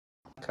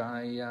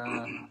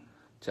Shalakaya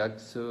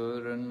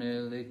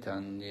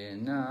Chaksurunmilitan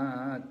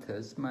Yena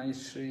Tasmai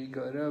Shri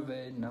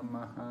Gurave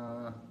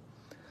Namaha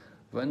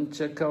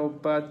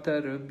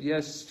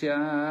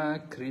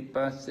Vanchakalpatarubhyascha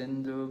Kripa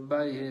Sindhu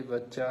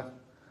Bhayevacha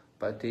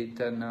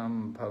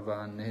Patitanam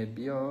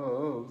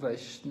Bhavanebhyo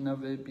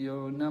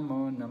Vaishnavibhyo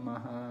Namo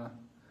Namaha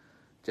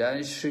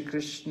Jai Shri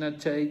Krishna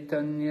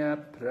Chaitanya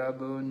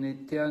Prabhu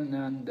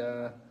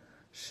Nityananda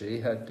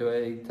Shri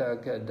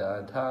Advaita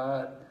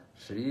Gadadhar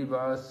Shri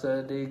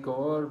Vasadi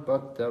Gaur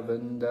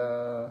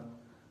Bhaktavinda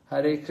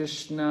Hare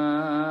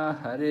Krishna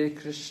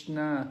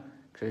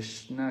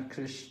Krishna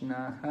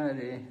Krishna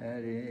Hare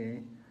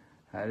Hare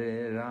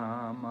Hare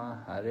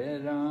Rama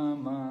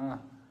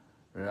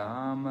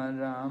Rama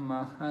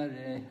Rama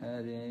Hare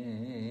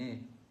Hare.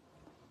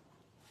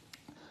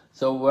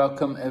 So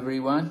welcome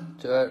everyone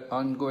to our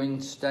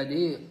ongoing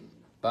study,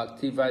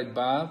 Bhakti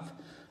Vaibhav,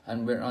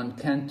 and we're on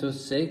Canto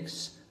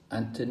 6,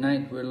 and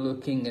tonight we're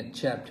looking at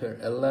Chapter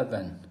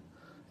 11,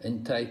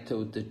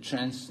 entitled The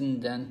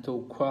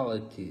Transcendental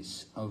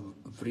Qualities of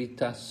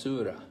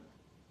Vritasura.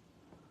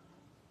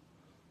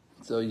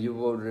 So you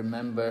will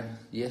remember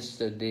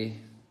yesterday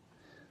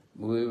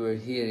we were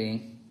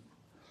hearing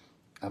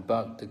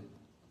about the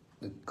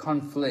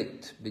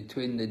conflict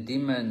between the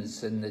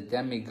demons and the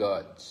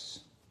demigods,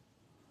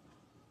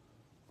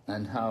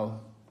 and how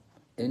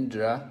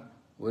Indra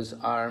was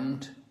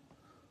armed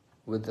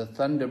with a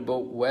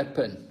thunderbolt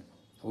weapon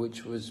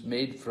which was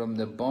made from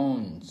the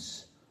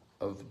bones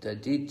of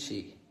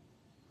Dadichi.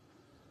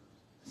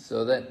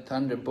 So that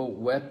thunderbolt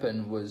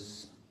weapon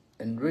was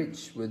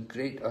enriched with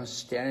great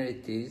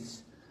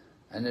austerities,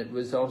 and it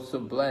was also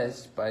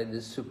blessed by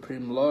the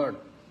Supreme Lord,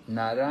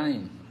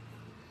 Narayan,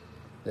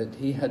 that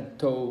he had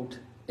told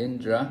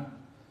Indra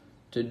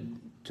to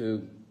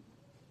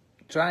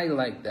try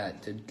like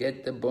that, to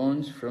get the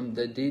bones from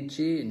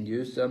Dadichi and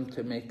use them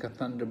to make a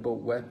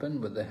thunderbolt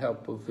weapon with the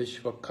help of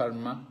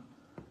Vishwakarma.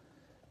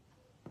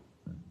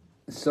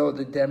 So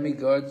the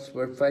demigods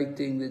were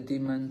fighting the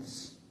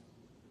demons,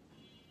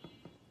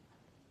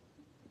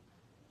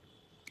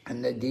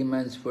 and the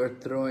demons were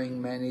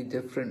throwing many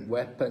different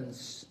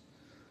weapons,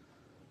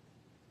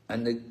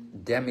 and the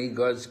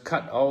demigods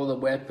cut all the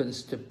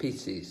weapons to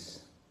pieces.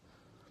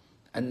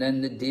 And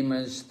then the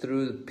demons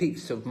threw the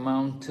peaks of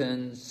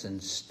mountains and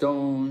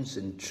stones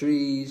and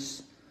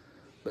trees,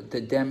 but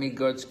the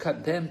demigods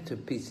cut them to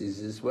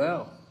pieces as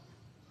well.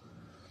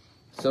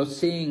 So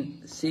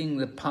seeing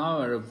the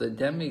power of the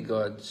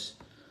demigods,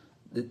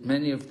 that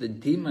many of the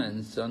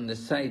demons on the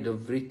side of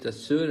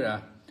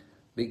Vritasura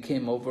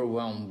became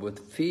overwhelmed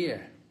with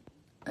fear,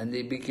 and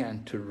they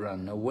began to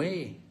run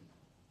away.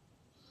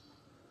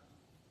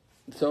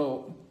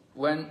 So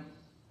when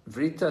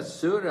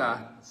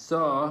Vritasura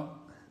saw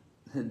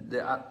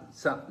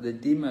the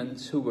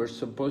demons who were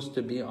supposed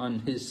to be on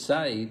his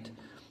side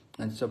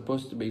and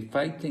supposed to be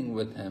fighting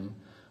with him,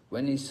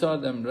 when he saw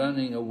them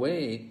running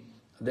away,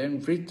 then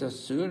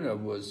Vritasura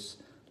was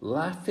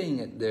laughing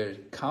at their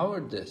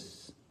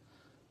cowardice,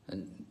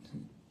 and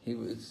he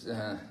was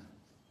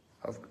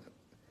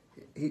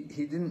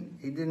he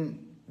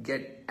didn't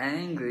get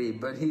angry,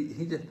 but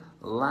he just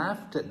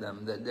laughed at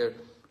them that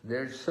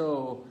they're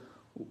so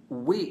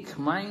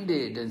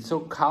weak-minded and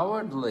so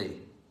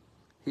cowardly.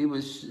 He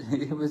was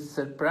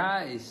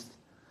surprised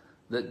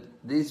that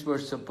these were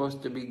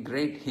supposed to be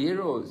great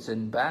heroes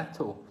in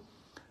battle,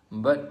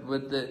 but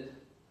with the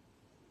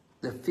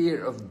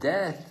fear of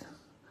death,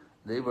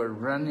 they were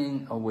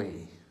running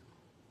away.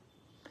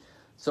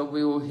 So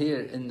we will hear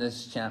in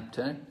this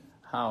chapter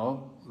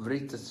how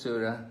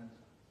Vritasura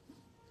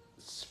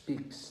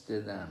speaks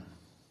to them.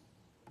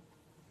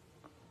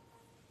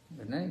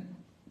 Good night.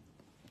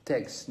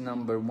 Text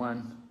number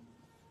 1.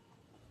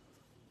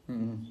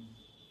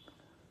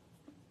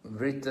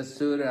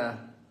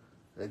 Vritasura,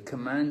 the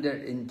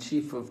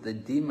commander-in-chief of the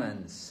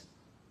demons,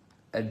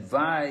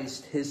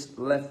 advised his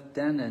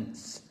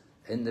lieutenants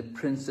in the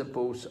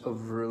principles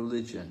of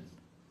religion.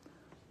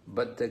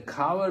 But the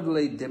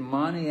cowardly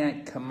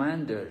demoniac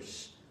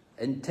commanders,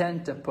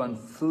 intent upon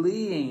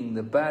fleeing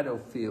the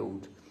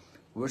battlefield,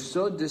 were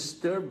so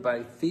disturbed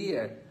by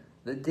fear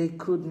that they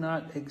could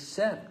not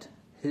accept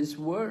his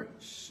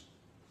words.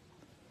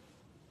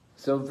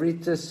 So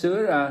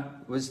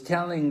Vritasura was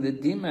telling the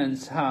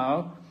demons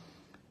how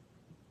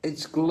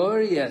it's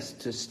glorious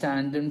to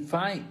stand and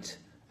fight,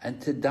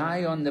 and to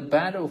die on the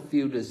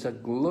battlefield is a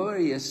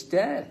glorious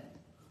death.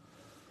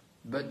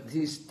 But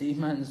these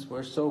demons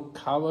were so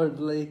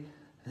cowardly,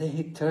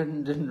 they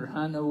turned and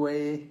ran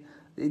away.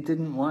 They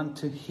didn't want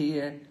to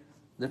hear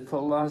the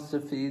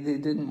philosophy, they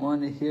didn't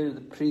want to hear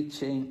the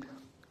preaching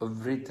of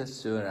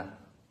Vritasura.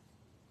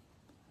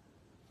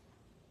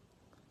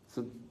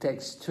 So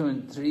text 2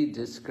 and 3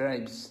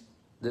 describes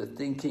the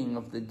thinking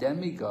of the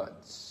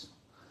demigods.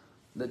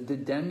 That the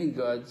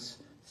demigods,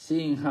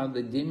 seeing how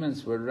the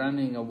demons were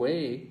running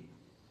away,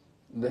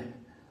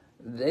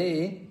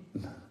 they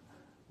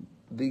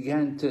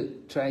began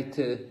to try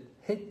to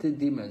hit the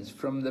demons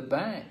from the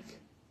back.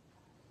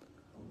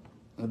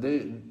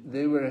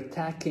 They were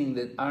attacking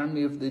the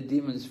army of the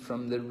demons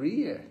from the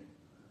rear.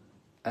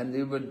 and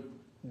they were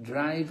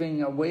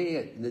driving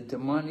away the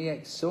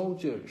demoniac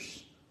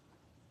soldiers.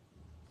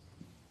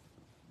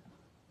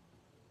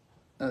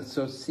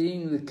 So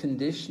seeing the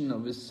condition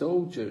of his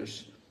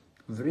soldiers,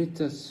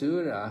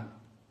 Vritasura,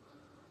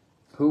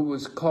 who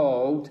was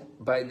called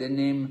by the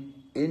name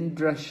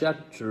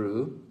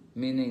Indrashatru,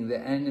 meaning the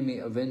enemy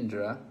of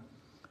Indra,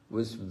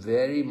 was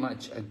very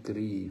much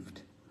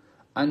aggrieved.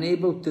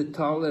 Unable to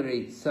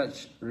tolerate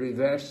such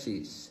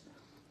reverses,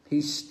 he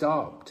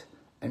stopped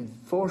and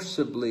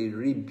forcibly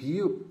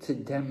rebuked the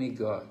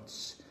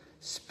demigods,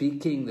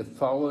 speaking the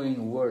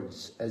following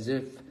words as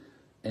if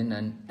in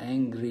an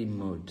angry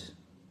mood.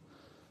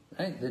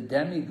 Right? The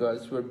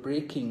demigods were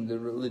breaking the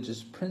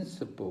religious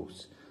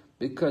principles,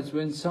 because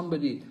when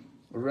somebody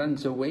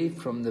runs away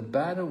from the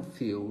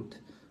battlefield,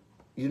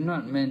 you're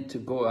not meant to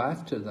go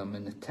after them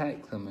and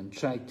attack them and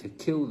try to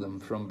kill them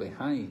from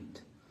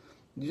behind.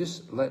 You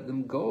just let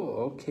them go.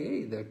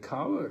 Okay, they're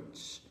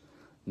cowards.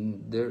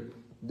 They're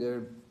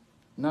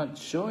not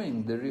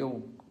showing the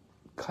real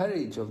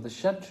courage of the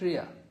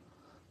Kshatriya.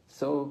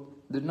 So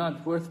they're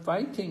not worth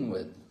fighting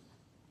with.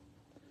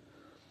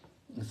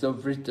 So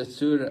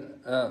Vritasura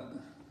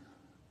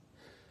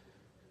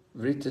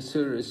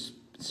is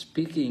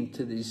speaking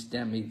to these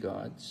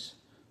demigods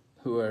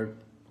who are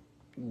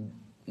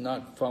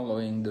not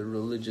following the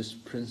religious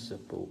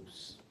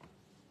principles.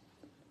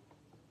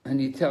 And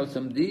he tells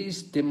them,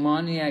 these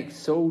demoniac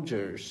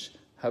soldiers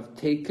have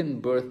taken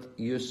birth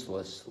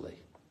uselessly.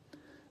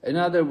 In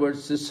other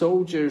words, the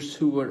soldiers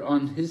who were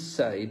on his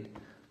side,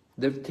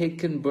 they've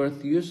taken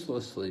birth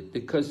uselessly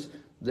because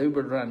they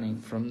were running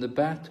from the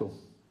battle.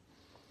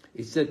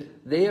 He said,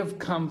 they have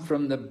come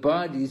from the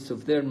bodies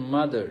of their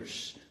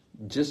mothers,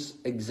 just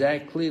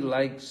exactly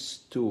like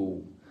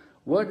stool.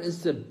 What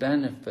is the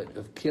benefit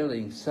of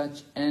killing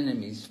such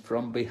enemies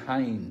from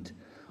behind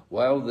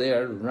while they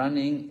are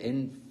running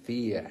in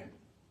fear?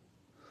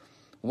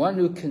 One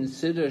who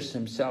considers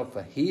himself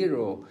a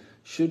hero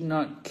should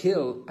not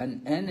kill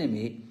an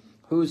enemy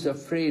who is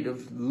afraid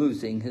of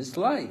losing his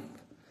life.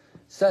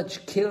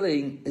 Such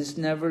killing is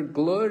never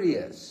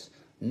glorious,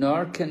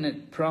 nor can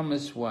it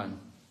promote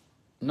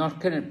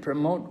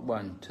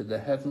one to the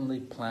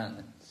heavenly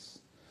planets.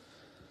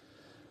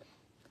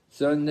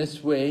 So in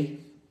this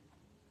way,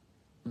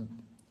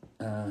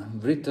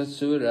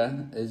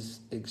 Vritasura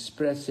is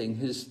expressing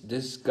his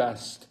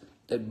disgust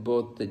at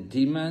both the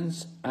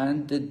demons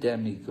and the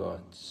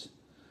demigods,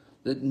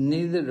 that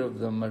neither of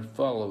them are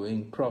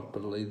following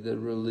properly the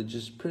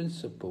religious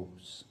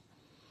principles.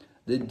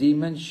 The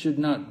demons should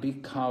not be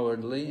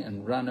cowardly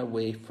and run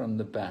away from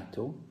the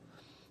battle,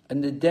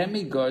 and the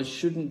demigods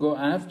shouldn't go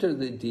after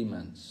the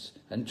demons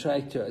and try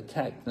to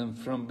attack them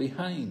from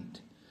behind.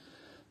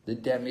 The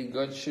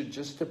demigods should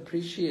just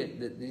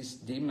appreciate that these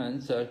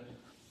demons are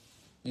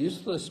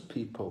useless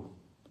people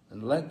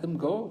and let them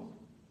go.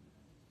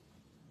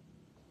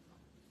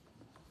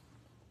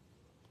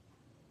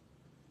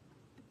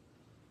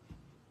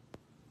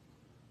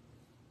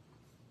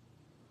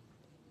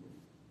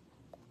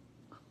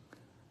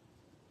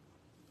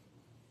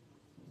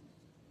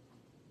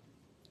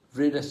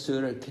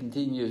 Vritasura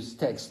continues,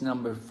 text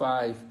number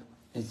 5.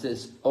 It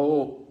says,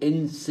 "Oh,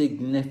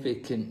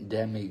 insignificant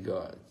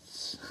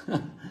demigods."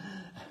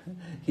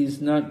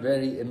 He's not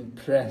very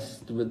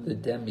impressed with the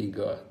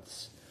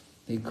demigods.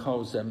 He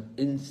calls them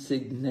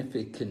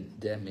insignificant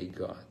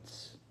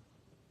demigods.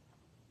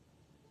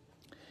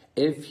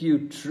 If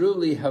you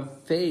truly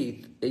have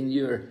faith in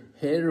your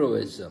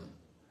heroism,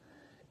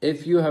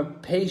 if you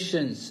have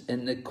patience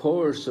in the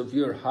course of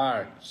your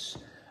hearts,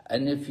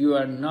 and if you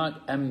are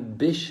not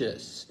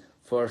ambitious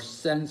for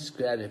sense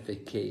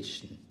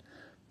gratification,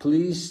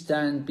 please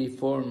stand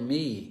before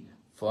me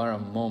for a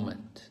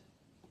moment.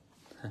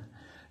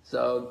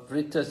 So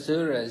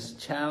Vritasura is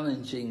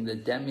challenging the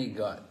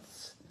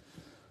demigods,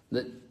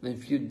 that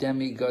if you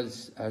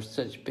demigods are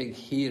such big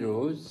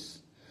heroes,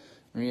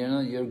 you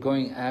know, you're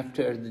going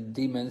after the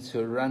demons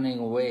who are running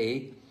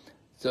away,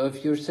 so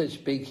if you're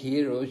such big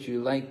heroes,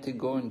 you like to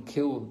go and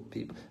kill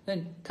people,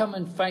 then come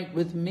and fight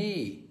with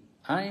me.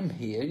 I'm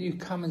here, you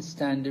come and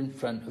stand in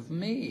front of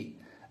me,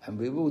 and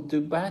we will do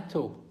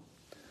battle.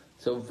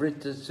 So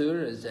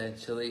Vritasura is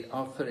actually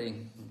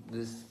offering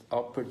this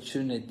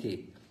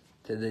opportunity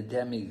to the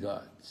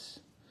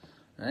demigods,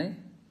 right?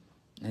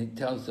 And he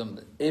tells them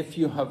that if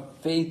you have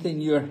faith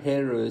in your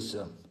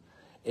heroism,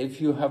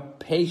 if you have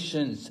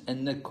patience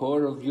in the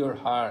core of your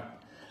heart,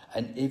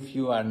 and if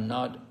you are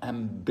not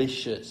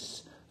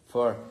ambitious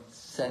for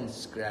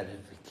sense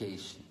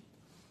gratification.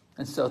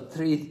 And so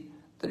three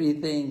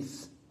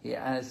things he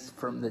asks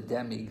from the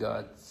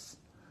demigods.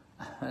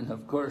 And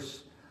of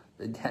course,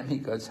 the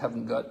demigods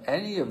haven't got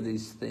any of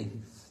these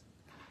things.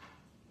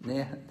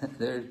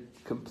 They're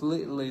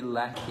completely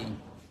lacking.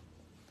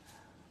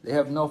 They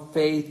have no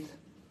faith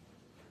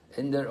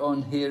in their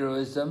own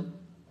heroism.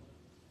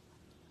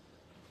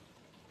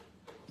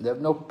 They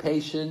have no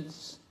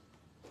patience.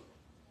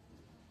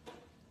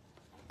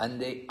 And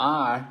they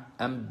are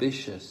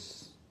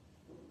ambitious.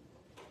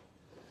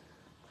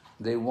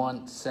 They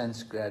want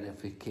sense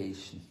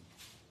gratification.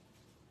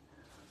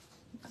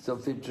 So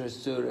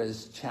Vritrasura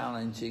is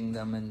challenging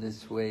them in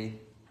this way.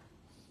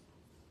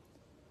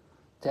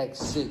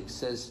 Text 6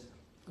 says,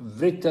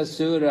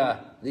 Vritrasura,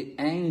 the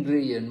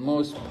angry and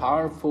most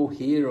powerful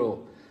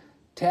hero,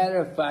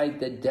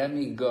 terrified the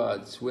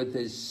demigods with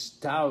his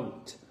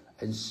stout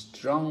and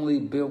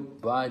strongly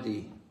built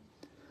body.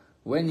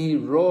 When he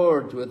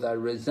roared with a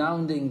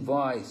resounding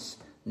voice,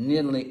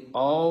 nearly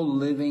all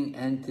living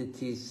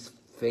entities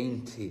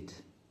fainted.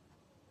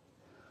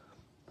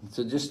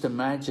 So just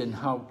imagine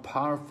how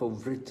powerful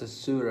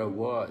Vritrasura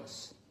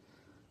was.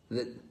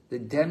 The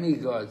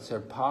demigods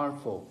are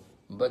powerful,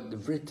 but the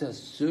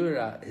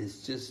Vritrasura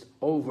is just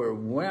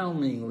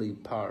overwhelmingly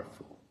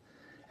powerful.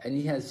 And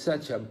he has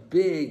such a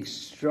big,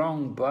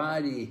 strong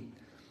body.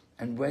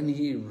 And when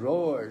he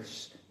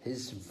roars,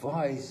 his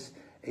voice,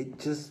 it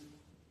just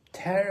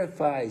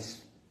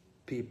terrifies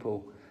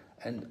people.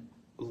 And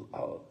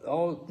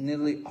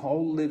nearly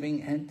all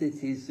living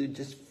entities who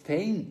just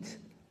faint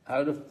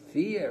out of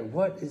fear.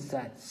 What is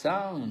that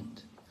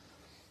sound?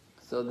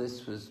 So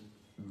this was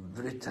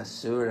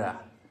Vritrasura.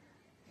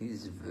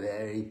 He's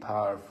very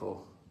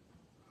powerful.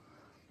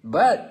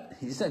 But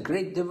he's a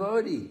great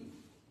devotee.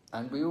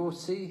 And we will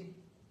see.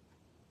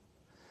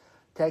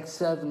 Text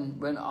 7,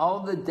 when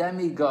all the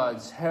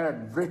demigods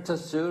heard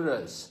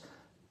Vritrasura's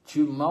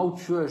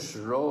tumultuous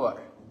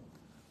roar,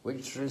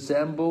 which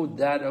resembled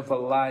that of a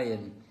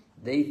lion,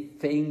 they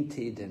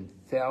fainted and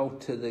fell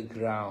to the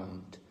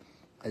ground,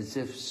 as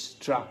if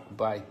struck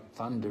by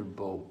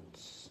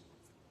thunderbolts.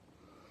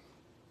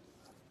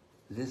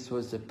 This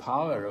was the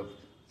power of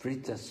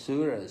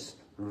Vritrasura's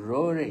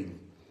roaring,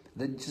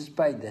 that just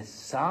by the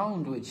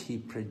sound which he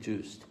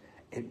produced,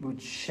 it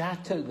would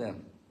shatter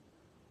them.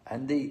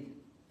 And they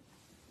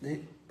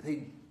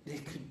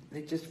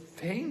just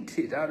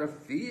fainted out of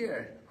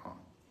fear,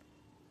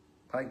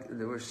 like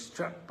they were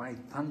struck by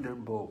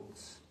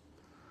thunderbolts.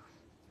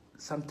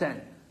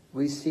 Sometimes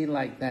we see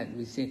like that.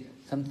 We see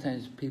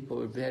sometimes people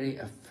are very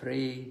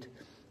afraid,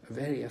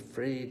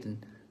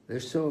 and they're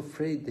so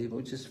afraid they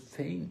will just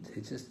faint.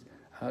 It's just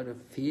out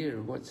of fear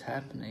of what's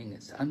happening.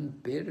 It's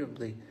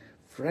unbearably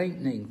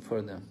frightening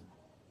for them.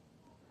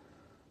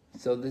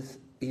 So this,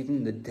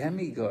 even the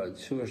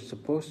demigods, who are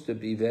supposed to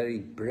be very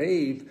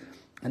brave,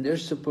 and they're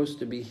supposed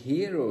to be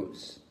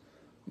heroes,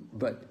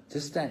 but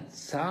just that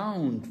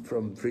sound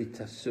from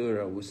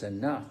Vritrasura was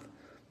enough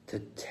to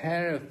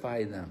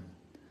terrify them,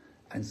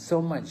 and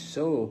so much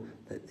so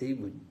that they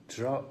would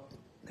drop,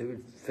 they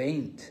would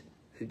faint,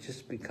 they'd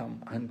just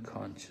become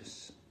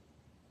unconscious.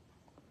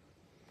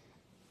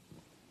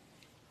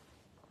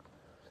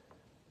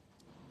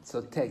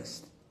 So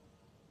text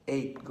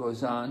 8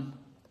 goes on,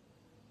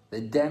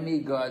 the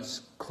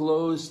demigods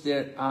closed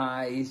their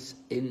eyes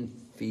in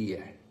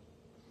fear.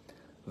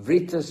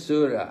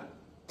 Vritrasura,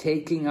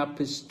 taking up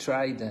his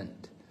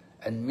trident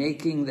and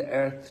making the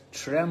earth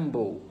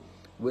tremble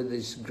with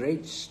his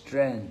great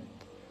strength,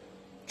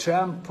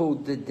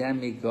 trampled the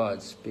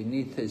demigods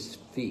beneath his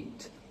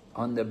feet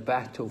on the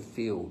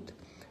battlefield,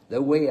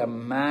 the way a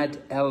mad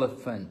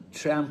elephant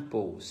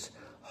tramples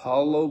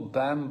hollow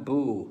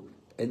bamboo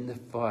in the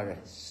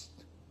forest.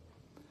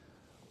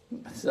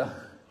 So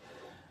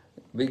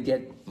we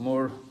get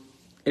more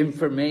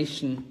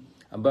information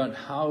about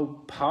how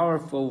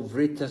powerful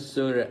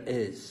Vritrasura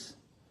is.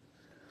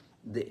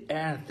 The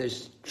earth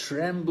is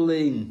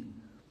trembling,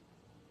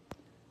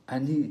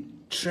 and he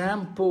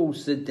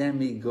tramples the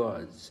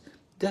demigods.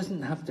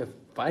 Doesn't have to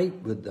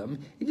fight with them.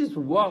 He just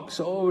walks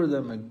over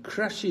them and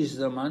crushes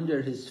them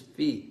under his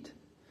feet.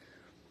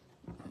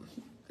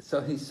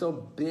 So he's so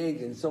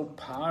big and so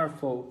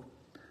powerful,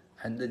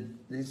 and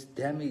these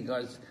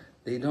demigods,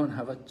 they don't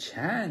have a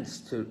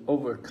chance to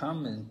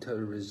overcome and to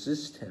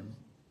resist him.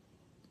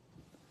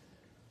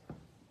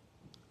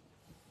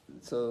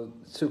 So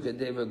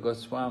Sukadeva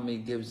Goswami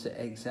gives the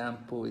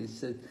example. He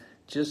said,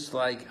 just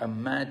like a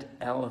mad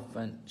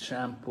elephant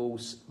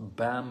tramples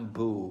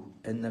bamboo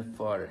in the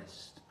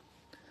forest,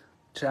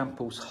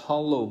 tramples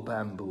hollow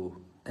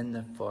bamboo in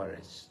the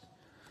forest.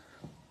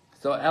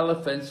 So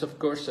elephants, of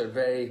course, are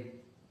very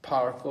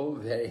powerful,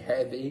 very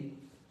heavy.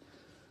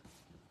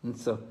 And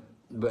so,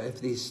 but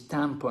if they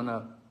stamp on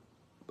a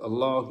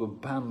log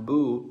of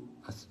bamboo,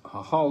 a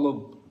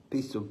hollow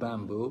piece of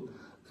bamboo,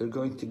 they're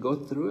going to go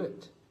through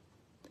it.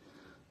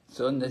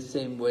 So in the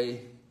same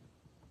way,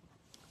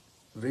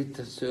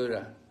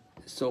 Vritrasura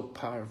is so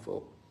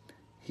powerful.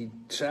 He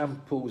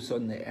tramples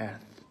on the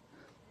earth,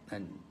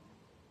 and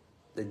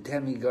the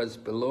demigods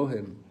below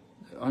him,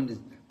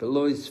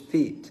 below his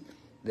feet,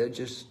 they're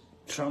just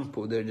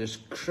trampled, they're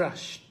just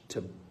crushed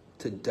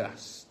to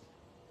dust.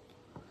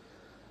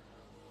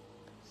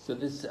 So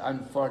this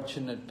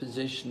unfortunate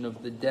position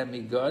of the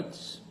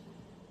demigods,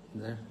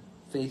 they're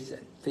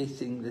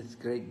facing this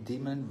great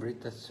demon,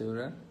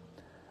 Vritrasura,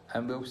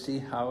 and we'll see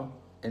how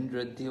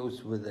Indra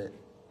deals with it.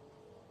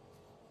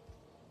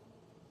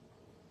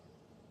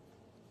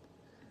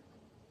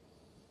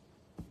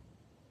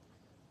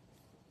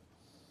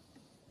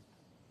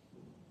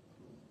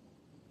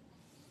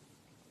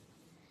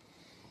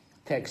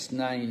 Text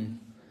 9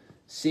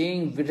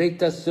 Seeing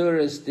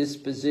Vritasura's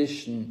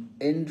disposition,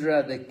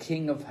 Indra, the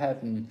king of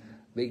heaven,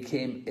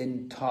 became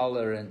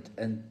intolerant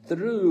and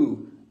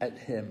threw at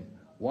him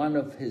one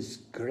of his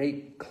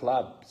great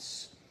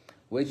clubs,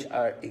 which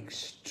are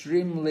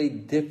extremely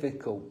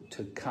difficult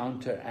to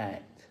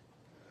counteract.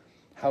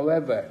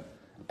 However,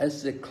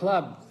 as the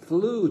club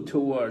flew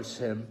towards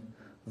him,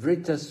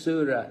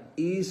 Vritasura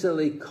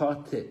easily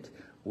caught it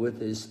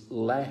with his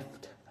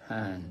left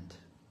hand.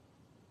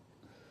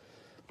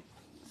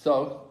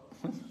 So,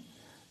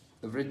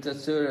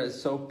 Vritasura is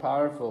so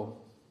powerful.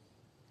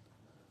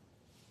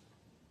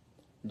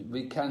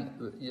 We can't,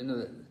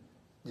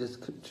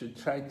 just to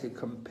try to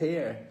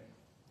compare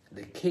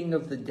the king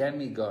of the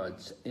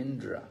demigods,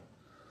 Indra.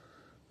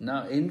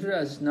 Now,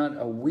 Indra is not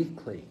a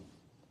weakling.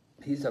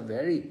 He's a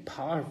very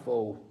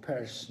powerful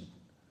person.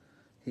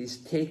 He's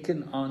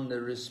taken on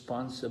the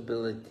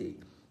responsibility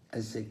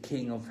as the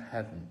king of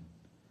heaven,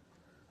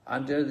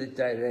 under the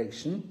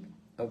direction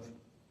of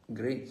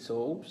great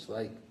souls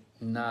like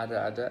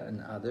Narada and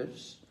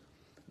others,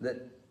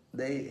 that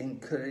they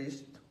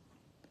encouraged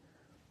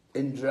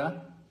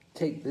Indra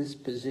take this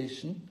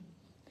position.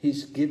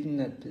 He's given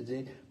that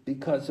position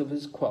because of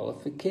his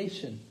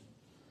qualification.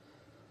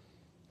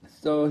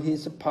 So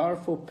he's a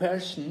powerful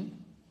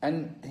person,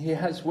 and he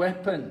has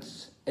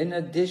weapons. In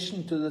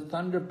addition to the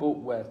thunderbolt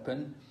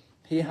weapon,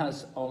 he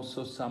has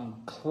also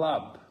some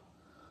club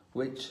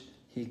which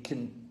he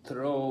can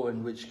throw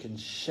and which can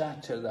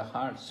shatter the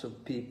hearts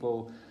of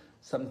people.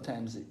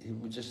 Sometimes he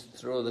will just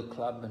throw the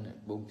club and it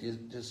will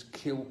just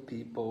kill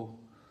people.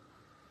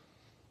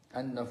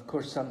 And of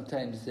course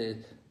sometimes the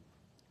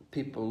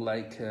people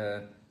like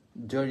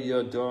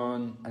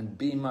Duryodhana and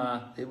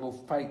Bhima, they will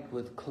fight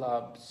with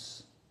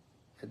clubs.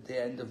 At the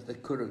end of the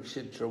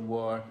Kurukshetra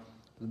war,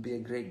 there will be a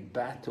great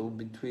battle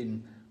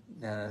between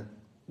a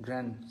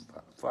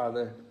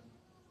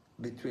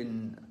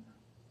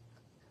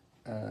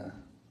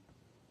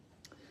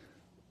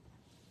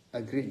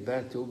great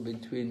battle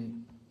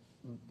between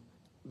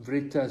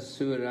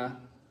Vritasura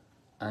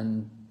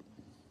and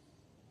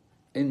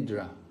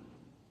Indra.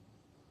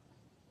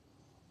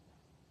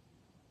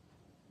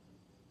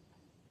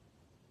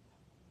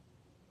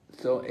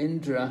 So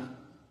Indra,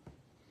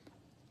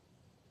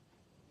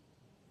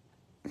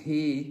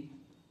 he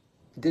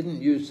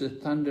didn't use the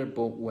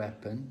thunderbolt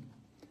weapon.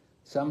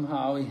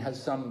 Somehow he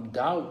has some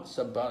doubts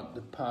about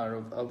the power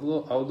of,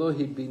 although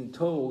he'd been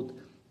told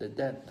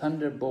that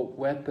thunderbolt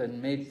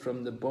weapon made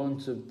from the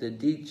bones of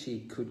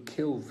Dadichi could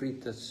kill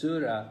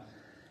Vritasura,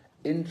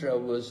 Indra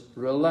was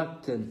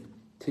reluctant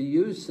to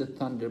use the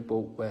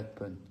thunderbolt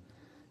weapon.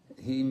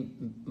 He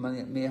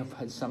may have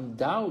had some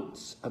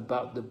doubts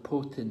about the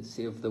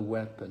potency of the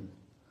weapon.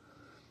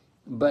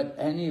 But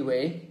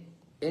anyway,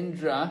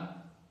 Indra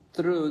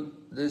threw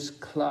this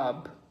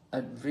club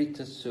at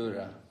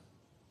Vritasura.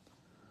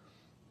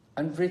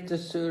 And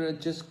Vritasura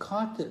just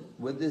caught it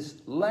with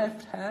his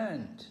left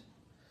hand.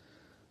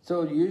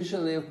 So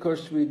usually, of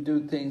course, we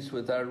do things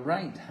with our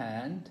right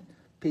hand.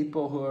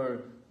 People who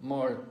are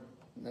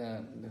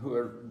who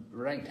are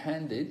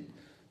right-handed,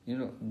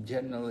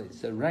 generally it's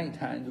the right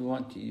hand we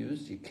want to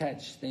use. You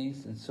catch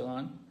things and so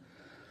on.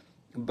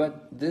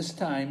 But this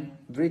time,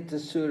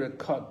 Vritasura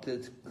caught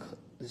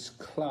this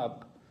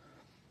club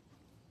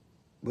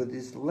with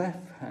his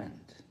left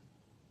hand.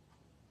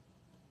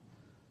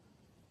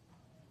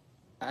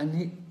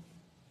 And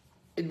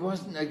it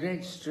wasn't a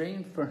great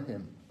strain for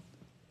him.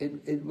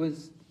 It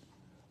was,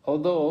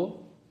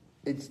 although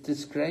it's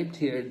described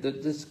here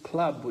that this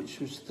club, which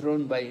was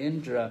thrown by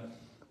Indra,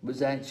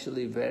 was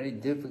actually very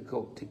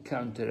difficult to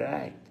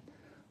counteract.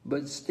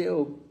 But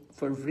still,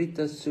 for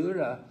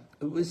Vritasura,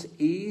 it was an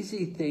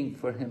easy thing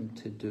for him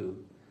to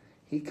do.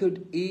 He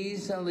could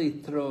easily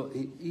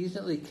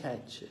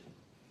catch it.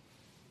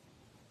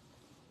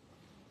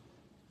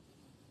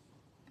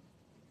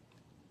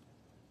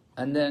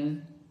 And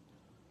then,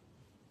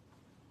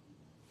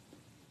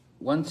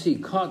 once he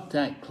caught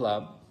that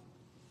club,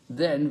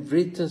 then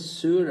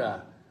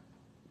Vritasura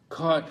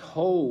caught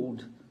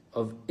hold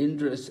of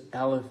Indra's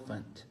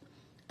elephant,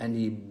 and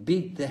he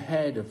beat the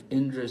head of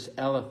Indra's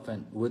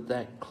elephant with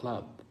that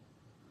club.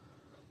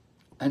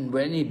 And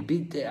when he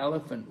beat the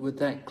elephant with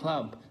that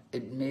club,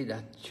 it made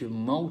a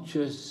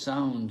tumultuous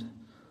sound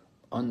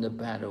on the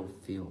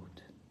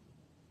battlefield.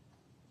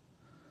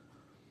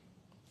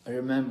 I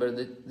remember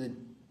that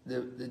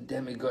the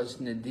demigods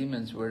and the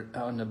demons were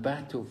on the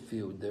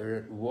battlefield. They're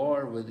at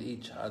war with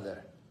each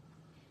other.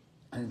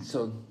 And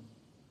so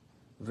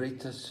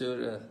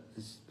Vritasura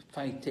is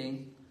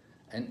fighting,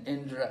 and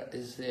Indra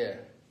is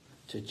there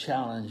to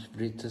challenge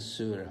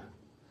Vritasura.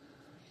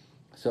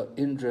 So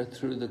Indra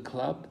threw the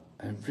club,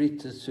 and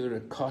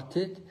Vritasura caught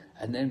it,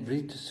 and then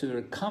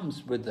Vritasura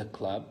comes with the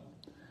club,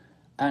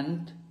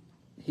 and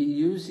he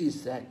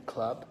uses that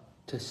club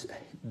to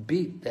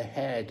beat the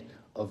head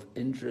of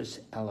Indra's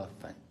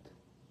elephant.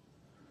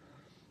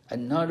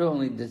 And not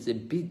only does he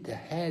beat the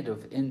head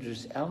of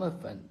Indra's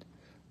elephant,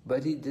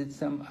 but he did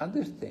some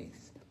other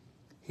things.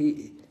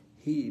 He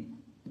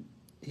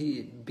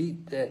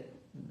beat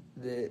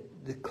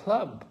the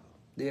club,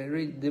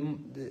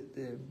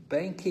 the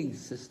banking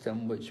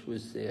system which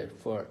was there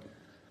for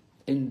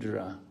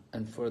Indra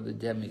and for the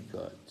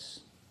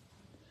demigods.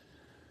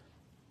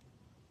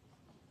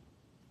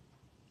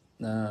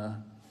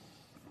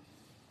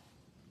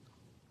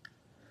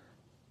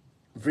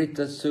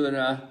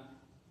 Vritasura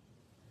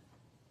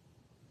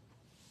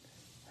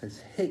has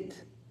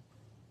hit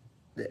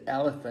the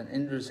elephant,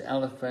 Indra's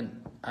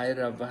elephant,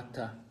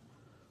 Airavata,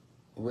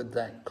 with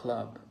that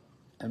club.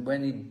 And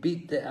when he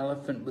beat the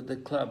elephant with the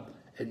club,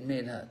 it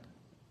made a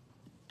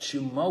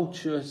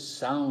tumultuous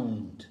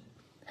sound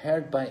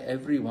heard by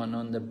everyone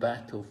on the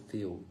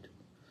battlefield.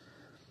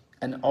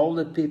 And all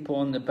the people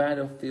on the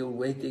battlefield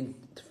waiting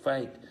to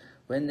fight,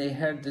 when they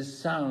heard the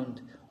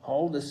sound,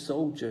 all the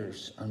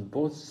soldiers on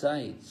both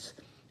sides,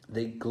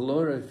 they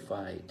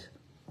glorified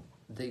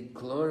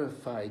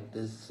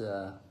this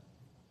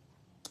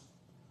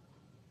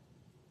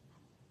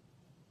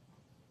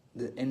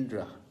the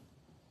Indra.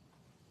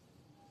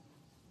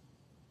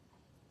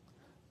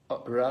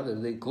 Rather,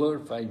 they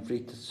glorified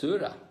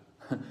Vritasura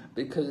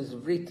because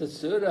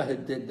Vritasura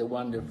had did the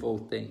wonderful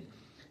thing.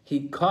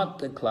 He caught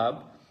the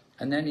club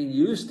and then he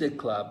used the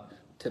club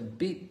to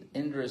beat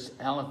Indra's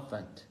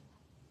elephant.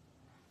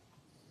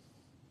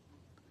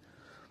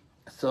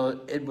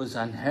 So it was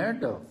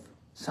unheard of.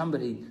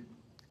 Somebody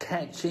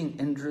catching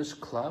Indra's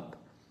club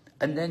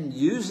and then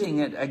using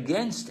it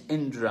against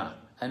Indra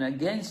and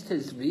against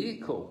his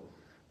vehicle,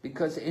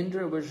 because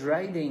Indra was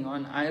riding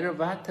on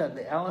Airavata,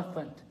 the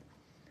elephant.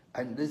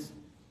 And this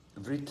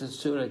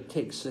Vritasura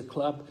takes the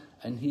club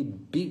and he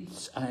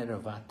beats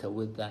Airavata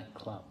with that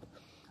club.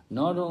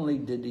 Not only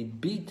did he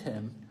beat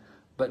him,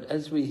 but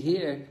as we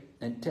hear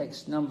in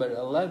text number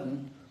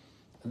 11,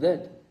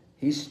 that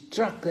he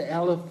struck the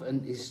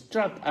elephant, he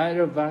struck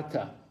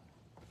Airavata,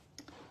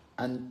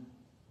 and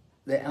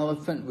the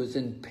elephant was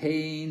in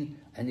pain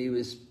and he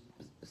was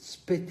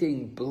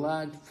spitting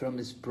blood from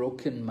his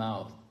broken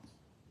mouth.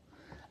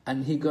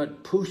 And he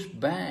got pushed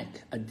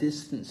back a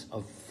distance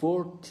of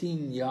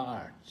 14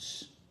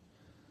 yards.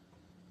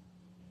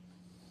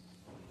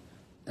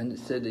 And it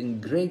said,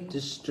 in great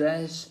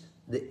distress,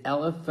 the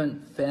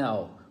elephant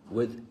fell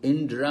with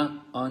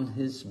Indra on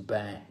his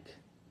back.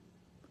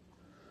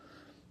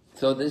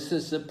 So this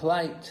is the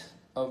plight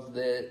of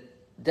the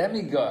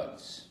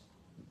demigods,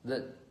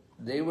 that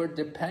they were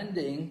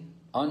depending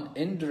on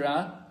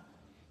Indra,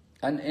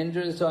 and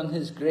Indra's on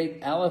his great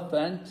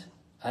elephant,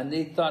 and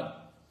they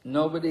thought,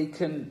 nobody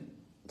can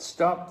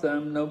stop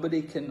them,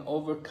 nobody can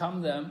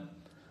overcome them.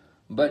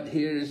 But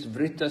here is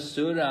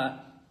Vritasura,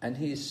 and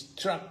he's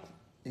struck,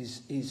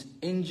 he's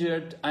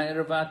injured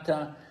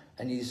Airavata,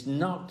 and he's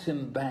knocked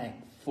him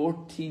back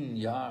 14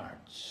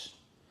 yards.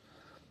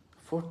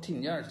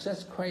 14 yards,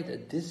 that's quite a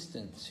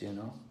distance, you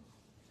know.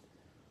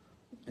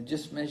 And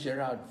just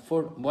measure out,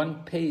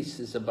 one pace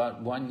is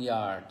about 1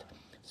 yard.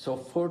 So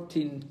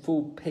 14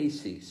 full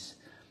paces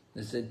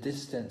is the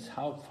distance,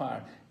 how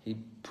far he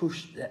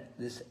pushed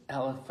this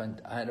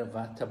elephant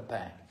Airavata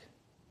back.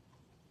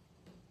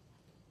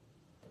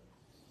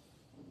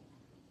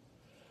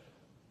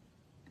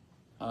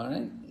 All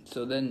right,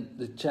 so then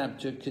the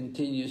chapter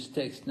continues,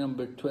 text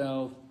number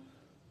 12.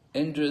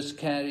 Indra's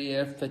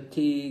carrier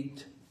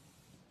fatigued,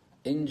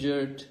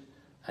 injured,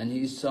 and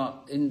he saw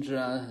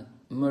Indra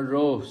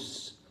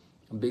morose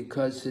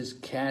because his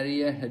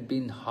carrier had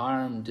been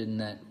harmed in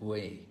that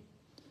way.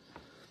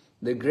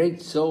 The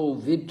great soul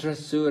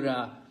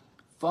Vitrasura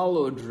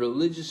followed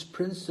religious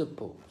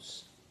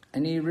principles,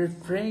 and he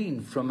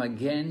refrained from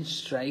again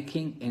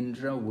striking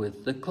Indra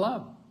with the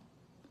club.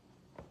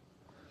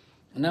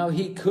 Now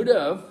he could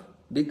have,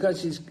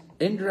 because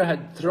Indra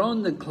had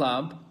thrown the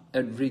club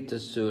at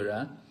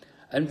Vritasura,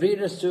 and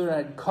Vritasura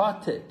had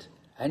caught it,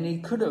 and he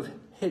could have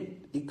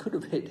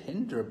hit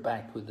Indra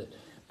back with it,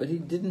 but he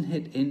didn't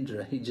hit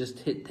Indra, he just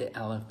hit the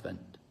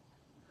elephant.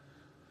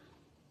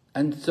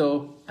 And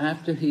so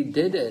after he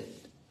did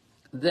it,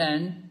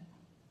 then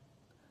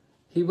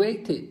he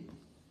waited.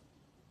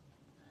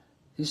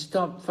 He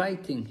stopped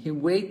fighting. He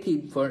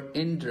waited for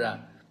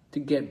Indra to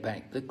get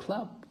back the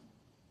club.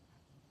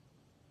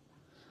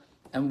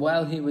 And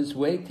while he was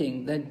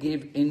waiting, that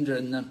gave Indra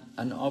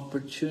an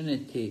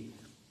opportunity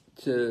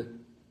to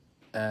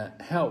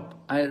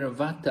help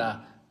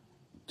Airavata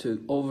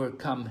to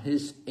overcome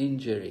his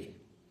injury.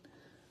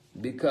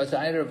 Because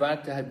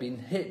Airavata had been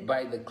hit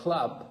by the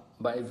club,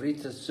 by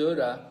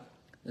Vritasura,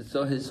 and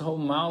so his whole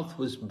mouth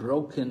was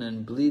broken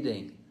and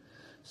bleeding.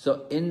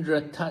 So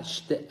Indra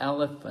touched the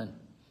elephant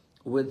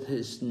with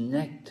his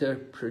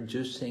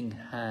nectar-producing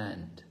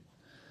hand,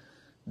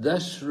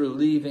 thus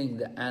relieving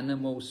the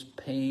animal's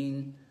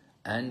pain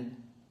and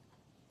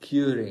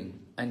curing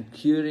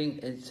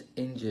its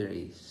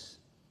injuries.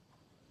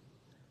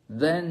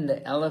 Then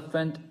the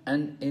elephant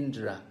and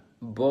Indra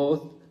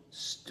both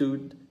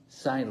stood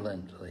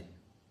silently.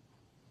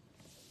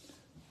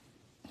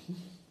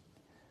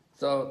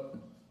 So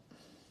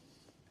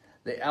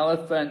the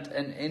elephant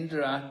and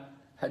Indra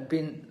had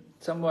been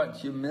somewhat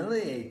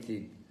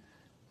humiliated,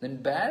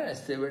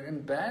 embarrassed. They were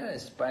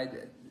embarrassed by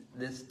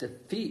this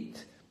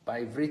defeat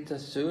by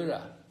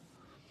Vritasura.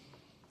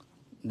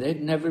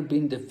 they'd never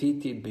been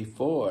defeated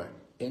before.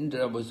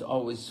 Indra was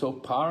always so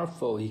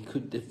powerful, he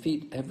could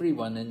defeat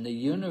everyone in the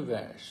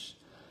universe.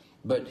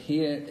 But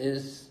here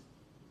is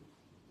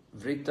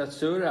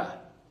Vritasura,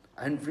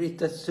 and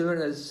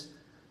Vritasura's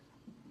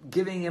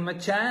giving him a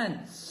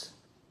chance.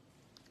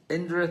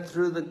 Indra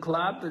threw the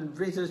club and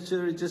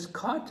Vritasura just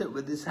caught it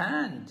with his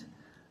hand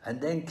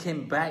and then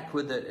came back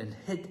with it and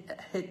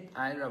hit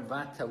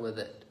Airavata with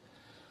it.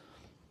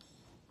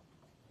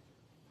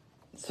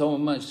 So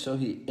much so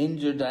he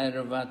injured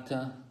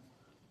Airavata,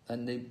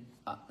 and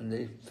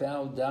they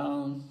fell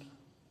down.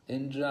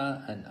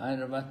 Indra and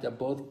Airavata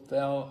both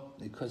fell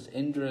because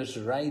Indra is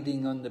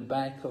riding on the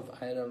back of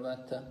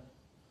Airavata.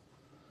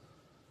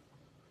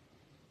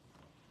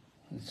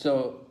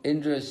 So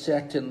Indra is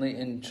certainly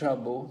in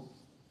trouble,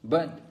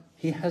 but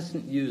he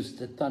hasn't used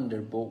the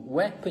thunderbolt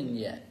weapon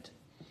yet.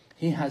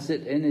 He has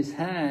it in his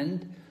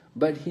hand,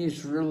 but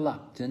he's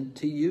reluctant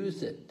to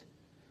use it.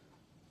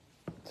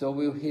 So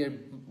we'll hear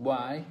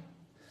why.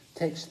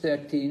 Text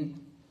 13.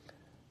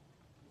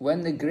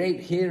 When the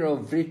great hero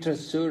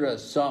Vritasura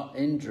saw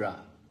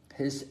Indra,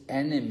 his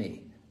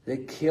enemy, the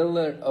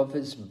killer of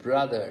his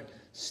brother,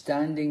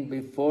 standing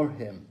before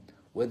him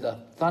with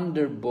a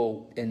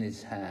thunderbolt in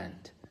his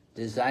hand,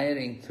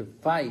 desiring to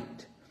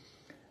fight,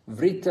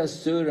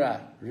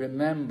 Vritasura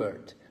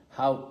remembered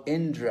how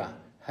Indra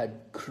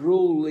had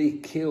cruelly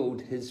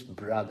killed his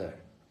brother.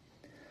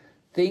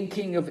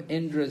 Thinking of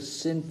Indra's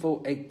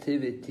sinful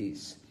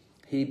activities,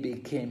 he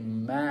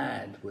became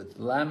mad with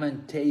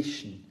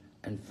lamentation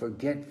and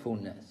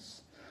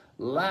forgetfulness.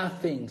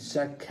 Laughing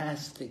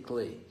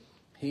sarcastically,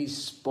 he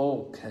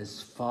spoke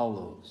as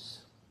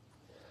follows.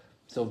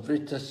 So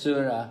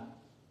Vritasura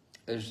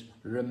is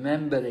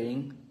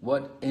remembering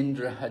what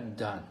Indra had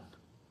done.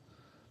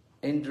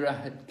 Indra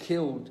had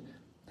killed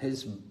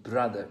his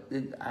brother.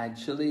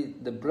 Actually,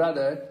 the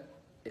brother,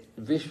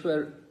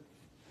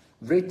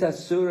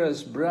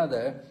 Vritasura's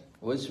brother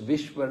was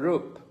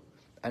Vishwarup,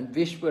 and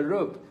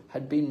Vishwarup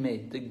had been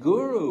made the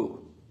guru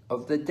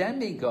of the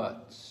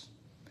demigods.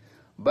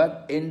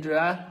 But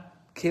Indra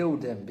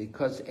killed him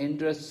because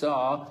Indra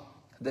saw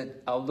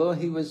that although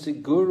he was the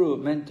guru,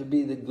 meant to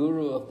be the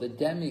guru of the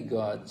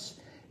demigods,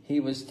 he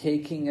was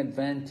taking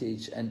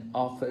advantage and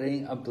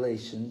offering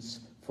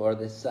oblations for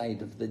the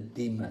side of the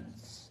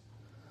demons.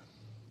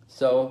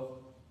 So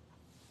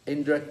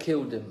Indra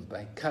killed him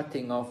by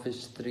cutting off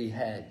his 3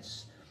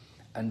 heads.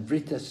 And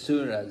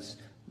Vritasura's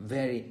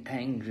very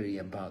angry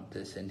about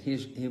this, and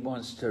he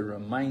wants to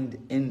remind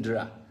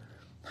Indra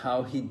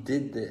how he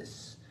did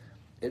this.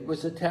 It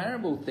was a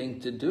terrible thing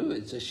to do.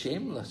 It's a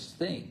shameless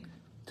thing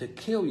to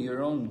kill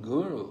your own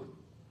guru.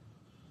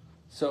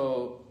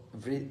 So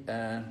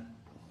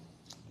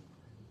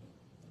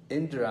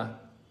Indra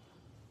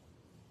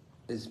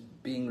is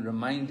being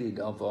reminded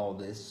of all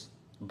this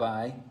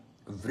by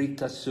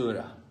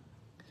Vritasura.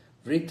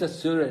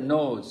 Vritasura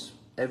knows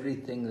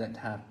everything that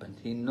happened.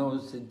 He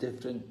knows the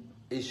different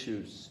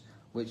issues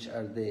which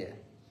are there.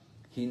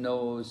 He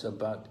knows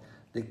about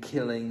the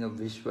killing of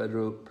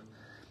Vishwarup,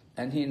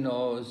 and he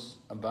knows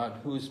about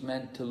who's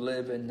meant to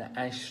live in the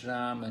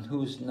ashram and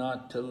who's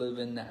not to live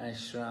in the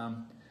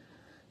ashram.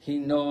 He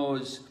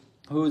knows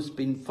who's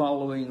been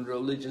following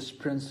religious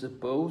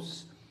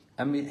principles.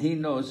 I mean, he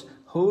knows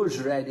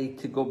who's ready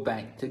to go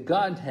back to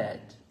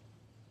Godhead.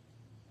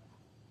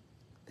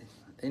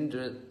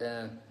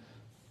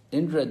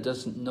 Indra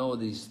doesn't know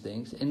these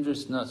things.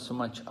 Indra's not so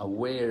much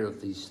aware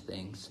of these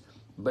things,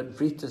 but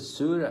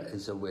Vritasura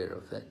is aware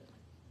of it.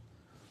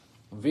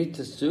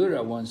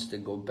 Vritasura wants to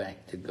go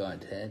back to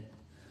Godhead,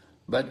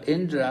 but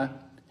Indra,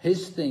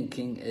 his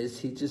thinking is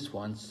he just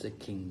wants the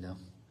kingdom.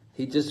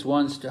 He just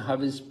wants to have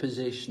his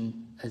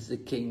position as the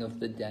king of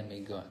the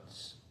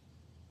demigods.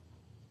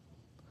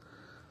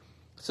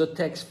 So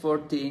text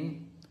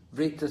 14,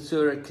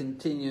 Vritasura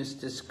continues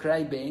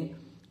describing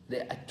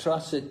the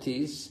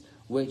atrocities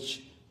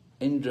which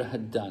Indra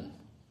had done.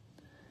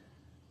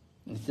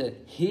 He said,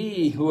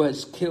 he who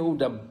has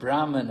killed a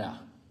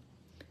Brahmana,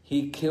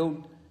 he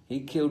killed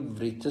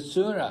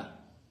Vritasura.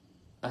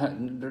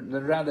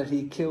 Rather,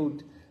 he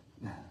killed,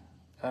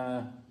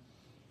 not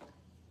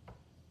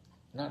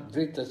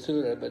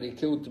Vritasura, but he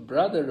killed the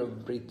brother of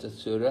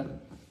Vritasura.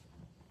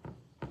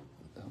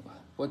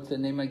 What's the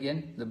name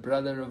again? The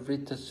brother of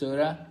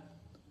Vritasura?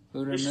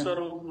 Who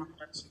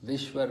remembers?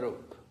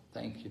 Vishwarup.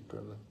 Thank you,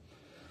 Prabhu.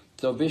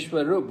 So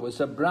Vishwarup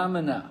was a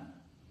Brahmana,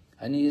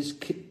 and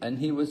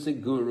he was the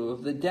guru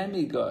of the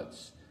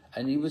demigods,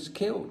 and he was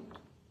killed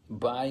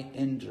by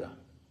Indra.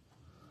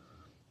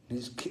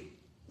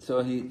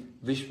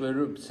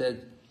 Vishwarup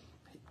said,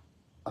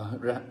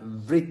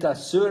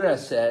 Vritasura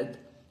said,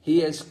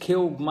 he has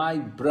killed my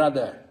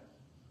brother,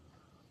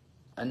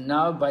 and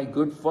now by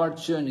good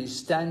fortune he's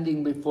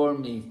standing before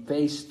me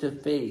face to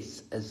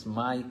face as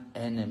my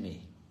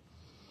enemy.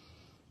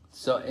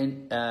 So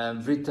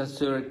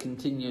Vritasura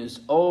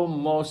continues, O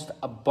most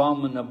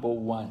abominable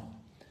one,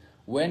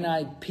 when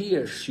I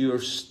pierce your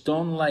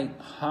stone-like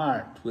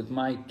heart with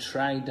my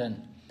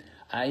trident,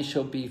 I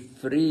shall be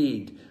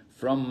freed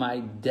from my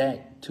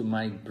debt to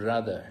my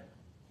brother.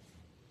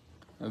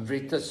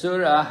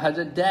 Vritasura had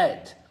a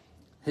debt.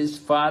 His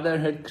father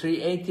had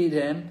created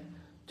him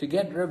to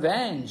get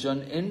revenge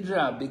on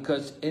Indra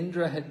because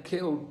Indra had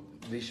killed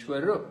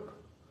Vishwarup.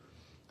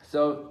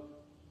 So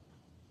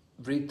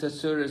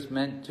Vritasura is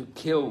meant to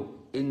kill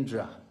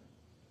Indra.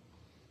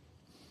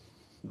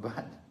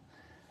 But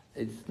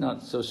it's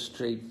not so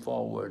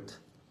straightforward.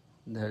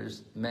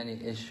 There's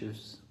many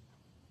issues.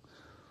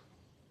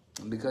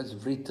 Because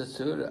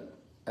Vritasura,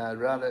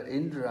 rather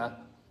Indra,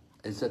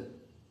 is a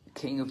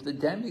king of the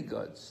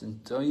demigods, and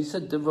so he's a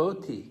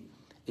devotee.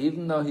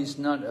 Even though he's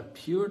not a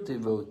pure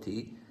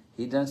devotee,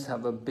 he does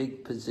have a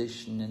big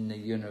position in the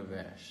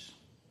universe.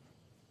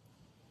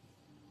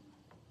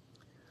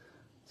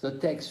 So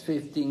text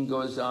 15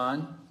 goes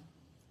on.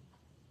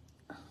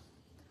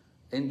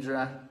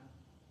 Indra,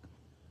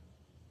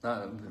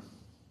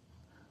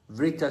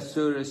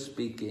 Vritasura is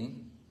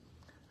speaking,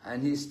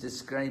 and he's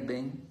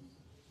describing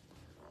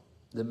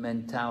the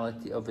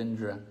mentality of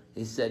Indra.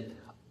 He said,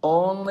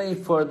 only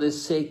for the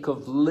sake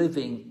of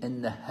living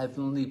in the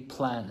heavenly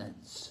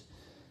planets,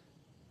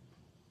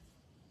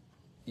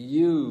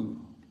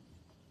 you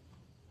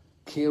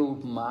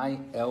killed my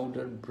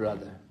elder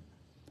brother,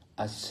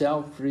 a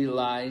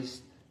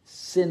self-realized,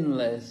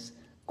 sinless,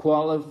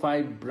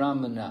 qualified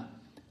Brahmana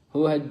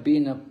who had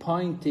been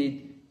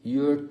appointed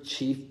your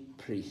chief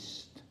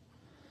priest.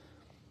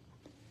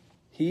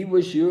 He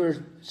was your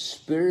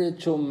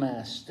spiritual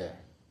master,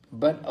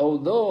 but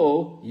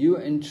although you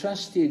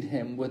entrusted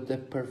him with the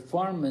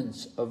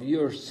performance of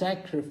your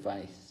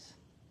sacrifice,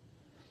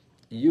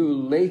 you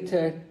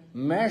later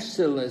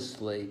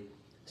mercilessly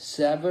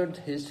severed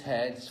his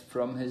heads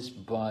from his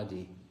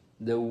body,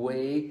 the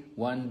way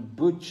one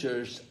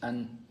butchers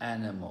an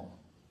animal.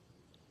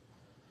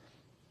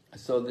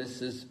 So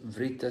this is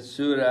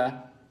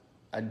Vritasura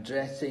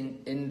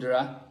addressing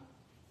Indra,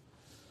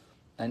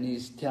 and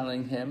he's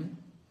telling him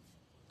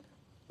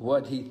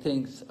what he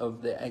thinks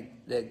of the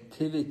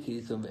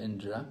activities of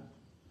Indra.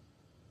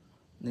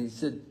 And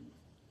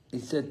he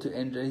said to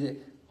Indra,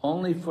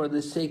 only for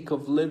the sake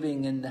of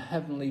living in the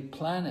heavenly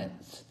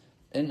planets.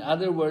 In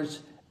other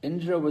words,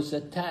 Indra was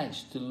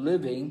attached to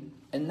living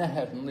in the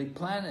heavenly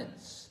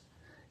planets.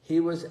 He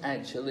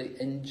actually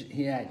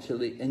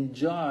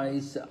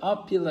enjoys the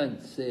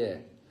opulence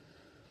there.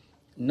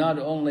 Not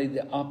only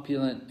the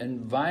opulent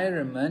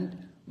environment,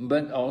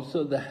 but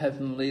also the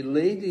heavenly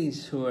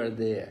ladies who are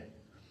there.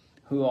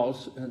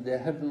 The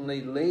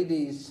heavenly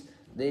ladies,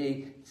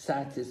 they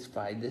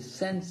satisfy the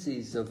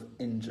senses of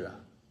Indra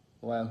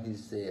while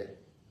he's there.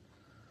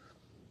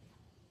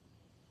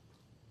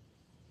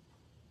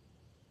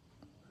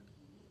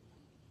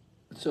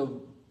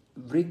 So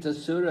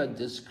Vritasura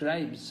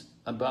describes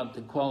about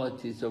the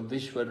qualities of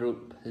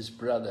Vishwarup, his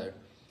brother.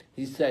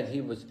 He said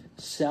he was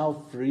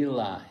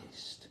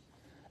self-realized.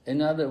 In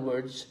other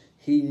words,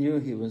 he knew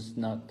he was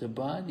not the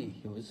body,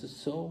 he was a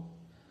soul.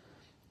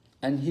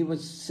 And he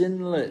was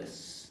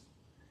sinless.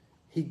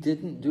 He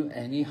didn't do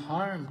any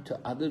harm to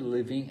other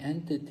living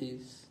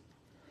entities.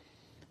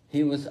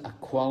 He was a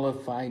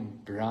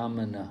qualified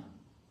Brahmana.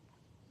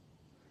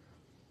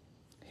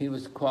 He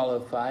was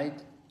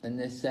qualified in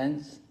the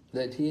sense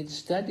that he had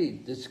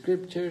studied the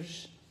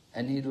scriptures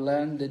and he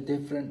learned the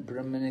different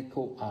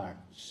Brahminical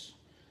arts.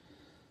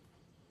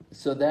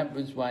 So that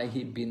was why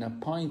he'd been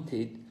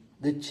appointed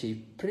the chief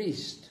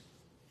priest.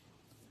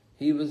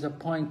 He was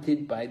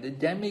appointed by the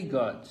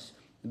demigods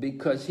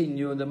because he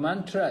knew the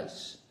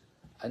mantras,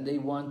 and they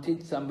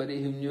wanted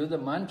somebody who knew the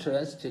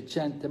mantras to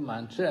chant the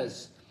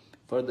mantras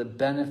for the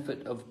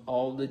benefit of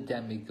all the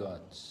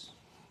demigods.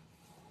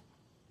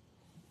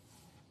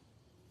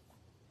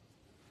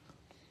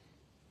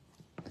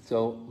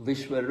 So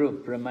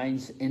Vishwarup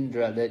reminds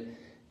Indra that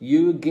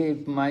you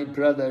gave my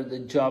brother the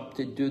job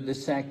to do the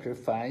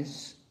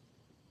sacrifice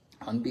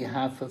on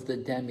behalf of the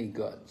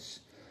demigods,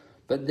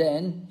 but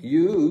then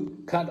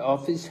you cut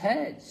off his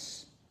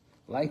heads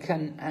like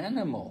an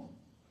animal.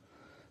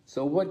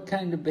 So what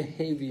kind of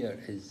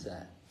behavior is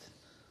that?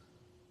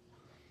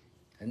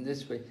 In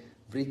this way,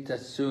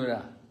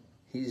 Vritasura,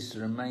 he's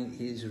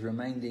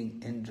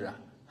reminding Indra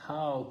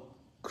how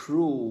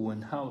cruel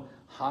and how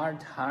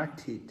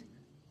hard-hearted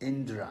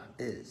Indra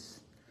is.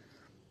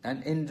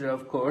 And Indra,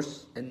 of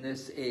course, in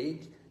this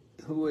age,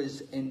 who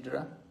is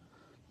Indra?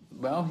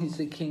 Well, he's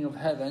the king of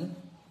heaven,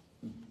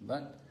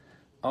 but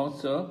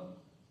also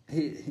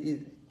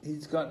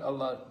he's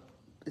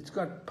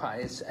got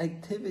pious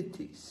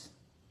activities.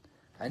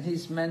 And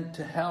he's meant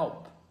to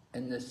help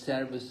in the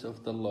service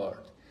of the Lord.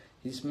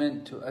 He's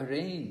meant to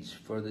arrange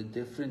for the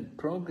different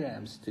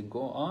programs to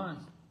go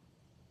on.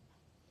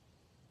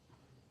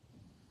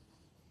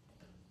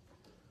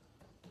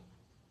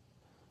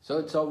 So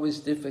it's always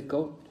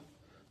difficult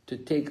to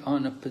take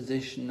on a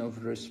position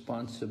of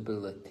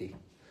responsibility.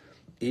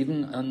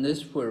 Even on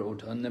this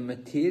world, on the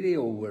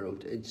material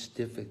world, it's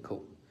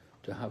difficult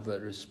to have a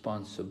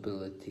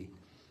responsibility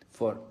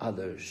for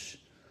others.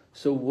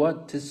 So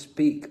what to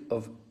speak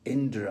of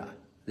Indra,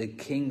 the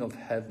king of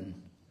heaven,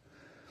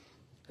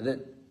 that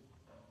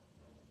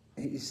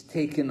he's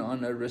taken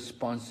on a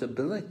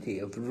responsibility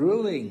of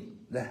ruling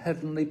the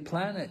heavenly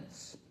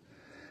planets.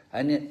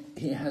 And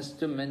he has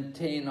to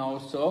maintain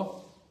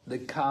also the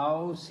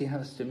cows. He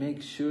has to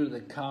make sure the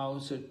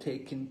cows are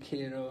taken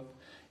care of.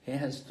 He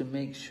has to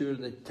make sure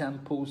the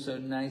temples are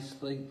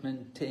nicely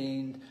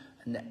maintained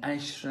and the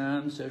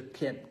ashrams are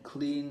kept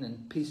clean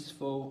and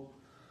peaceful.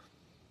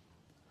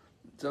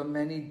 So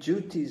many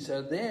duties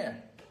are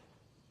there.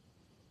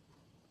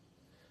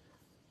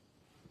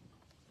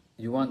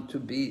 You want a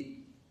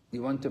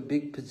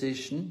big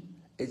position.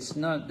 It's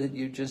not that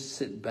you just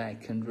sit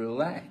back and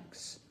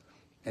relax.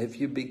 If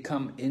you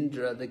become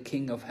Indra, the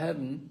king of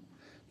heaven,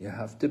 you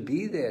have to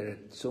be there.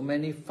 So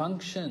many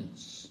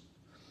functions.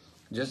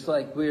 Just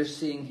like we're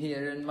seeing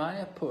here in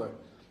Mayapur,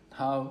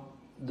 how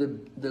the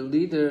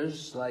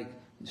leaders like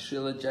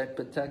Srila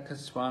Jayapataka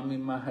Swami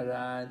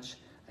Maharaj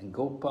and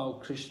Gopal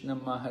Krishna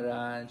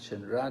Maharaj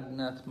and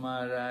Radhanath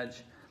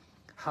Maharaj,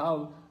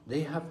 how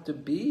they have to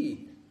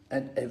be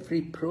at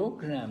every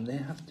program. They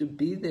have to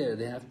be there.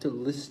 They have to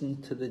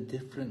listen to the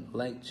different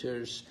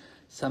lectures.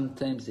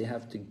 Sometimes they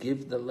have to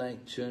give the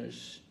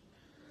lectures.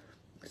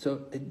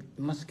 So it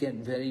must get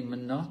very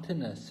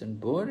monotonous and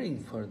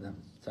boring for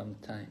them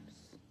sometimes.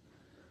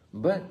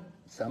 But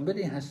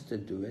somebody has to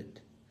do it.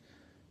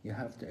 You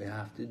have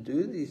to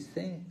do these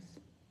things.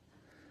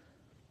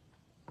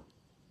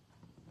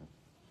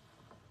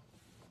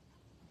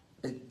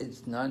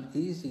 It's not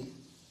easy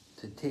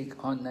to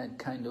take on that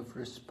kind of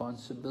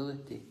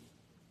responsibility.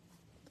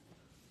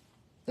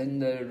 In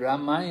the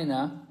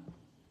Ramayana,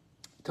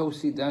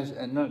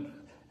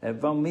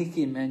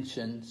 Valmiki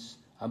mentions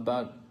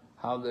about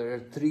how there are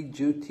 3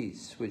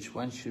 duties which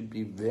one should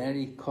be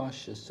very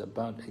cautious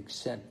about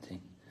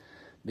accepting,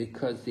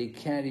 because they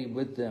carry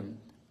with them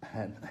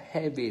a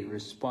heavy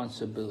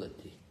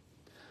responsibility.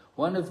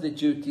 One of the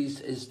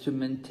duties is to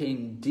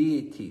maintain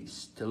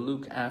deities, to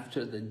look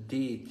after the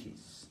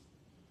deities.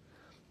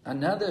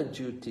 Another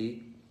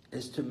duty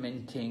is to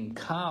maintain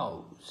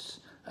cows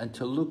and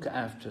to look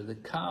after the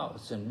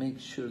cows and make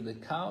sure the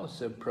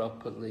cows are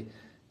properly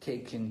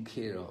taken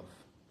care of.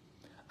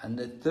 And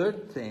the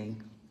third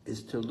thing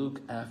is to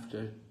look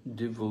after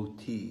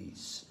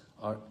devotees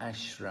or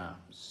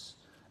ashrams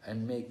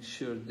and make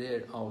sure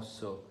they're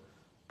also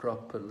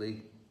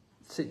properly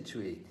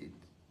situated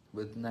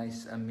with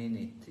nice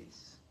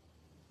amenities.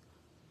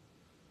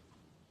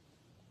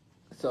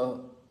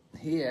 So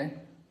here,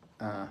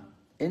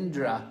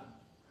 Indra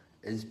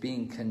is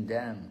being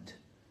condemned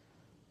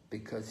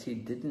because he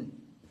didn't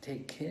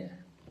take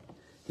care.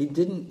 He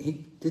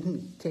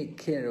didn't take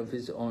care of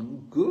his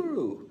own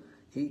guru.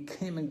 He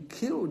came and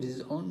killed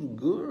his own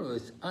guru.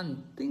 It's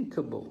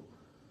unthinkable.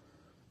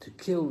 To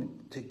kill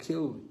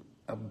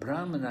a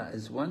brahmana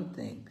is one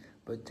thing,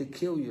 but to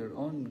kill your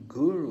own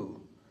guru,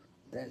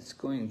 that's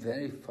going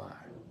very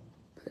far,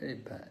 very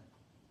bad.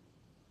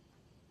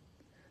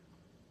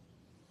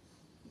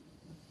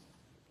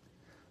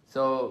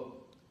 So,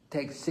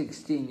 text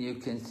 16, you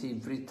can see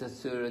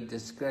Vritasura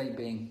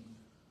describing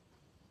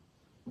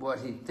what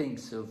he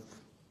thinks of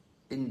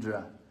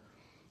Indra.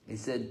 He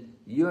said,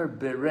 "You're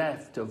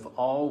bereft of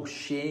all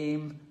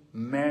shame,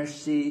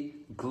 mercy,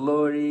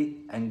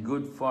 glory, and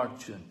good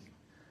fortune.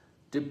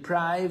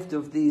 Deprived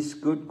of these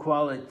good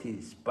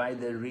qualities by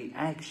the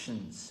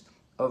reactions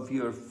of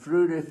your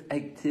fruitive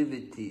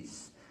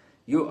activities,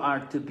 you are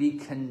to be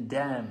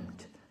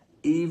condemned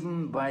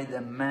even by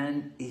the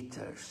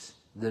man-eaters,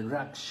 the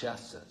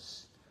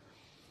Rakshasas."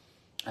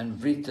 And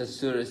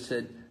Vritasura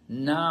said,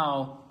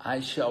 "Now I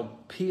shall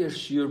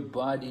pierce your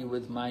body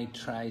with my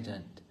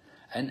trident,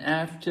 and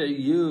after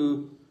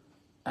you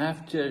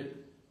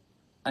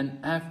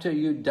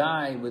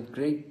die with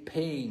great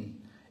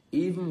pain,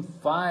 even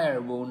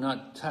fire will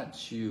not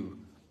touch you.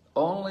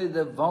 Only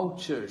the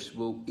vultures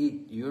will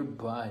eat your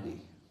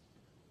body."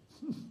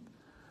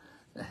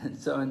 And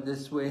so in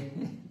this way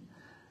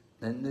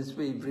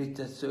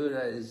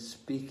Vritasura is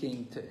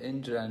speaking to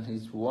Indra and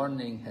he's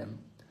warning him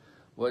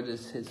what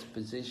is his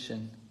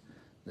position,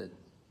 that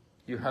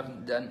you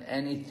haven't done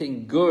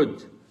anything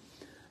good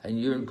and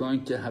you're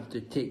going to have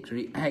to take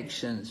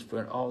reactions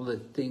for all the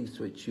things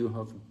which you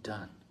have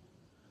done.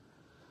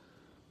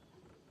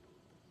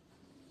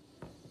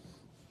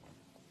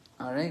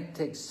 All right,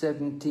 text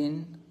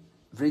 17.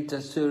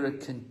 Vritasura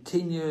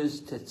continues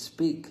to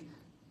speak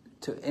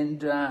to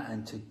Indra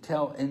and to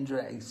tell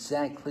Indra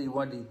exactly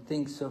what he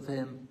thinks of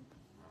him.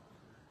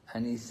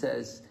 And he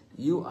says,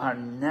 "You are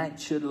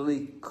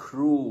naturally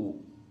cruel.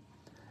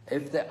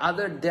 If the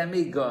other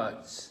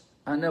demigods,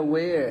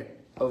 unaware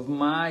of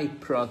my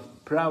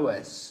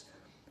prowess,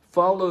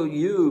 follow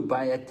you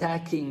by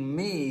attacking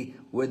me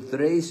with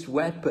raised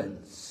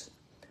weapons,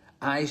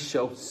 I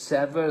shall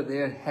sever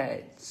their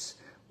heads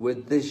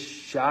with this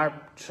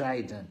sharp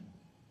trident.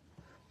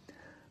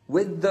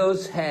 With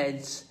those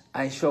heads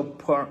I shall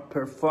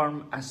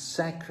perform a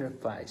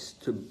sacrifice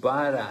to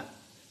Bhairava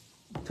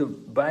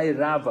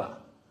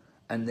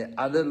and the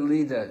other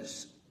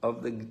leaders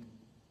of the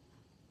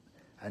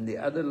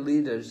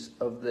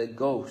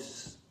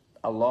ghosts,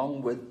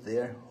 along with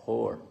their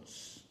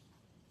hordes."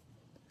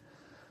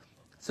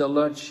 So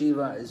Lord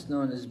Shiva is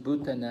known as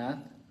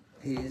Bhutanath,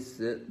 he is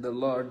the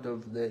Lord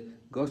of the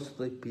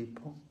ghostly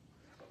people.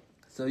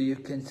 So you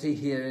can see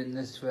here in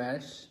this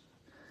verse,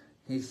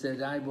 he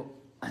said,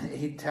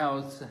 he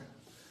tells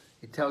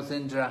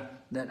Indra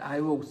that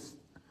I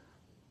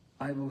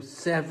will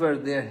sever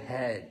their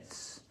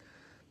heads.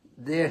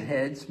 Their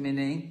heads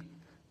meaning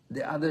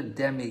the other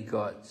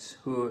demigods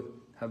who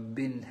have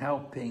been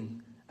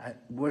helping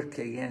work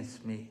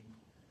against me.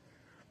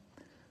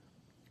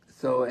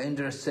 So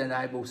Indra said,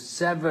 I will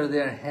sever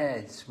their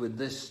heads with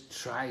this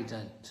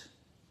trident.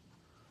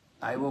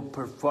 I will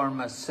perform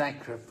a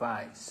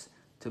sacrifice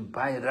to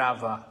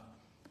Bhairava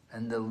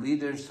and the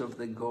leaders of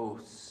the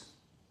ghosts,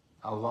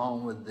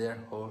 along with their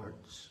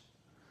hordes.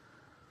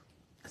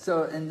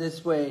 So in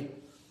this way,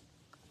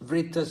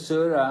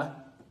 Vritasura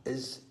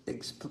is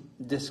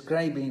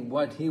describing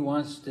what he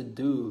wants to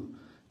do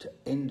to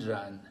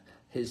Indra.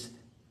 He's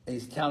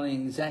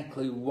telling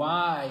exactly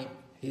why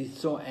he's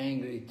so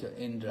angry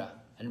to Indra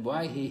and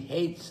why he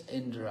hates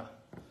Indra.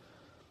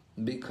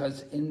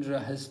 Because Indra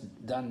has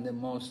done the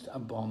most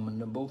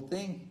abominable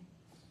thing.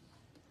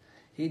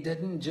 He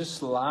didn't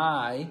just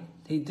lie,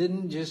 he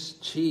didn't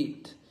just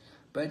cheat,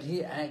 but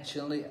he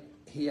actually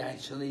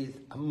is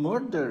a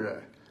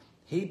murderer.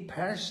 He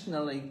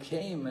personally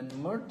came and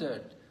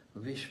murdered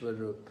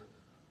Vishwarup,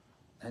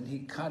 and he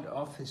cut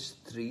off his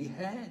 3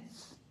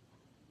 heads.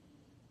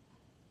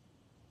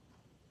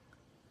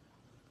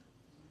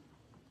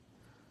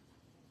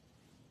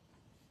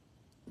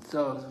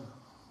 So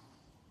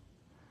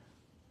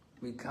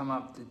we come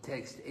up to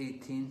text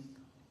 18.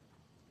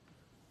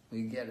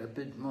 We get a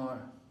bit more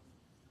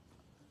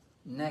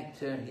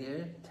nectar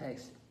here,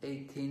 text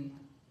 18.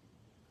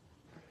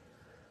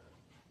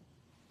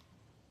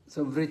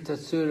 So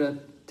Vritasura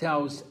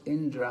tells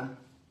Indra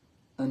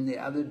and the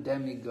other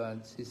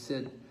demigods, he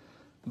said,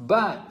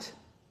 but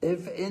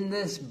if in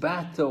this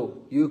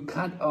battle you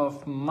cut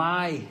off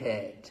my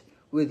head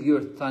with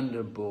your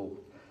thunderbolt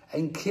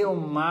and kill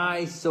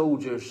my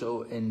soldiers,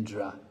 O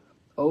Indra,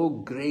 O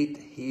great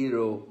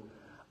hero,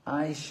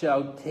 I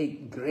shall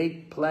take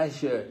great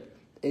pleasure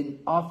in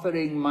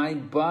offering my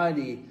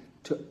body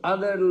to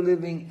other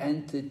living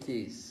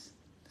entities,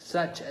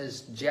 such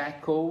as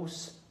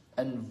jackals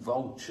and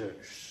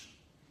vultures.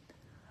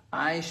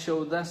 I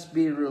shall thus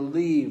be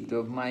relieved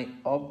of my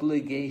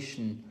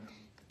obligation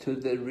to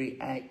the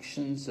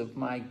reactions of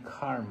my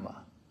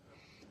karma,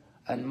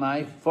 and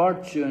my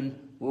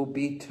fortune will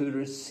be to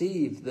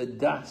receive the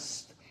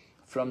dust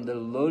from the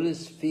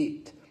lotus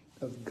feet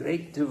of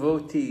great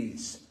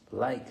devotees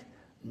like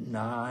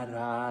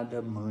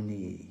Narada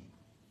Muni.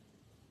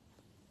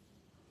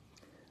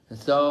 And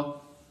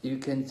so you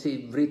can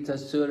see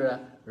Vritasura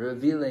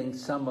revealing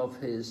some of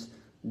his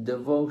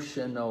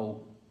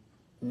devotional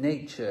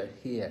nature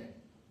here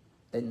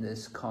in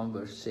this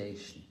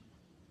conversation.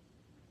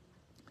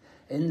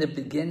 In the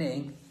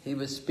beginning, he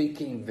was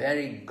speaking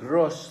very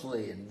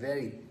grossly and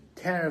very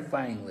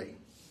terrifyingly.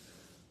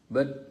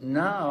 But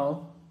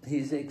now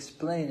he's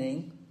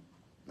explaining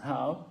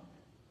how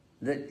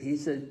that he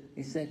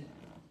said,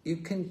 you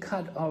can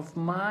cut off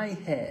my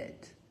head.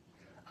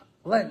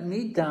 Let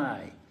me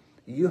die.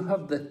 You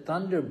have the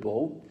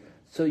thunderbolt,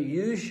 so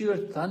use your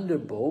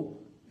thunderbolt,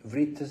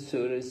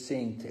 Vritasura is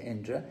saying to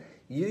Indra,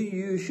 you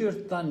use your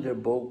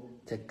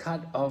thunderbolt to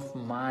cut off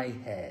my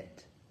head.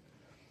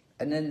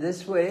 And in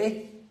this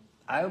way,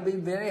 I'll be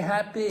very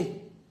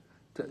happy.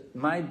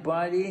 My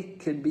body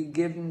can be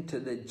given to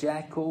the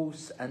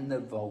jackals and the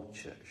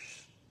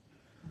vultures.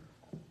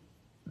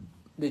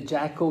 The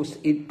jackals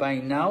eat by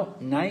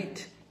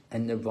night,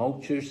 and the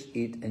vultures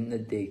eat in the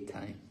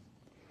daytime.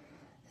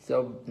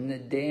 So in the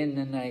day and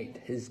the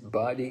night, his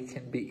body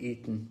can be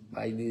eaten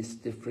by these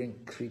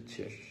different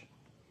creatures.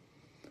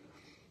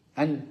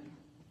 And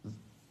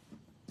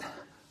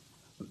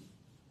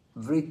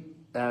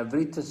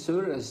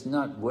Vritasura is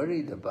not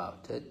worried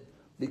about it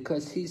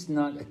because he's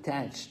not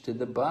attached to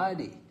the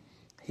body.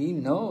 He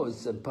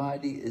knows the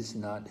body is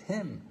not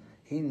him.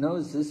 He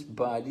knows this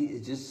body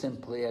is just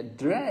simply a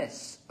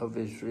dress of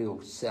his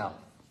real self.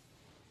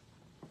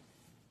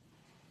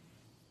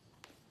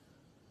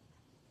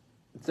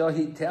 So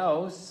he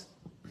tells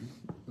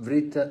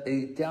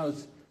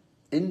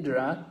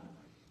Indra,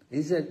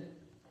 he said,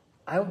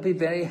 I'll be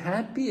very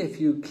happy if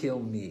you kill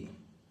me.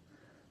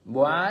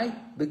 Why?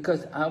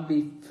 Because I'll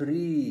be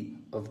free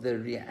of the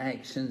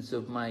reactions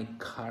of my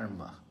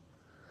karma.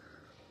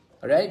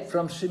 Right?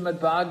 From Srimad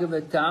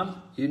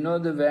Bhagavatam, you know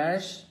the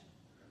verse?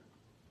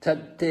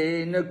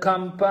 Tate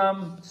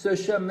nukampam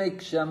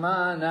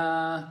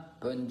sushamikshamana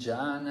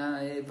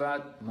punjana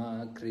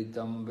evatma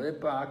kritam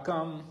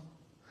vipakam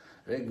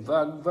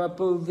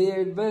rigvagvapu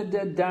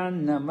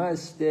virvadadan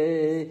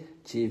namaste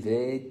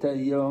chiveta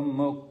yom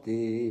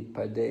mukti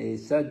pade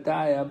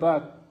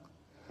sadayabak.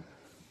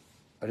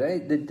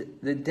 Right?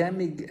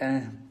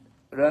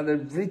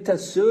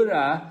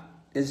 Vritasura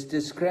is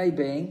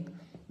describing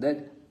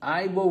that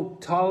I will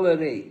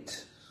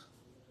tolerate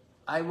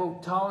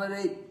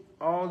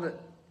all the,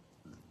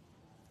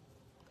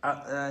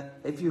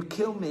 if you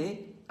kill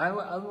me, I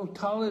will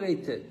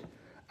tolerate it.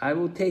 I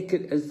will take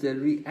it as the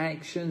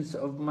reactions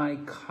of my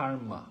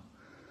karma.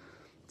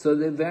 So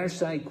the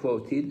verse I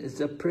quoted is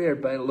a prayer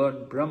by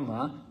Lord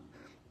Brahma,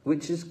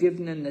 which is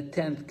given in the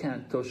 10th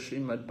canto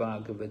Srimad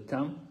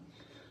Bhagavatam.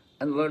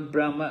 And Lord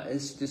Brahma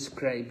is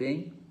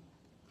describing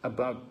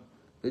about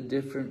the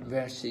different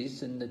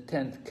verses in the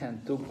 10th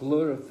canto,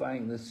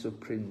 glorifying the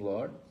Supreme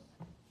Lord.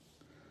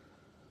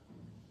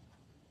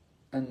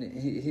 And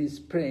he's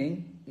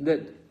praying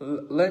that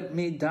let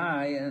me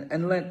die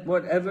and let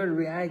whatever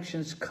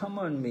reactions come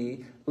on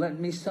me, let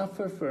me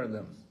suffer for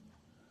them.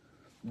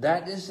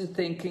 That is the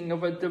thinking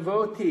of a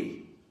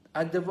devotee.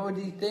 A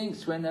devotee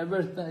thinks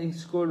whenever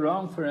things go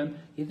wrong for him,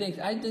 he thinks,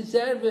 I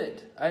deserve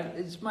it.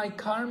 It's my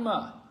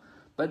karma.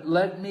 But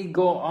let me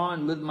go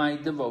on with my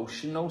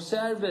devotional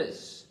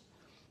service.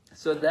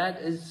 So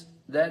that is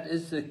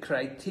the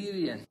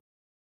criterion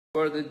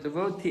for the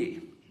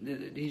devotee.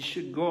 He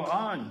should go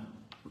on.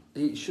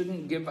 He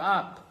shouldn't give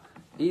up.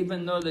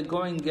 Even though the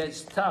going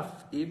gets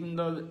tough, even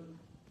though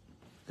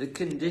the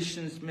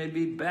conditions may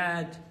be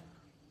bad,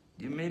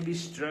 you may be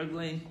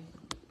struggling,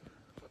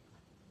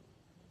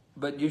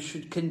 but you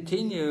should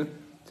continue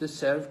to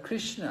serve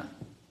Krishna.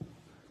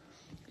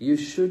 You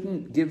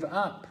shouldn't give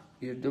up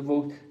your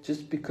devotion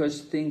just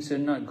because things are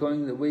not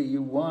going the way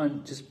you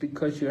want, just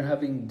because you're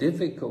having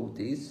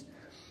difficulties.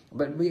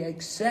 But we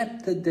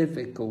accept the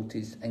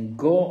difficulties and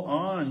go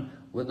on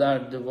with our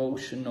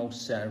devotional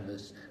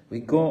service. We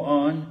go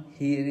on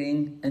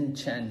hearing and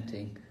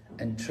chanting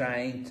and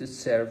trying to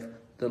serve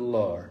the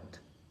Lord.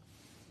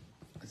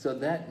 So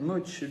that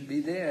mood should be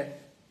there.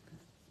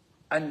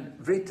 And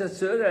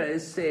Vritasura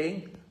is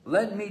saying,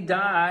 let me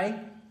die,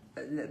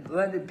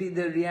 let it be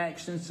the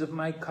reactions of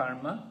my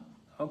karma.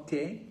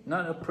 Okay,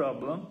 not a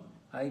problem,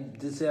 I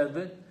deserve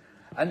it.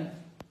 And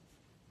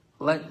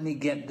let me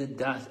get the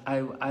dust.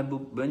 I will,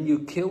 when you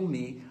kill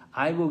me,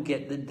 I will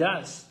get the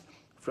dust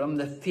from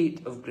the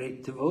feet of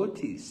great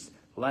devotees,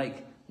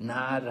 like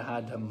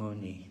Narada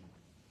Muni.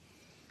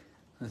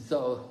 And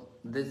so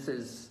this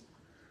is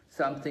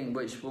something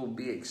which will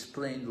be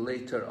explained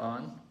later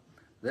on,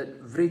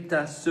 that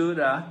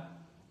Vritasura,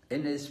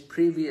 in his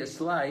previous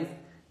life,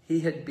 he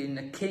had been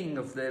a king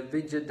of the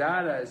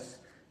Vijayadaras,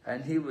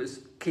 and he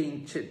was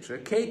King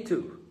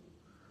Chitraketu.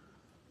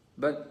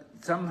 But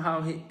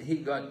somehow he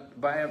got,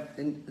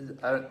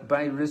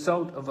 by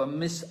result of a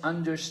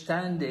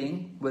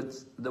misunderstanding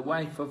with the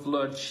wife of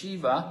Lord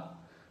Shiva,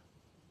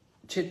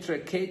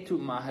 Chitraketu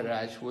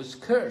Maharaj was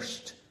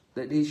cursed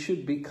that he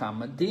should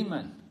become a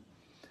demon.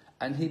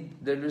 And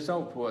the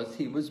result was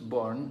he was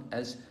born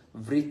as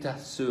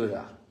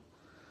Vritasura.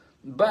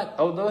 But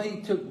although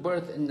he took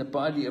birth in the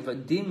body of a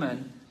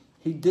demon,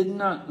 he did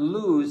not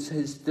lose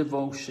his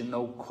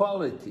devotional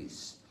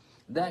qualities.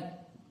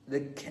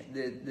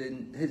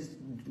 His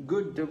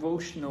good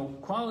devotional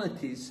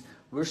qualities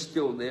were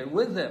still there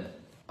with him,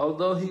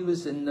 although he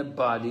was in the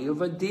body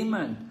of a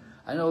demon.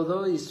 And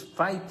although he's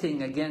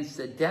fighting against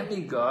the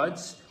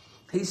demigods,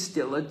 he's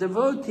still a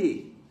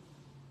devotee.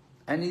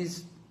 And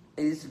he's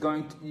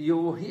going to,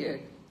 you'll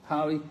hear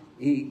how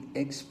he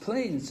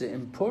explains the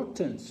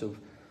importance of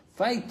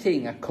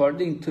fighting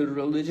according to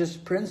religious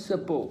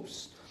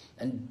principles.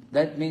 And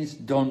that means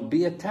don't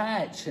be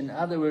attached. In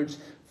other words,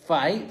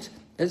 fight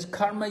is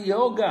karma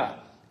yoga.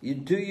 You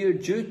do your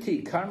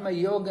duty. Karma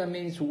yoga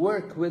means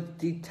work with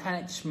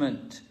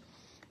detachment.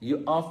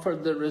 You offer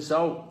the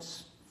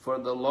results for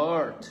the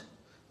Lord.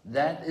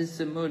 That is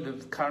the mood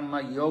of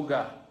karma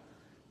yoga.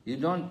 You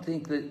don't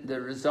think that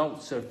the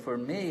results are for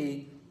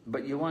me,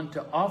 but you want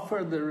to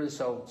offer the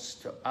results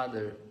to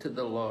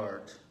the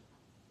Lord.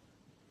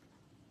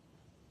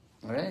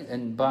 All right?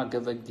 In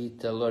Bhagavad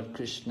Gita, Lord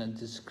Krishna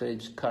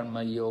describes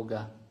karma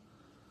yoga.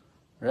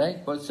 Right?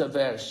 What's a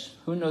verse?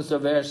 Who knows a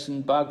verse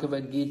in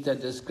Bhagavad Gita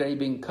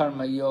describing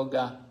karma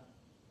yoga?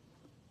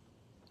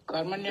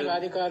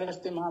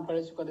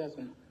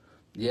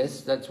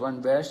 Yes, that's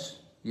one verse.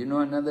 You know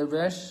another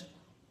verse?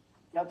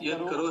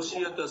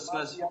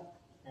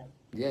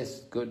 Yes,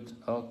 good.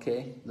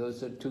 Okay.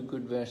 Those are two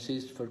good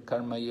verses for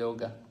karma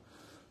yoga.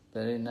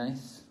 Very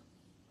nice.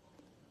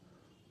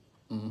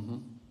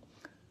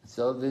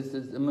 So this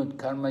is the mood.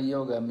 Karma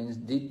yoga means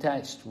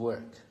detached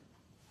work.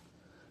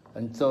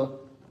 And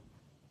so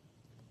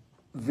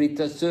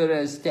Vritasura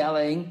is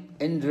telling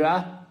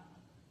Indra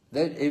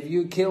that if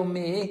you kill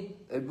me,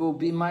 it will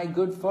be my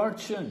good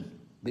fortune,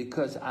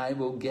 because I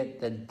will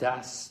get the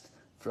dust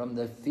from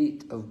the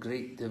feet of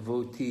great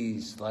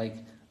devotees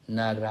like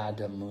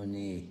Narada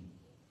Muni.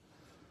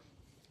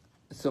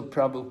 So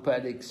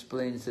Prabhupada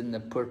explains in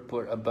the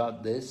purport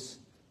about this,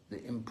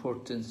 the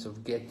importance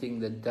of getting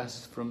the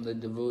dust from the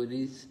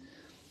devotees.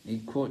 He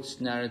quotes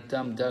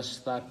Narottam Das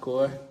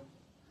Thakur,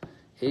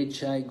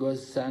 H.I.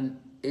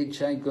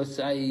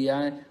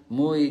 Gosaiya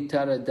Mui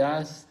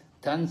Taradas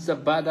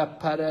Tansabada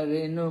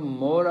Pararenu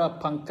Mora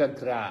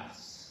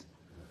Pankagras.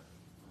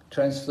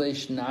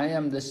 Translation: I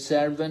am the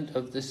servant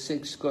of the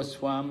 6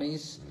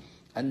 Goswamis,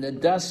 and the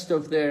dust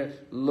of their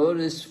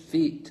lotus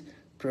feet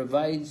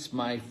provides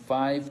my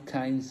 5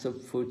 kinds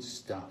of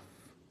foodstuff.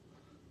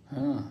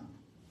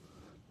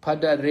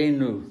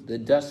 Padarenu, the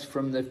dust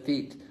from the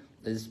feet,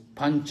 is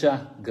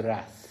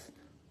panchagrath.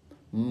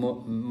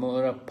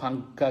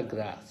 Morapanka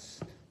grass,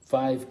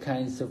 5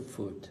 kinds of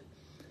food.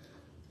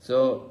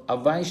 So a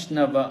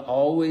Vaishnava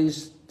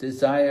always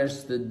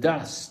desires the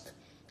dust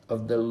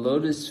of the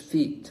lotus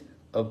feet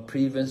of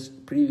previous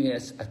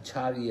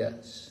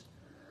acharyas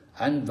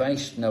and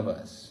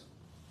Vaishnavas.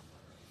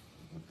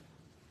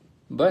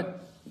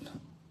 But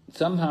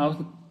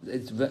somehow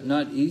it's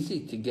not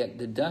easy to get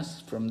the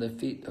dust from the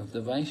feet of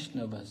the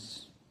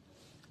Vaishnavas.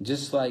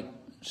 Just like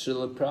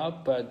Srila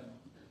Prabhupada,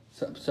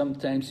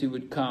 sometimes he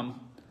would come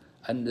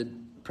and the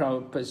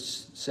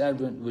Prabhupada's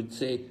servant would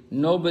say,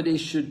 nobody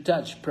should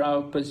touch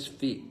Prabhupada's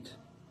feet.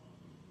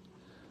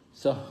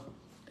 So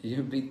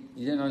you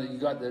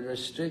got the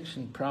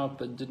restriction,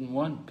 Prabhupada didn't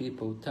want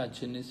people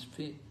touching his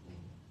feet.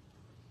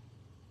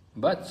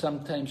 But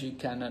sometimes you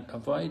cannot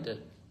avoid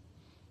it.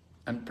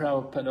 And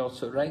Prabhupada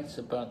also writes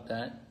about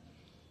that.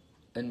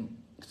 In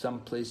some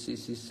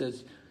places he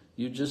says,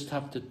 you just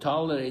have to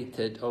tolerate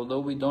it, although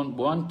we don't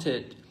want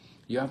it,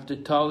 you have to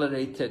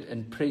tolerate it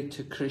and pray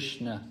to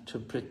Krishna to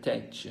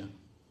protect you.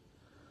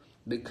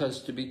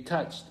 Because to be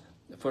touched,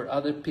 for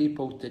other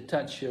people to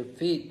touch your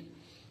feet,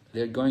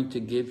 they're going to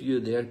give you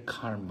their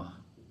karma.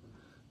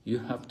 You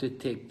have to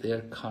take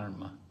their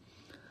karma.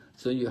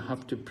 So you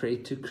have to pray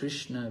to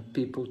Krishna. If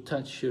people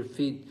touch your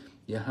feet,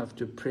 you have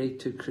to pray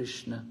to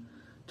Krishna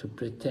to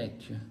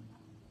protect you.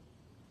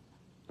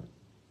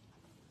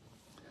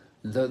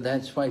 Though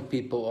that's why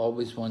people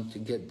always want to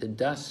get the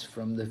dust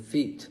from the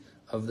feet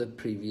of the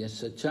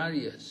previous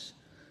acharyas.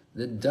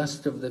 The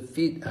dust of the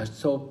feet are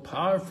so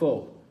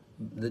powerful.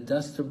 The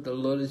dust of the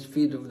lotus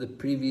feet of the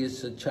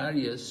previous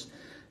acharyas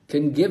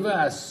can give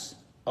us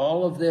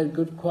all of their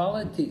good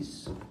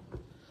qualities.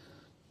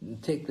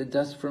 Take the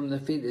dust from the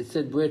feet. It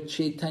said where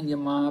Chaitanya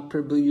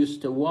Mahaprabhu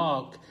used to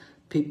walk,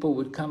 people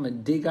would come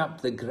and dig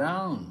up the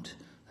ground,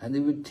 and they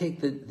would take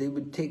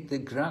the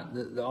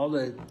ground, all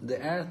the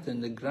earth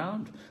and the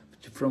ground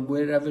from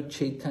wherever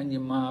Chaitanya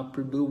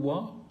Mahaprabhu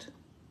walked.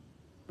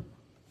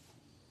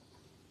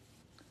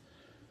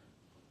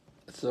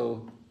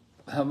 So,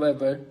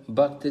 however,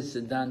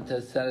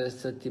 Bhaktisiddhanta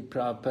Saraswati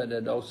Prabhupada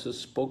had also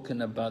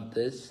spoken about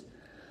this,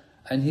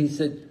 and he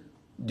said,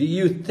 do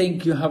you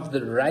think you have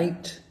the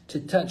right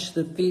to touch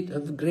the feet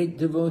of great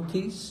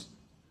devotees?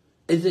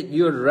 Is it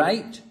your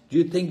right? Do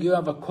you think you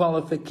have a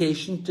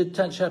qualification to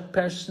touch a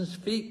person's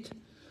feet?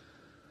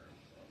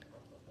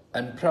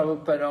 And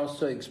Prabhupada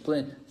also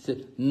explained, he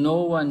said,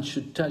 no one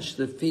should touch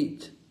the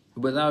feet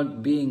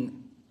without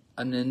being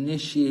an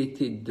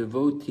initiated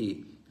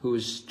devotee who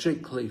is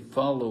strictly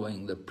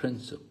following the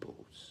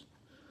principles.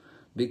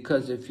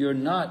 Because if you're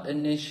not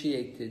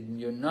initiated and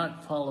you're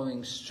not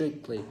following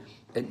strictly,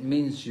 it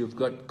means you've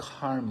got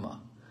karma.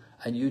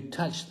 And you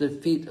touch the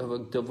feet of a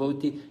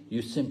devotee,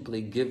 you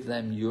simply give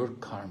them your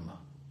karma.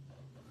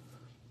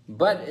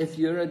 But if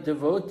you're a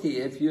devotee,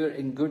 if you're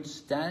in good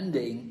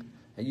standing,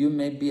 and you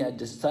may be a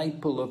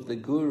disciple of the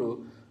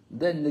Guru,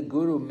 then the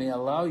Guru may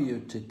allow you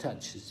to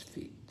touch his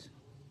feet.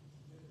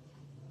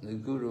 The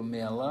Guru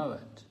may allow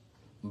it.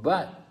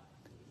 But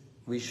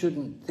we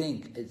shouldn't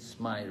think it's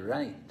my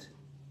right.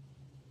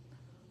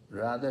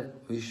 Rather,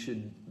 we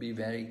should be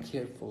very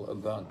careful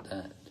about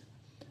that.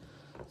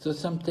 So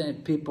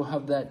sometimes people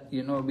have that,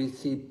 we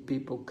see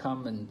people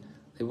come and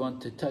they want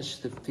to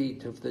touch the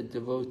feet of the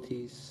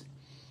devotees.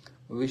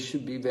 We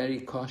should be very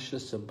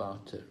cautious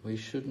about it. We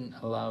shouldn't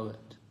allow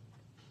it.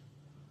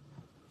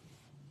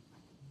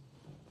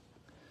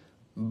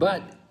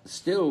 But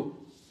still,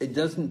 it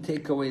doesn't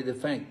take away the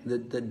fact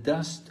that the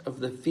dust of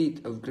the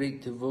feet of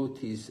great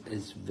devotees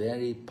is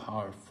very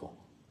powerful.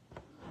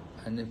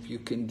 And if you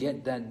can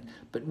get that,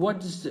 but what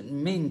does it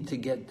mean to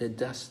get the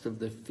dust of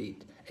the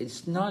feet?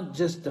 It's not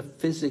just a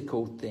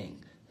physical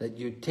thing that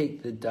you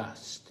take the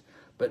dust,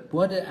 but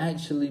what it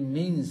actually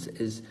means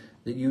is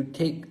that you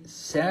take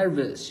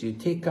service, you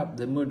take up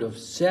the mood of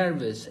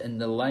service in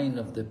the line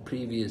of the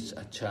previous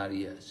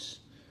acharyas.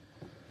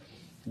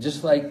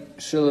 Just like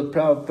Srila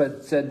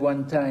Prabhupada said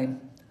one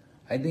time,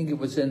 I think it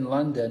was in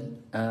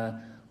London,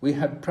 we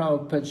had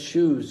Prabhupada's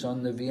shoes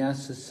on the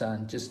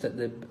Vyasa-san, just at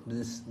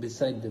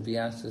beside the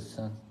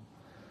Vyasa-san.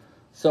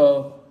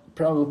 So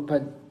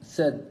Prabhupada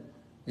said,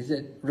 he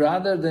said,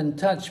 rather than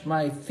touch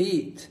my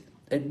feet,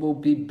 it will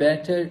be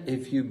better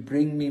if you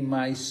bring me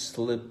my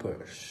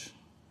slippers.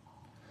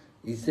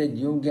 He said,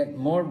 you'll get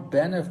more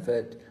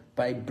benefit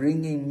by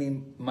bringing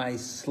me my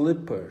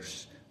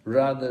slippers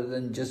rather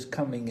than just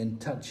coming and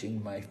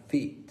touching my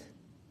feet.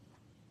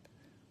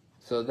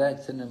 So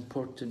that's an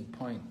important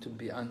point to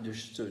be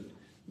understood.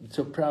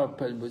 So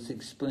Prabhupada was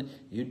explaining,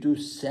 you do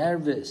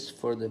service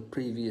for the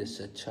previous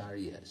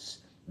acharyas.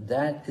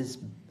 That is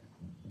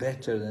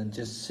better than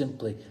just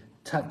simply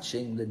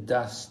touching the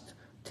dust,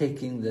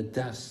 taking the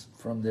dust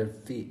from their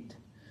feet.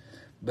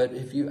 But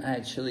if you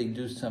actually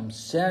do some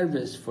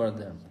service for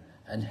them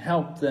and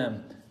help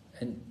them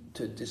and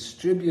to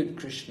distribute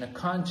Krishna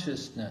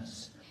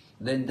consciousness,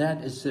 then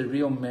that is the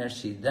real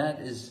mercy. That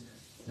is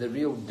the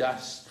real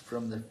dust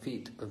from the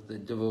feet of the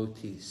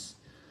devotees,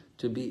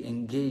 to be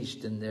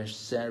engaged in their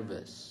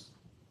service.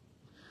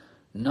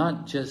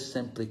 Not just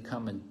simply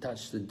come and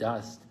touch the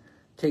dust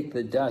take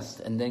the dust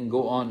and then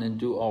go on and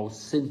do all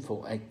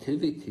sinful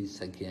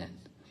activities again.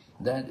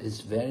 That is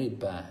very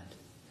bad.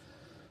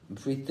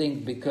 If we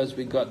think because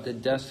we got the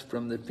dust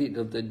from the feet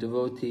of the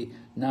devotee,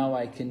 now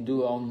I can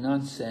do all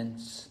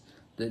nonsense,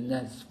 then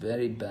that's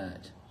very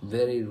bad,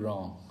 very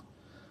wrong.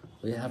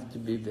 We have to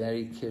be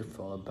very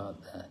careful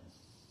about that.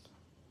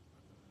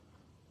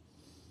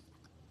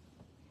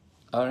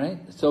 All right,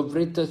 so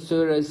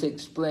Vritasura is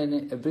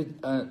explaining,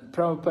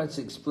 Prabhupada's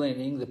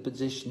explaining the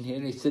position here.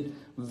 He said,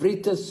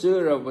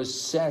 Vritasura was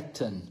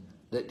certain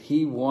that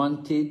he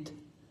wanted,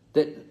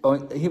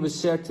 he was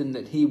certain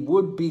that he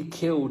would be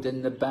killed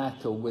in the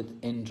battle with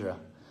Indra,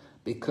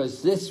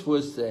 because this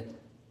was the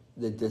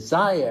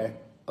desire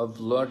of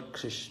Lord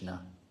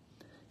Krishna.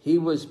 He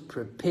was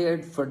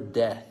prepared for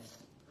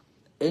death.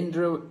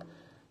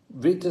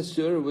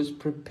 Vritasura was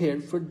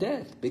prepared for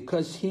death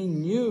because he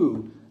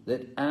knew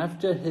that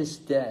after his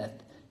death,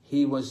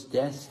 he was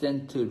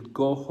destined to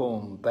go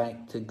home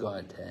back to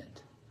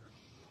Godhead.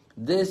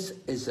 This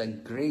is a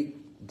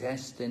great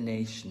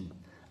destination,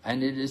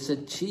 and it is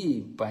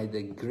achieved by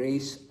the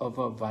grace of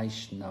a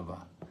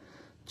Vaishnava.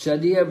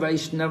 Chadiya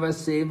Vaishnava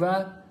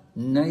Seva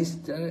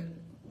Naistar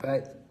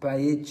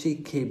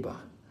Payechi Keba.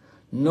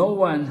 No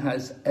one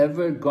has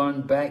ever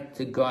gone back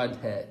to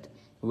Godhead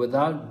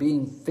without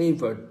being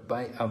favored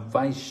by a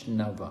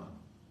Vaishnava.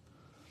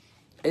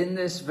 In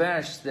this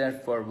verse,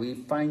 therefore, we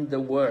find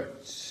the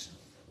words.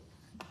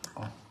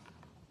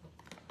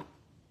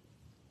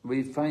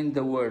 We find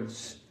the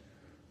words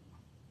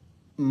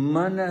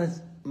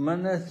Manas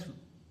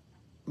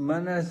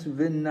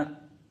Vinam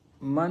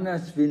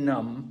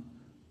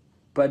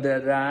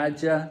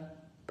Padaraja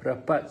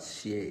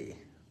Prapatsye.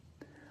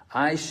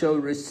 I shall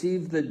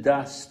receive the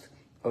dust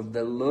of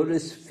the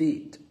lotus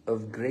feet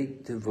of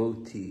great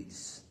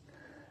devotees.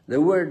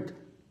 The word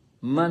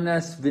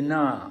Manas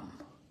Vinam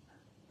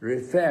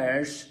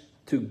refers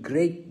to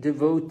great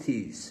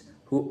devotees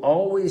who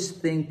always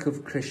think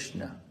of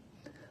Krishna.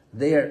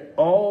 They are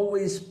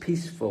always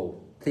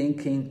peaceful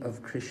thinking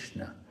of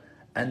Krishna,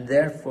 and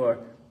therefore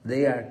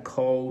they are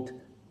called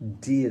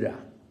Dhira.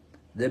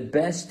 The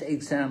best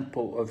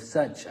example of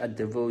such a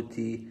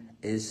devotee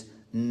is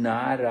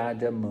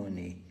Narada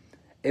Muni.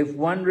 If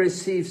one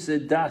receives the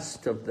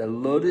dust of the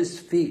lotus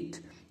feet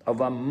of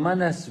a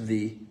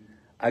Manasvi,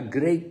 a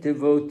great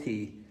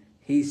devotee,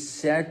 he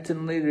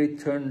certainly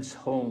returns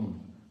home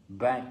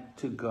back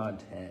to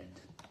Godhead.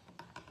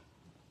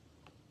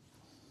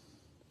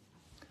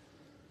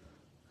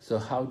 So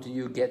how do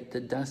you get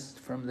the dust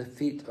from the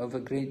feet of a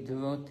great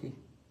devotee?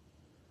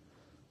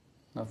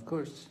 Of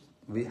course,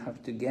 we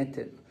have to get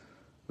it.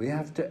 We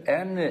have to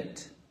earn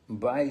it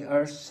by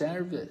our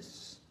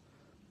service.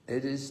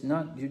 It is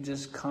not you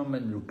just come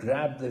and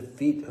grab the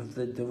feet of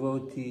the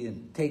devotee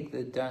and take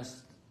the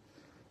dust.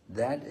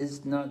 That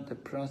is not the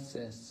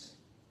process.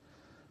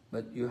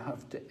 But you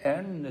have to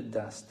earn the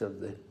dust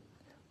of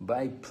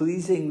by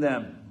pleasing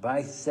them,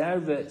 by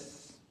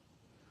service.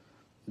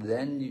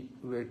 Then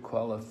we're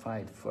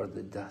qualified for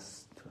the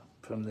dust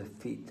from the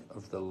feet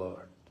of the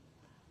Lord.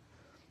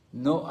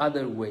 No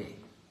other way.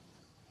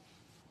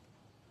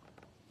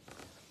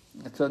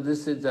 So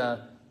this is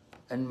an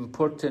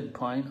important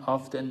point,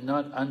 often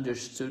not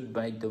understood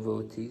by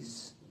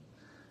devotees.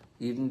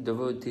 Even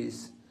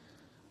devotees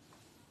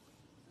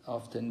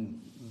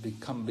often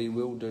become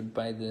bewildered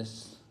by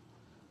this.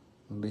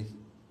 We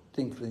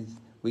think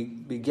we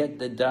get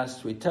the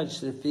dust, we touch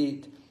the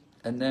feet,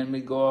 and then we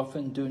go off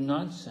and do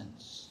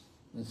nonsense.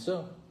 And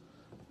so,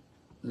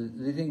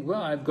 they think,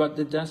 well, I've got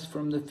the dust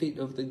from the feet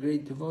of the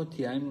great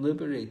devotee, I'm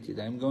liberated,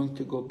 I'm going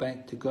to go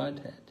back to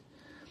Godhead.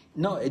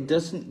 No, it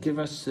doesn't give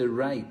us the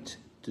right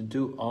to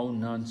do all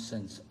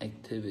nonsense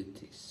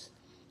activities.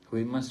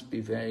 We must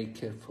be very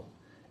careful.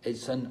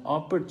 It's an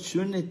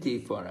opportunity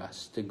for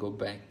us to go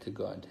back to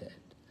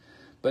Godhead.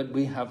 But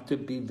we have to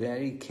be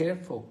very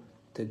careful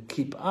to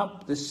keep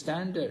up the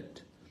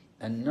standard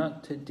and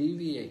not to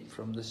deviate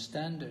from the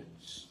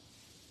standards.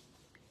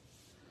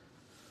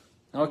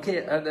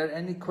 Okay, are there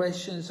any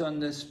questions on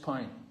this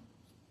point?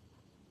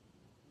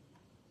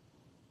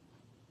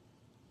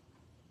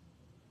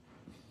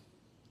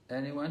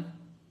 Anyone?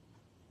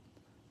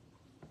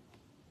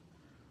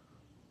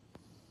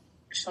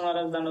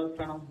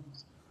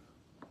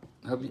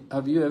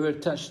 Have you ever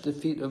touched the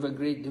feet of a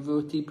great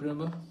devotee,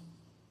 Prabhu?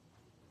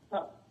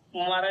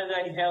 Maharaj,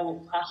 I have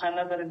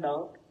another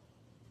doubt.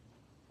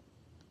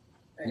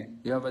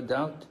 You have a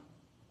doubt?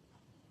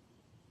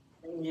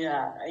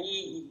 Yeah,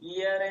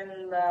 here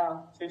in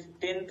the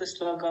 15th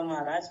sloka,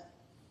 Maharaj,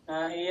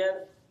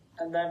 here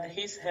that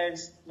his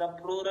heads, the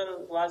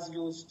plural was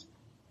used.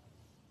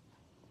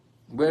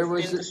 Where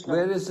was it?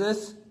 Where is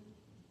this?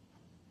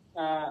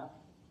 15th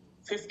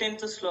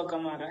sloka,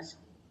 Maharaj.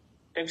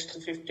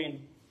 Text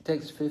 15.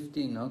 Text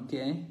 15,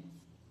 okay.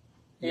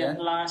 Yeah.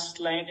 Last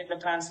line in the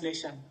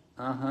translation.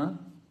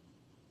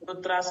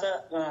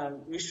 Rudrasa,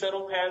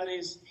 Vishwarup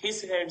has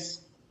his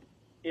heads.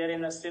 Here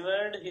in the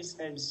severed his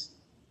heads.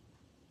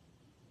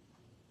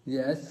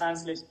 Yes.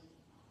 Translation.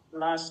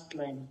 Last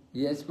line.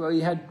 Yes, well,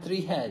 he had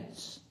 3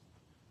 heads.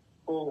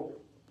 Oh.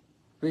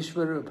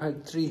 Vishwarup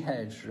had 3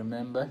 heads,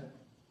 remember?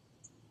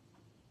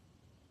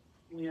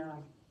 Yeah.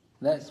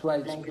 That's why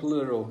it's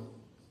plural.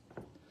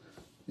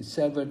 He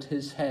severed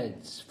his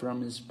heads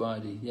from his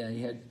body. Yeah,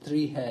 he had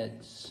 3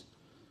 heads.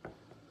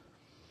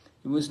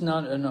 He was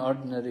not an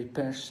ordinary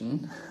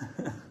person,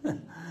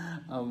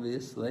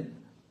 obviously.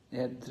 He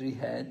had 3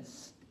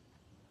 heads.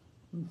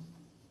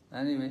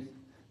 Anyway,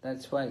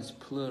 that's why it's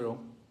plural.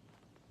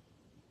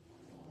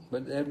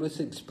 But it was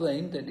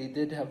explained that he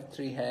did have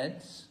 3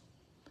 heads.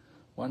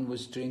 One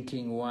was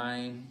drinking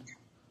wine,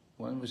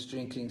 one was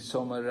drinking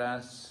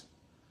somaras,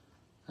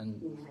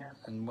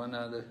 and one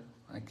other,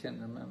 I can't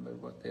remember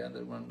what the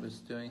other one was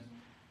doing.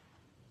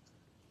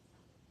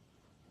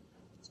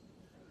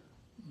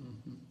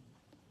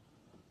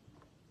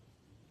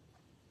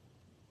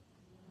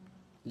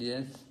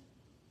 Yes.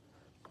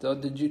 So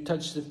did you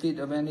touch the feet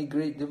of any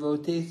great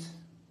devotees?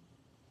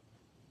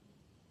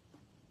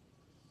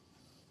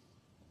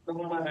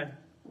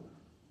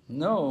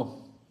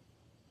 No.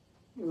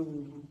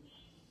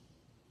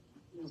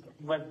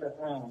 But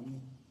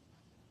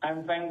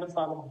I'm trying to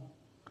follow.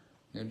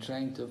 You're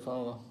trying to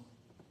follow.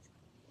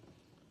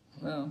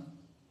 Well,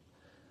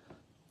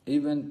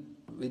 even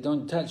we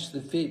don't touch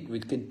the feet, we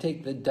can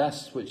take the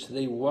dust which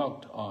they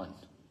walked on.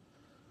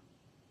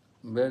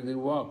 Where they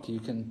walk, you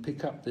can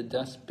pick up the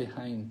dust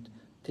behind,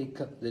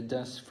 take up the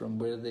dust from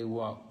where they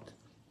walked.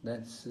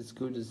 That's as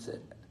good as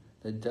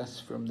the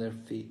dust from their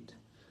feet,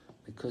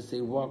 because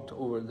they walked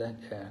over that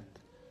earth.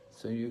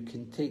 So you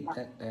can take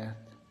that earth.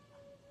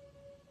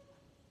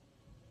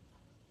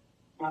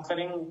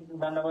 Offering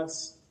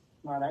Dandavats,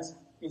 Maharaj,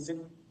 is it?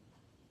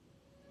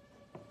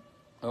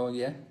 Oh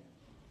yeah?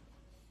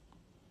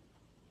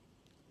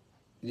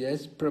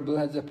 Yes, Prabhu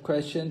has a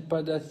question.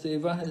 Pada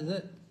Seva, is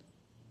it?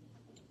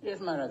 Yes,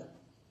 Maharaj.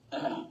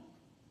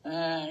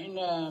 In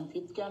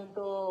 5th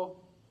canto,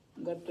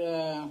 that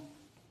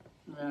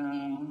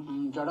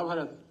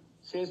Jadabharat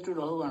says to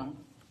Rahugana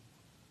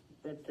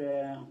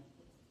that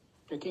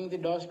taking the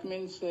dust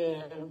means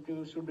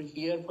you should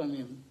hear from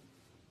him.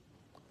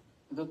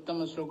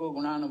 Duttama Sloko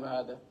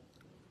Gunanubhada.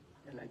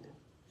 Like that.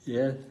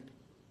 Yes.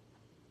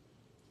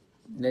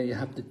 Then you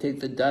have to take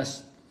the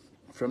dust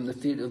from the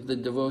feet of the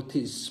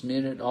devotees,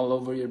 smear it all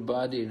over your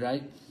body,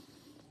 right?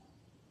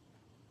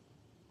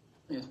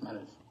 Yes,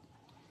 Maharaj.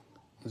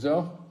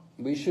 So,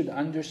 we should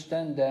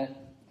understand that.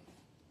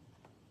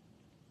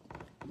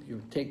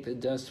 You take the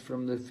dust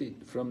from the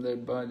feet, from their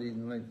body,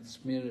 and like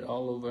smear it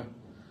all over.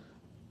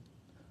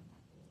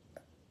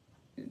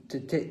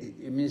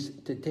 It means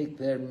to take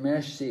their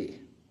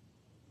mercy,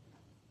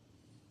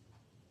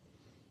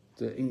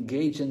 to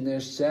engage in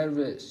their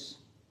service,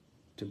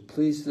 to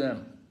please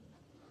them,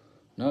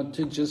 not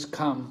to just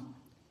come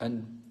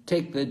and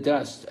take the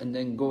dust and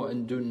then go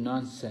and do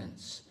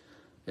nonsense.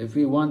 If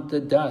we want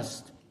the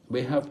dust,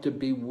 we have to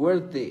be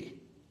worthy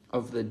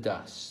of the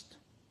dust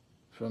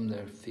from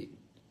their feet.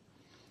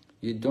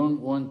 You don't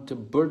want to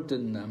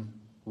burden them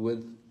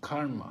with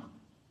karma.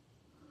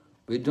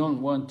 We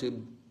don't want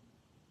to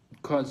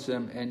cause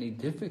them any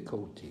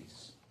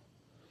difficulties.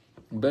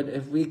 But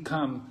if we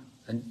come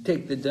and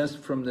take the dust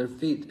from their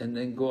feet and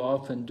then go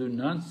off and do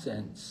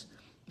nonsense,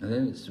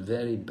 then it's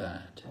very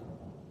bad.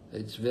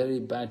 It's very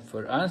bad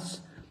for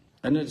us,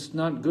 and it's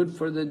not good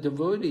for the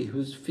devotee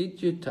whose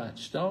feet you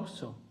touched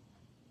also.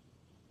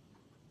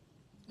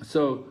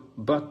 So,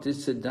 Bhakti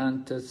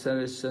Siddhanta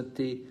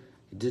Saraswati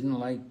didn't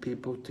like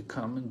people to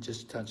come and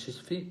just touch his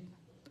feet.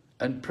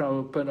 And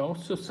Prabhupada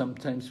also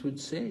sometimes would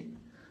say,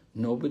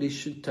 nobody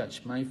should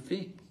touch my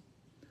feet,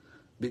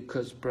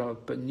 because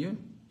Prabhupada knew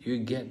you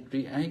get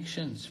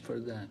reactions for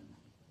that.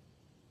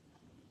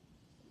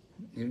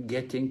 You're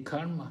getting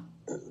karma.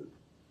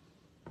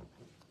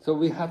 So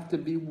we have to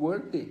be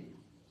worthy.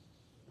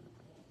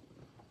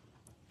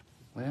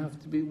 We have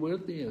to be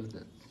worthy of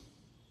that,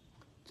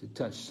 to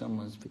touch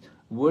someone's feet.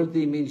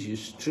 Worthy means you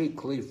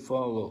strictly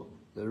follow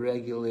the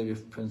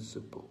regulative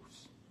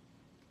principles.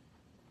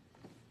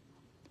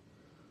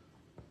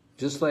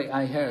 Just like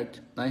I heard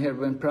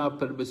when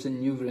Prabhupada was in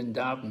New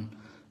Vrindavan,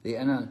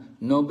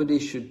 nobody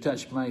should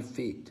touch my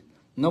feet.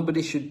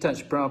 Nobody should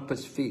touch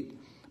Prabhupada's feet.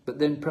 But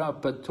then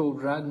Prabhupada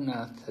told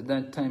Radhanath, at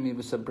that time he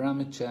was a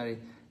brahmachari,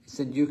 he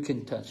said, you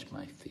can touch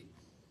my feet.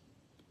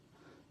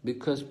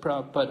 Because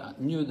Prabhupada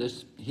knew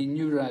this, he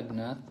knew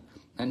Radhanath,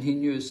 and he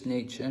knew his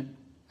nature,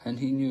 and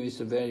he knew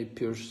he's a very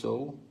pure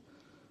soul.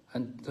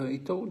 And so he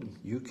told him,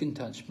 you can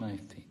touch my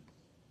feet.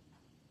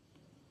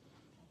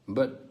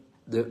 But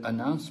the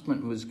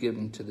announcement was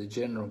given to the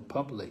general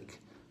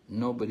public,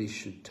 nobody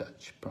should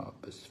touch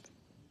Prabhupada's feet.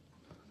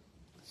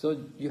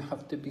 So you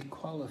have to be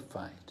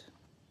qualified.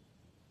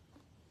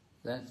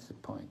 That's the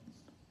point.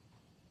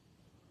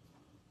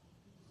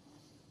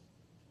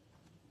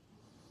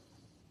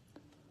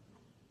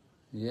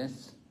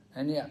 Yes?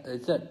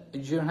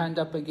 Is your hand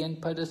up again,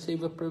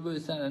 Padaseva Prabhu?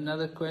 Is that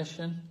another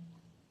question?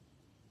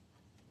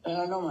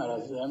 No,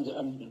 Maharaj,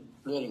 I'm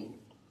clearing.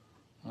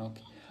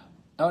 Okay.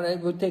 All right,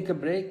 we'll take a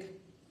break.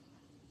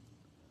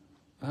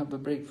 We'll have a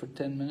break for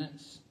 10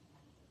 minutes.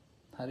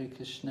 Hare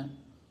Krishna.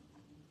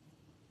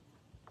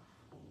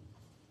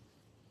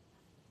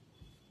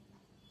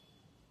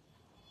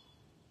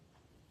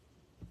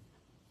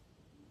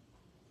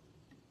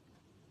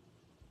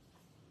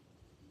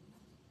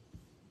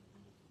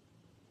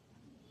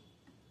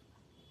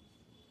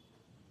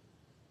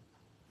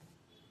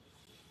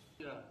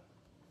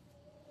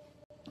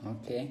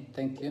 Okay,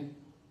 thank you.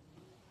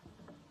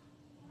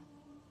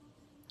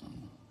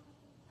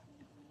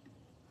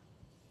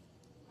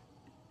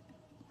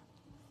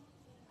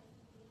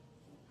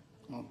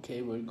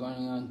 Okay, we're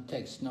going on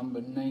text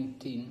number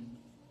 19.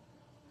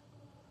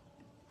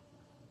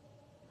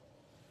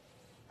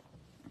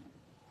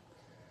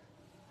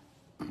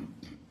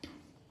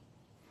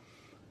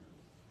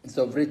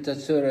 So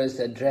Vritasura is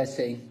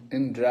addressing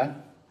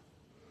Indra,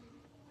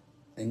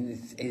 and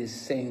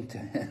he's saying to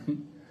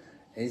him,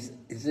 he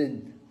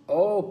said,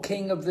 "O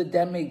king of the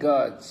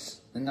demigods,"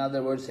 in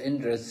other words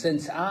Indra,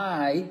 "since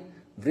I,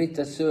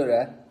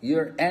 Vritasura,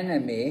 your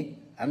enemy,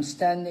 am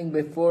standing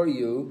before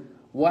you,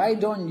 why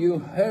don't you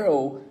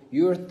hurl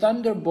your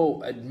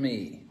thunderbolt at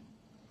me?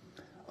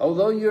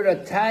 Although your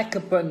attack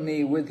upon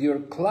me with your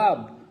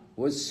club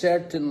was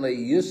certainly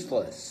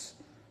useless,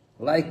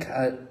 like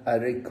a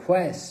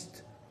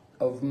request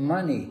of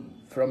money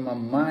from a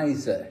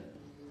miser,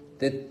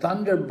 the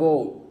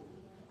thunderbolt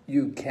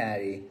you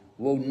carry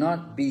will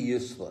not be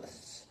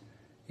useless.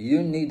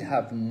 You need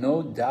have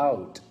no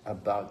doubt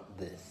about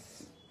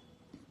this."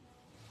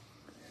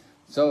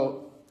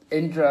 So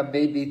Indra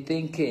may be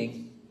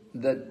thinking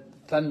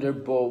that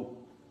thunderbolt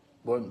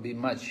won't be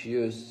much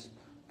use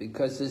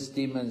because this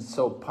demon's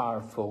so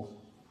powerful.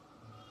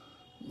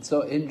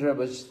 So Indra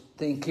was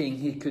thinking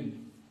he could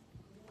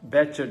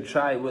better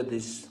try with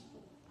his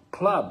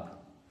club,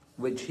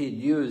 which he'd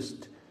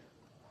used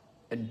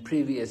in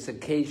previous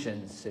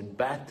occasions in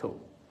battle.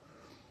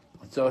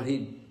 So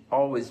he'd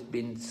always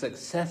been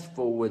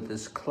successful with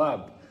his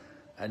club,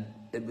 and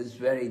it was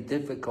very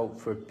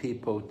difficult for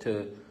people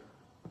to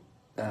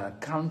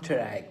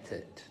counteract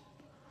it.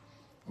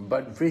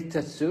 But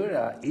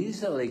Vritasura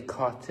easily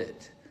caught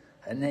it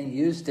and then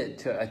used it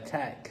to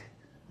attack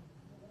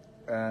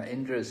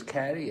Indra's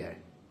carrier,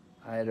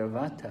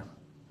 Airavata.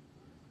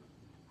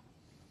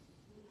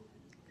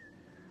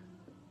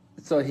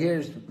 So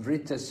here's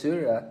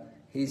Vritasura,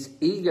 he's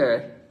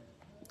eager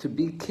to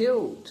be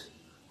killed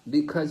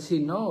because he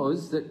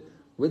knows that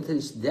with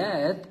his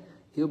death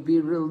he'll be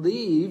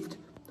relieved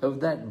of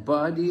that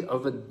body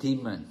of a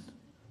demon.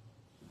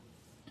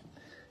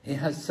 He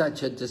has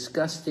such a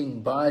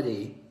disgusting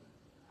body,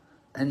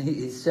 and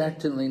he is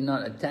certainly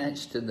not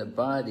attached to the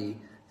body,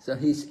 so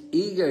he's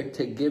eager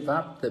to give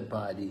up the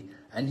body,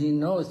 and he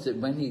knows that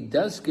when he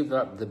does give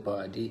up the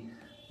body,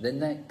 then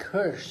that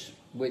curse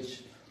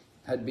which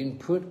had been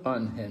put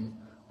on him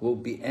will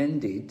be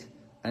ended,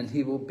 and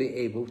he will be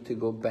able to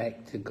go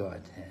back to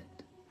Godhead.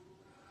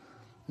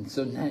 And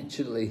so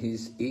naturally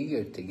he's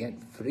eager to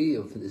get free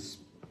of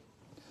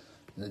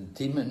the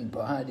demon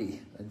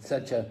body, and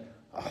such a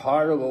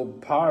horrible,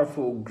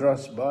 powerful,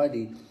 gross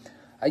body.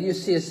 You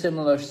see a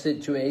similar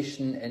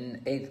situation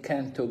in 8th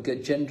canto,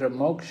 Gajendra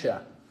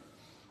Moksha.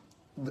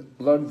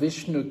 Lord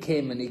Vishnu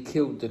came and he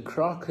killed the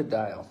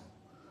crocodile.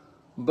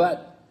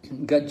 But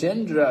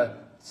Gajendra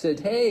said,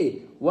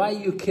 "Hey, why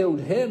you killed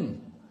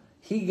him?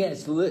 He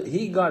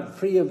got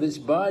free of his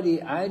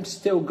body. I've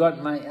still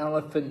got my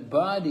elephant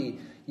body.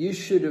 You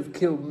should have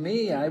killed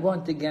me. I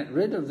want to get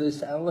rid of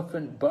this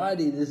elephant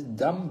body, this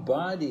dumb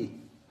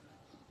body."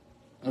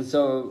 And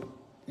so,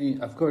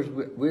 of course,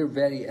 we're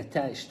very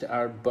attached to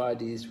our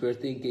bodies. We're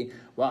thinking,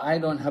 well, I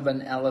don't have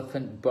an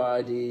elephant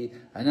body,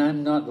 and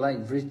I'm not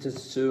like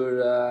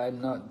Vritasura,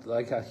 I'm not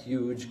like a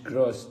huge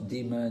gross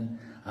demon.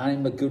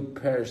 I'm a good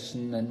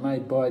person, and my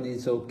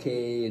body's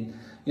okay, and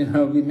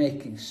we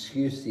make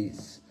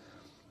excuses.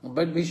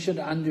 But we should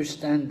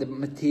understand the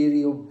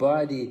material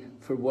body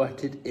for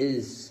what it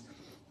is.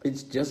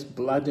 It's just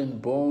blood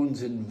and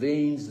bones and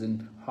veins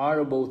and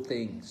horrible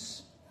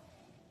things.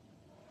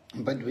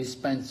 But we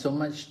spend so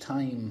much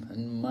time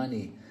and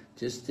money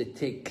just to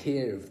take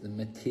care of the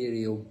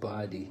material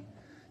body,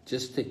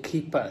 just to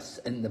keep us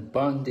in the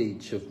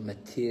bondage of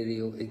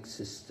material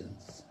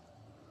existence.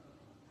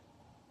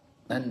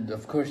 And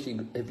of course,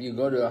 if you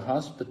go to a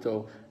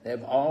hospital, they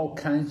have all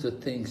kinds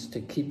of things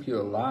to keep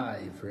you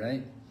alive,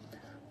 right?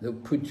 They'll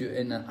put you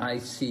in an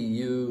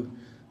ICU,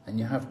 and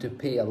you have to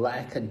pay $1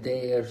 lakh a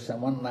day or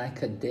 $1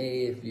 lakh a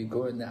day if you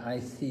go in the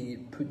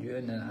ICU, put you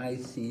in an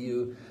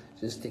ICU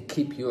just to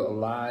keep you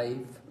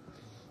alive.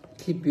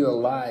 Keep you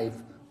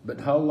alive,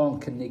 but how long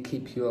can they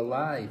keep you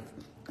alive?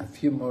 A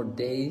few more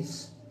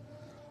days?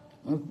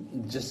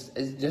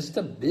 It's just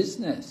a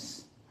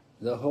business.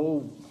 The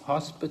whole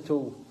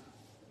hospital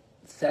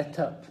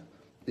setup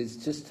is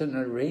just an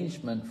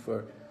arrangement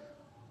for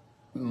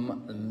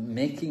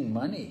making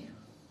money.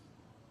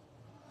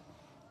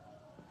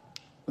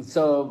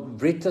 So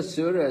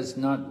Vritasura is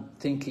not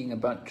thinking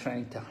about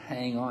trying to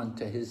hang on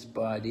to his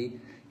body.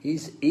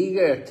 He's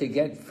eager to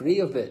get free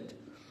of it.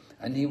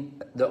 And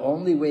the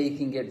only way he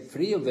can get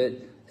free of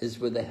it is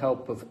with the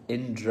help of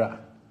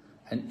Indra.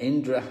 And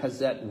Indra has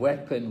that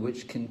weapon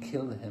which can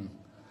kill him.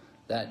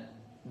 That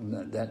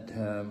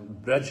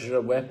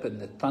Vajra weapon,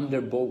 the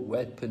thunderbolt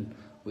weapon,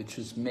 which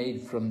was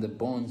made from the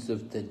bones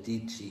of the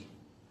Diti.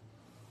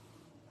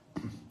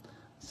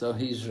 So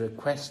he's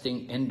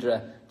requesting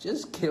Indra,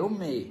 just kill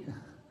me.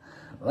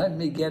 Let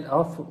me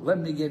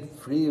get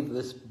free of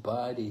this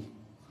body.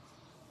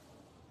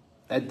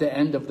 at the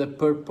end of the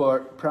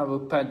purport,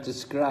 Prabhupada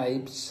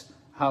describes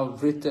how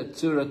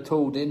Vritasura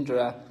told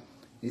Indra,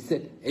 he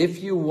said,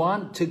 if you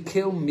want to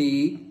kill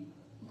me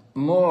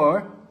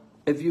more,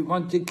 if you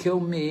want to kill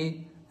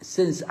me,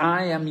 since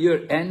I am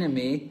your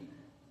enemy,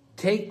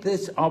 take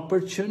this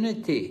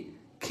opportunity,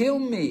 kill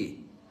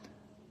me.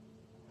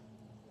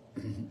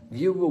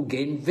 You will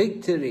gain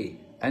victory,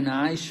 and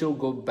I shall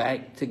go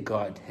back to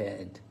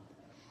Godhead.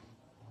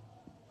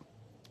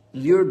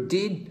 Your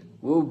deed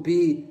will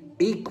be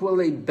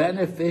equally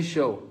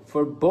beneficial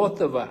for both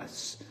of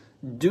us.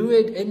 Do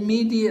it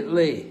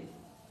immediately.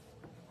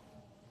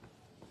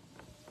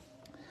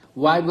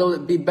 Why will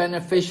it be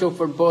beneficial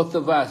for both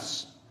of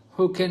us?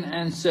 Who can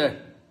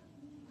answer?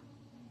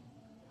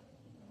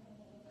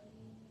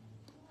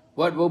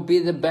 What will be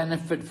the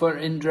benefit for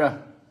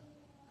Indra?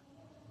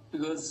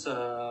 Because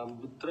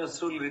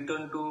Vritrasura will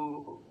return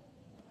to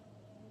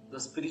the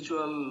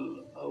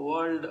spiritual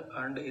world,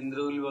 and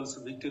Indra will be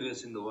also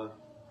victorious in the war.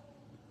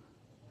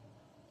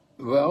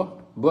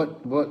 Well,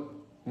 what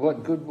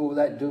good will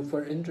that do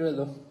for Indra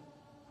though?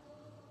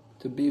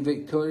 To be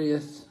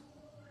victorious?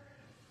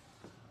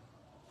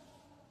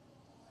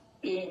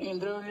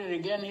 Indra will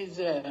regain his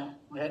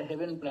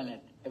heaven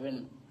planet,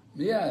 heaven.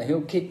 Yeah,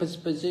 he'll keep his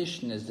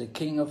position as the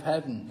king of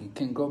heaven. He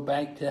can go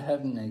back to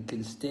heaven and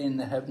can stay in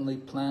the heavenly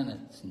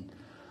planets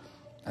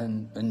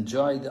and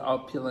enjoy the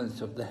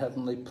opulence of the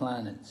heavenly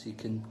planets. He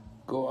can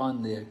go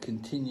on there,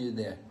 continue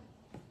there.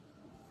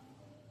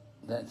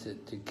 That's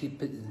it, to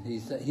keep it,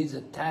 he's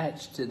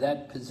attached to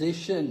that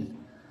position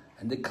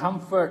and the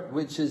comfort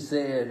which is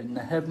there in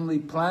the heavenly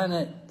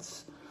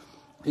planets.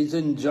 He's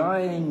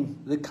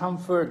enjoying the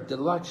comfort, the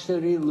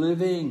luxury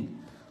living,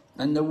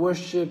 and the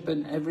worship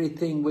and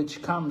everything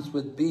which comes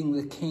with being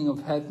the king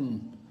of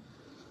heaven.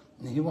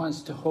 And he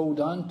wants to hold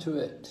on to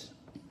it.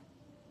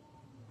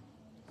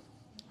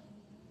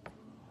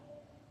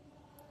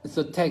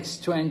 So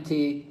text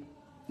 20,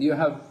 you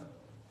have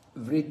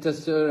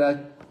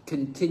Vritasura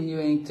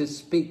continuing to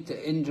speak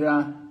to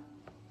Indra,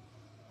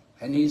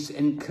 and he's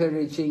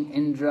encouraging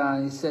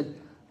Indra. He said,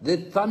 the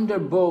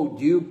thunderbolt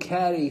you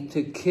carry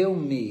to kill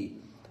me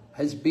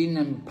has been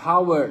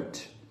empowered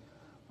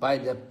by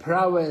the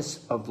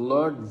prowess of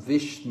Lord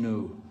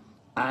Vishnu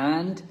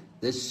and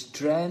the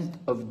strength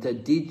of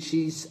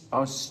Dadichi's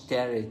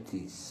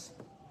austerities.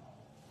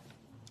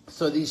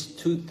 So these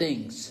two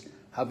things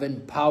have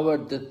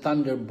empowered the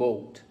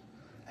thunderbolt,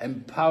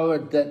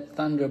 empowered that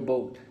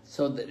thunderbolt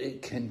so that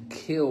it can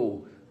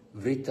kill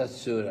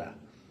Vritasura.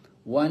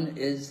 One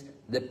is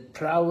the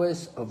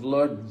prowess of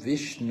Lord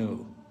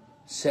Vishnu.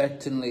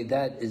 Certainly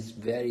that is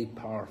very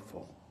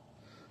powerful.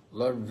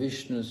 Lord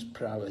Vishnu's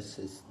prowess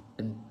is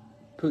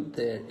put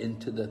there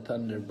into the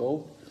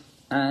thunderbolt,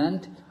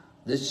 and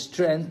the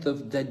strength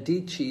of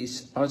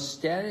Dadichi's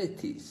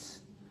austerities.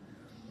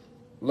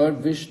 Lord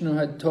Vishnu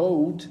had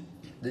told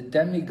the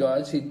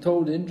demigods, he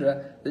told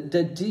Indra, that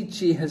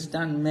Dadichi has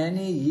done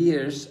many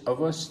years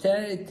of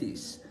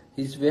austerities.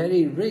 He's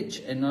very rich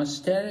in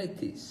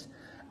austerities.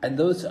 And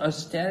those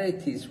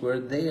austerities were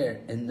there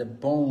in the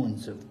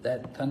bones of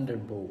that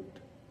thunderbolt.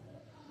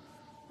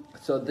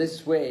 So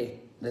this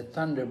way, the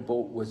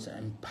thunderbolt was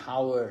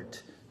empowered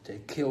to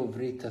kill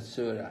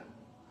Vritasura.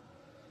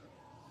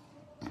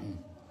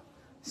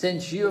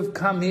 Since you have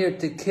come here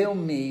to kill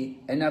me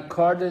in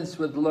accordance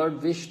with Lord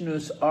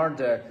Vishnu's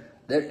order,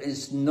 there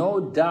is no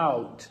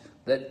doubt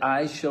that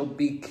I shall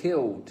be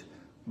killed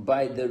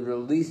by the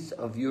release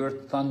of your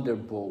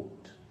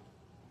thunderbolt.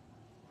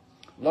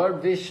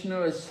 Lord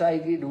Vishnu is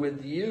sided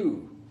with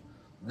you.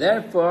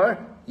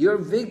 Therefore, your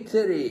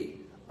victory,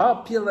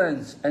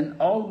 opulence, and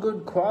all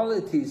good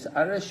qualities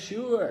are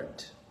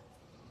assured.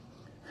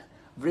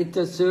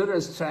 Vritasura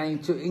is trying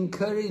to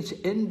encourage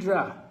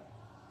Indra.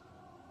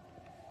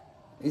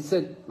 He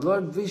said,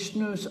 Lord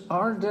Vishnu's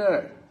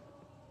order,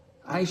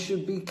 I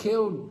should be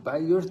killed by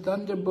your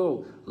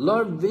thunderbolt.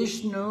 Lord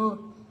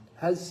Vishnu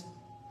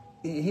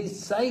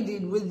he's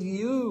sided with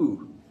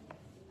you.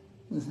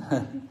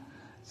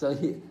 So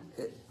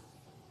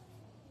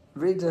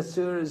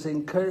Vritasura is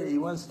he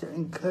wants to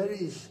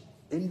encourage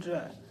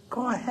Indra.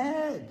 Go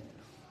ahead.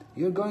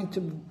 You're going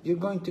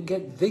to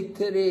get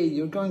victory.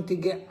 You're going to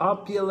get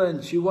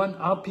opulence. You want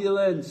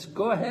opulence.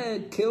 Go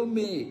ahead, kill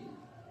me.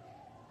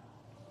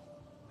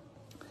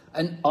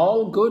 And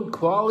all good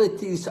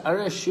qualities are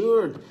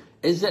assured.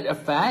 Is it a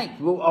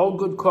fact? Will all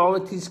good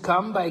qualities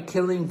come by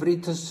killing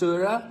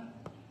Vritasura?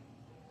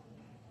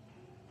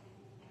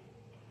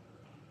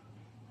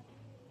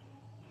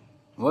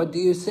 What do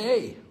you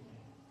say?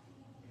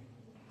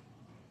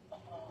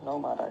 No,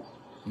 Maharaj.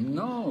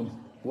 No.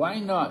 Why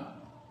not?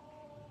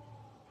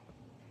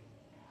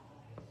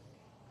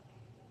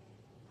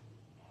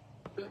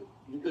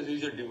 Because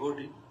he's a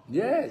devotee.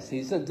 Yes,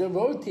 he's a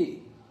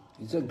devotee.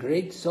 He's a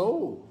great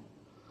soul.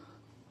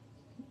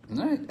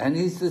 Right? And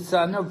he's the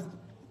son of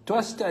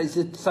Twasta, he's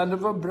the son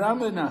of a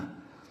Brahmana.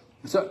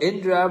 So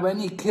Indra, when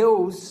he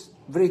kills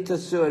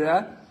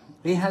Vritasura,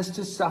 he has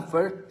to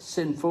suffer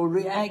sinful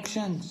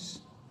reactions.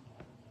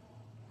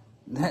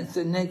 That's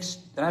the next,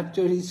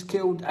 after he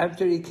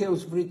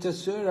kills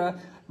Vritasura,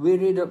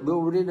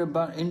 we'll read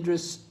about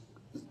Indra's,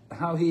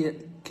 how he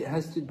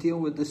has to deal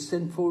with the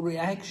sinful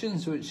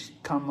reactions which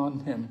come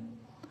on him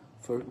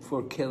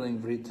for killing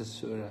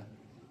Vritasura.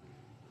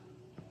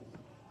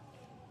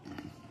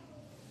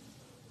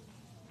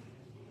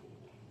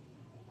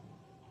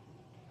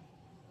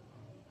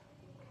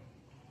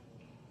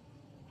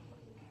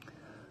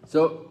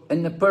 So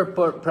in the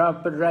purport,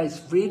 Prabhupada writes,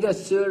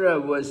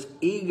 Vritasura was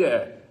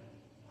eager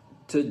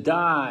to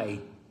die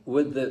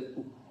with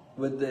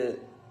the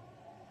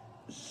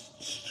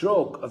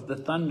stroke of the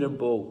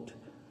thunderbolt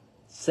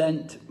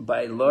sent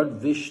by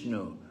Lord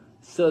Vishnu,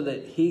 so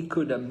that he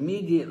could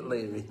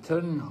immediately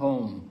return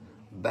home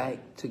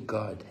back to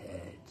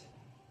Godhead.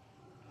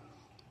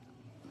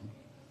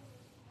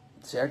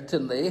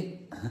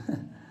 Certainly,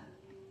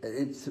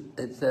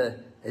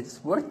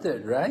 it's worth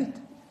it, right?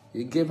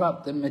 You give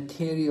up the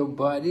material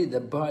body, the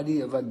body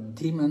of a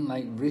demon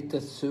like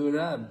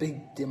Vritasura, a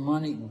big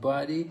demonic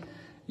body.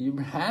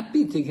 You're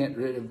happy to get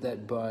rid of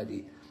that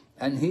body.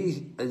 And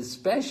he's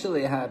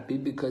especially happy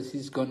because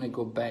he's going to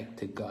go back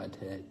to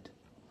Godhead.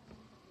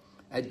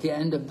 At the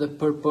end of the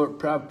purport,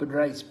 Prabhupada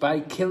writes, by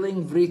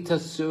killing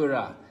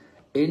Vritasura,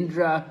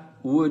 Indra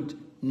would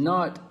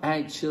not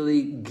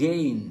actually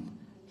gain.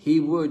 He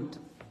would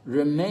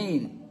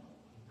remain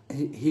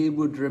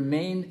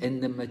in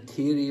the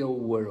material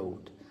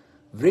world.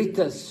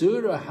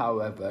 Vritasura,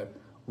 however,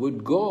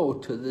 would go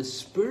to the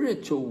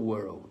spiritual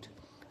world.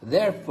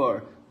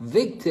 Therefore,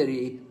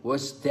 victory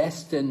was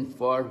destined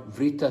for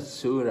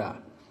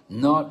Vritasura,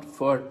 not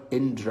for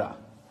Indra.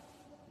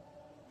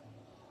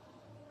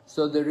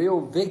 So the real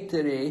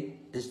victory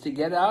is to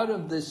get out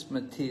of this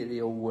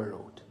material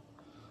world.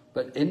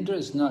 But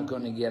Indra's not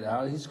going to get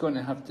out, he's going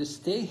to have to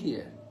stay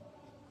here.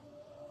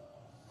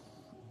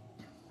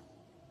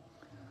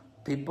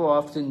 People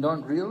often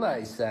don't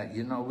realize that,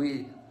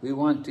 we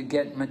want to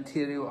get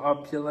material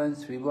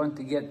opulence, we want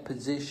to get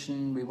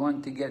position, we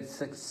want to get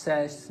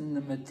success in the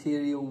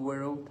material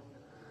world.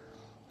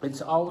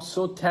 It's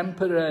also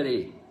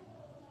temporary.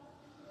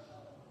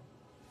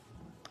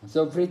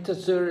 So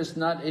Vritasura is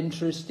not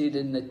interested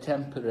in the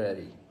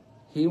temporary.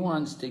 He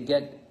wants to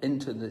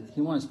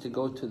he wants to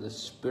go to the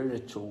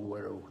spiritual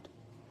world.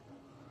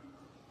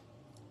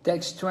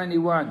 Text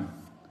 21.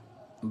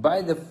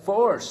 By the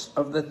force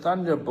of the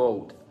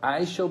thunderbolt,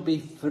 I shall be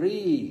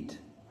freed.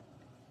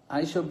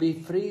 I shall be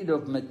freed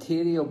of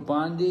material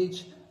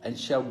bondage and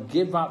shall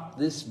give up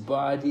this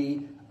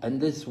body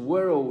and this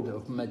world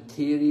of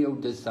material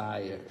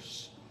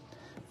desires.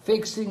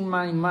 Fixing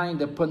my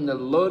mind upon the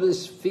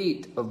lotus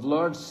feet of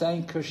Lord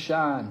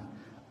Sankarshan,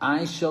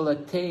 I shall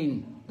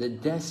attain the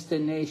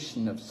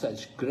destination of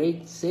such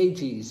great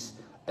sages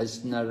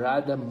as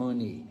Narada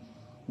Muni,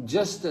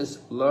 just as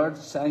Lord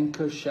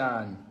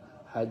Sankarshan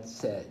had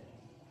said.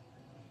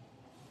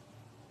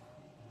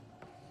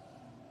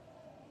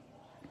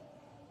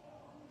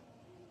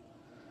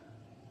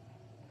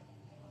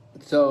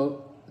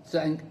 So,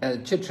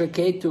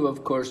 Chitraketu,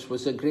 of course,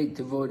 was a great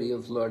devotee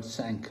of Lord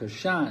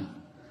Sankarshan.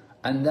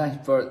 And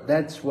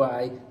that's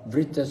why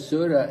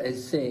Vritasura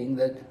is saying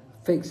that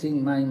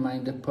fixing my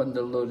mind upon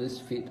the lotus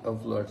feet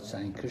of Lord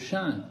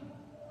Sankarshan.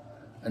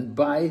 And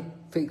by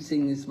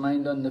fixing his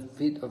mind on the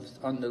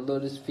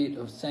lotus feet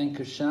of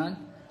Sankarshan,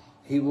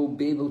 he will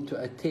be able to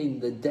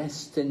attain the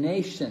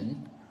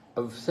destination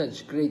of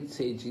such great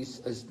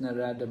sages as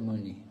Narada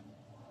Muni.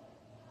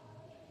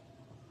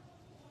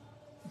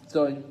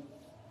 So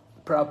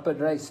Prabhupada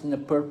writes in the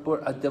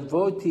purport, a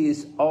devotee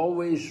is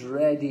always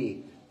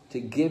ready to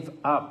give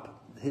up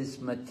his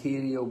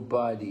material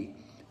body,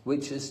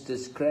 which is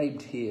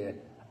described here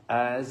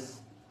as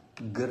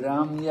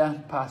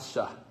Gramya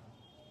Pasha.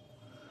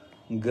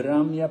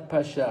 Gramya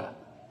Pasha,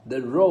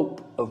 the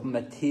rope of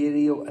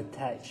material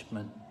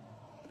attachment.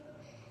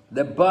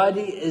 The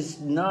body is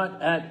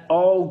not at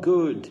all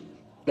good.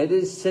 It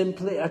is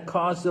simply a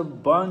cause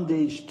of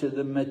bondage to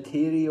the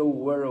material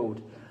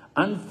world.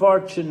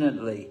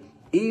 Unfortunately,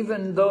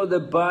 even though the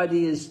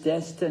body is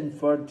destined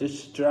for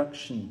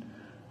destruction,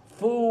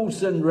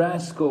 fools and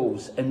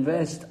rascals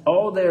invest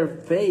all their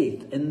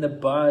faith in the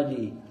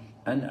body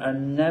and are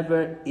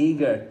never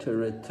eager to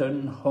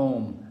return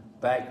home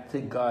back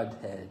to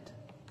Godhead.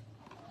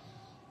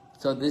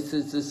 So this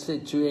is the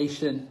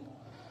situation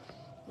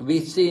we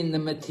see in the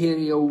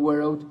material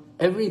world.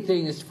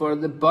 Everything is for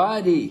the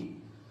body.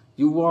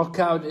 You walk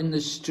out in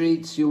the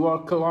streets, you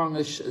walk along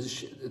a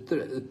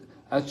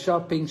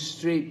shopping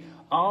street,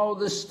 all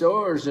the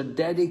stores are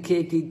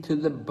dedicated to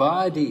the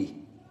body.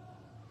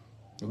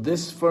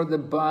 This for the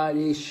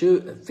body,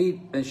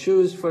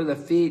 shoes for the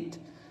feet,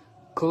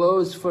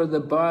 clothes for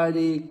the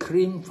body,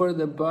 cream for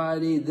the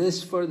body,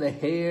 this for the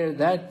hair,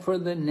 that for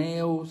the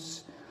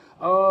nails.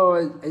 Oh,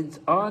 it's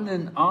on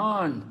and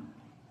on.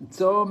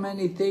 So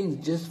many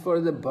things just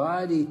for the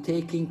body,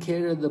 taking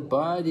care of the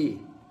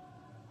body.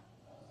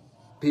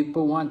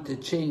 People want to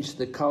change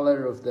the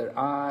color of their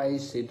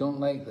eyes. They don't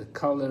like the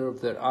color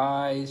of their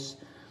eyes.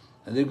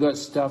 And they've got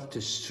stuff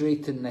to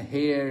straighten the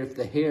hair. If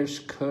the hair's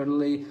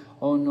curly,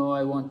 oh no,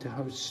 I want to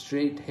have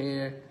straight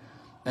hair.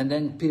 And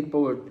then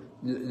people are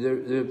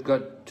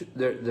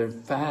They're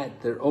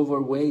fat, they're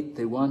overweight,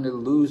 they want to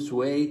lose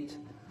weight,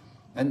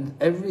 and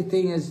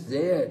everything is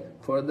there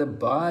for the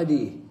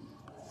body.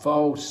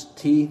 False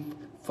teeth,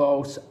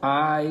 false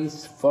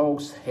eyes,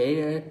 false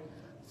hair,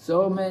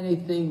 so many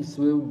things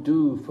we'll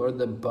do for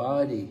the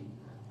body.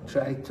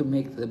 Try to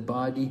make the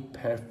body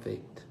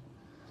perfect.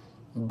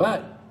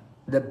 But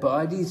the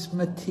body's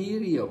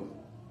material.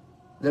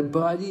 The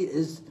body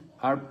is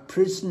our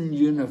prison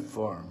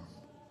uniform.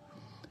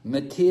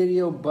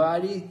 Material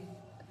body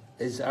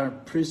is our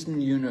prison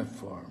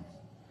uniform.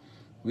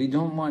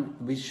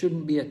 We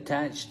shouldn't be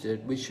attached to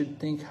it. We should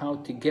think how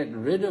to get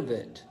rid of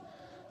it.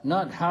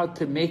 Not how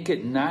to make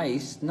it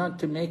nice, not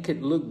to make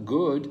it look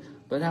good,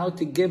 but how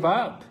to give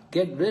up,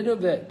 get rid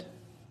of it.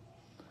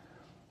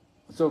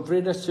 So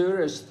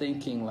Vrinasura is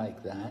thinking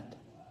like that.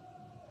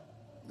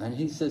 And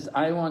he says,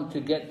 I want to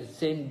get the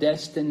same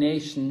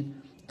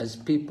destination as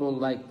people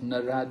like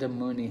Narada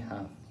Muni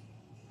have.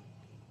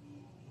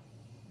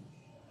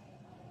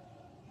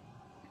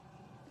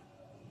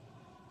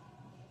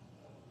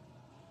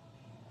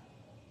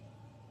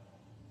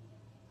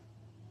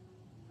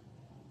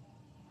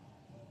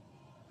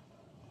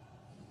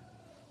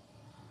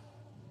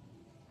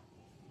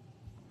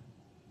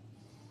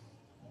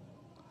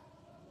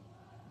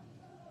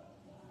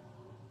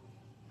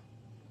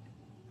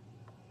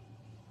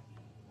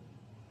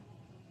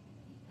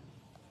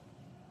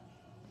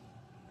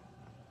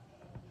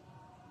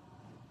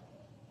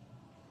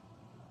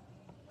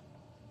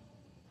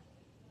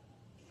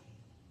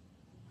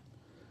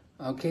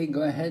 Okay,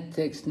 go ahead,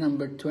 text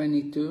number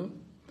 22.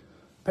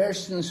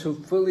 Persons who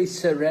fully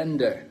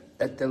surrender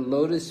at the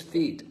lotus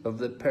feet of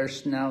the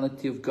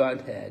personality of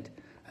Godhead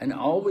and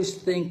always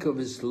think of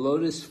his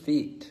lotus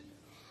feet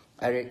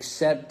are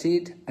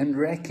accepted and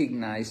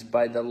recognized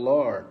by the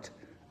Lord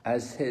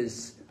as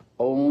his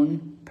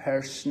own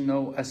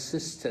personal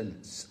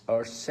assistants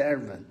or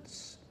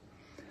servants.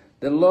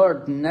 The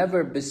Lord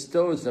never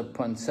bestows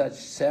upon such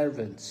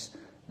servants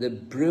the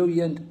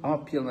brilliant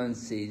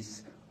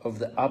opulences of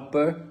the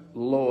upper,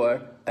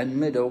 lower, and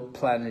middle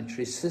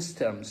planetary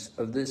systems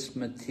of this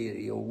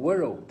material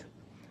world.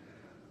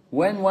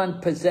 When one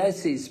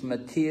possesses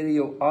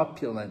material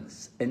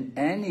opulence in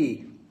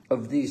any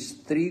of these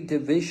three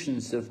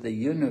divisions of the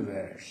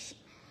universe,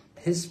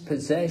 his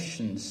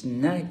possessions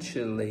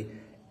naturally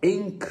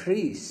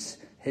increase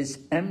his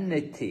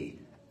enmity,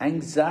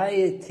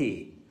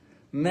 anxiety,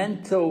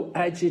 mental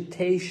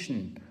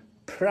agitation,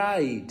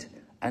 pride,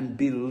 and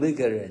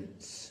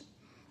belligerence.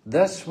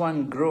 Thus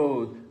one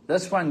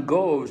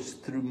goes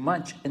through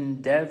much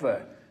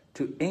endeavor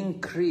to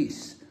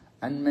increase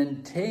and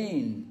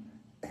maintain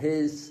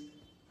his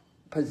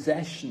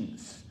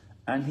possessions,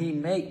 and he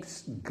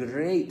makes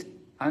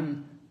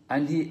and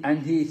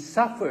he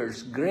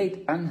suffers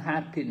great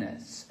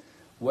unhappiness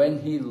when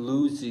he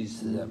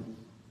loses them.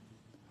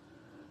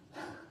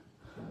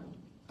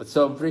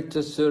 So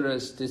Vritrasura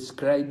is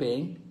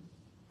describing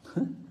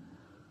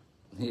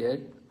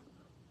here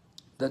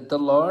that the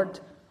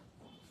Lord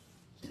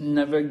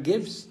never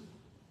gives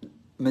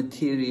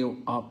material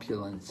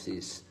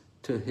opulences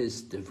to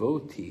his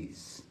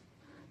devotees,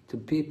 to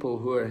people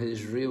who are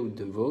his real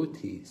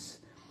devotees.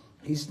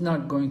 He's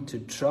not going to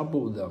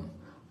trouble them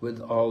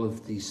with all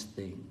of these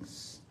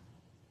things.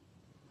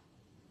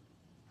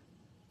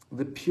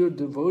 The pure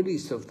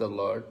devotees of the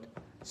Lord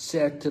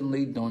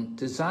certainly don't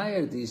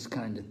desire these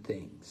kind of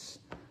things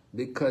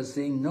because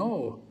they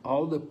know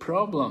all the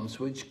problems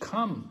which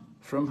come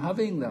from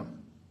having them.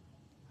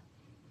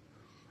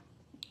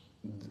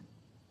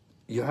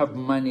 You have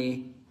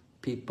money,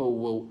 people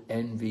will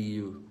envy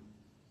you,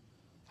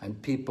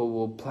 and people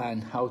will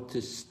plan how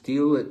to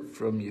steal it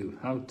from you,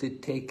 how to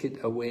take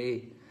it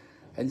away.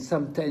 And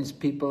sometimes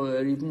people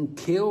are even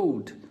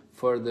killed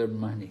for their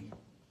money.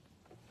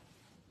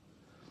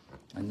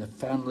 And the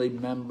family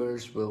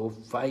members will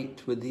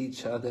fight with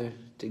each other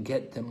to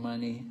get the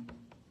money.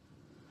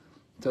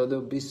 So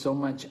there'll be so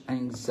much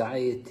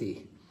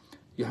anxiety.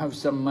 You have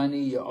some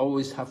money, you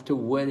always have to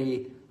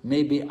worry,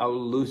 maybe I'll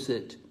lose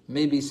it.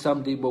 Maybe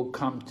somebody will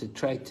come to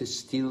try to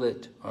steal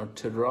it or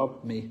to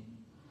rob me.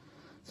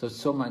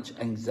 So much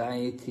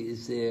anxiety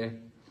is there.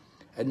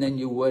 And then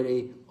you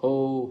worry,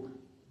 oh,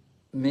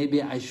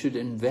 maybe I should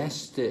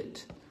invest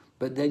it.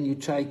 But then you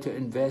try to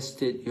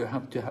invest it,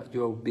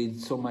 you'll be in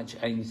so much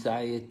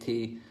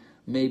anxiety.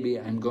 Maybe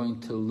I'm going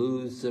to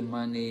lose the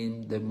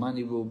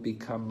money will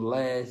become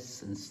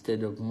less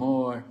instead of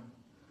more.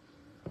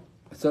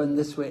 So in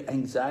this way,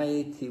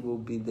 anxiety will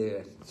be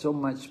there. So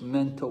much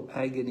mental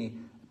agony.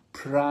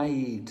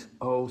 Pride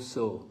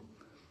also.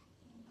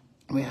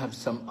 We have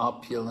some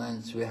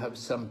opulence, we have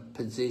some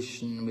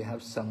position, we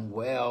have some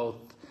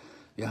wealth,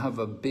 you have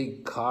a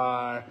big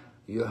car,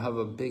 you have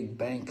a big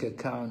bank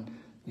account,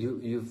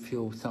 you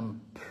feel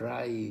some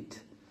pride.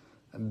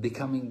 And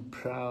becoming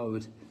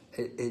proud,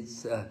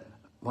 it's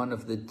one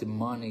of the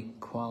demonic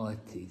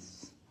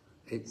qualities.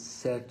 It's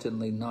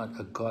certainly not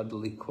a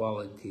godly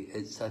quality,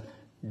 it's a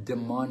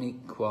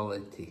demonic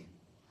quality.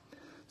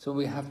 So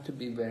we have to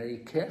be very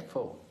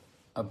careful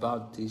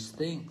about these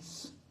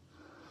things.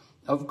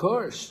 Of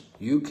course,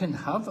 you can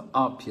have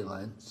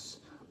opulence,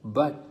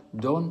 but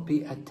don't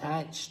be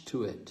attached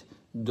to it.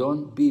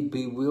 Don't be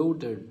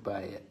bewildered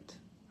by it.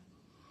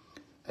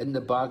 In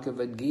the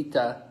Bhagavad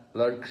Gita,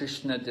 Lord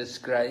Krishna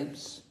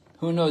describes,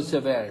 who knows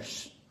the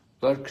verse?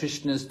 Lord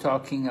Krishna is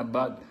talking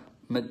about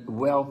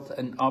wealth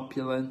and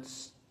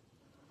opulence.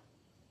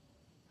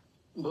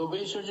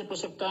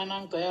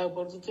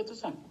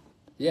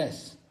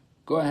 Yes,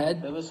 go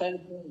ahead.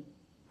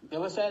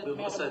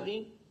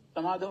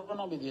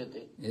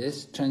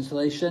 Yes,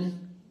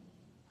 translation?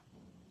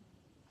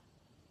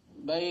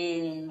 By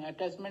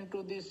attachment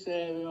to this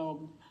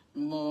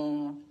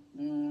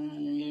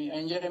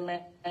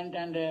enjoyment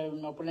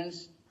and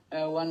opulence,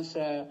 one's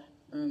the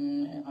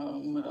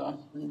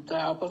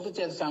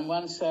opposite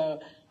someone's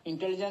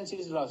intelligence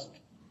is lost,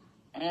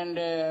 and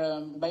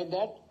by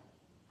that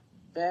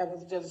the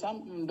opposite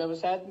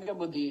vyavasayatmika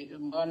buddhi,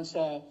 one's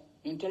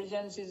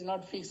intelligence is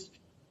not fixed.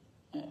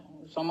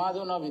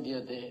 Samadho na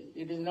vidyate.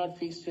 It is not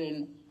fixed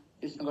in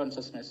Krishna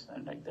consciousness,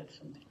 and like that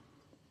something.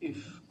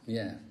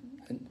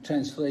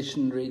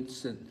 Translation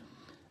reads that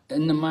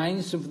in the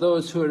minds of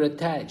those who are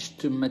attached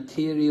to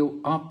material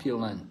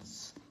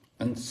opulence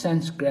and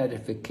sense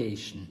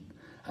gratification,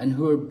 and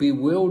who are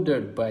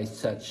bewildered by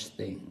such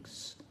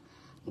things,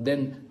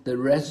 then the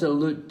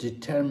resolute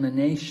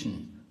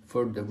determination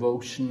for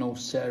devotional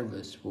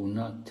service will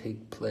not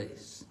take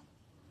place.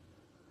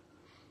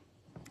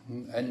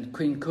 And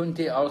Queen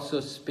Kunti also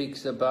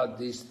speaks about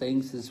these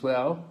things as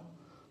well.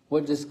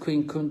 What does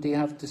Queen Kunti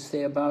have to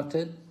say about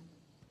it?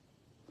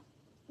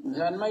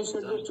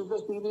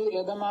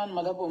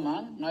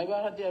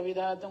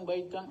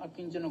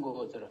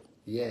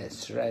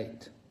 Yes,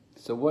 right.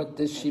 So what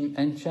does she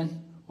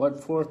mention?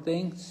 What 4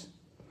 things?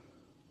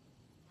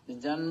 The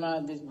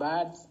Janma, this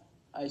birth,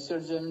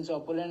 Aishwarya means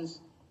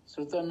opulence,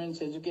 Sruta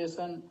means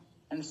education,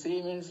 and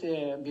Sri means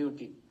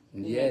beauty.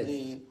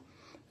 Yes.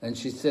 And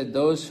she said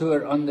those who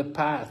are on the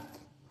path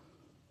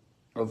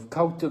of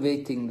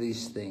cultivating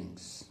these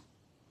things,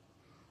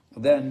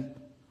 then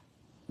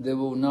they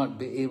will not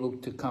be able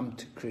to come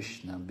to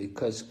Krishna,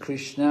 because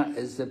Krishna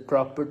is the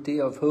property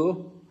of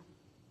who?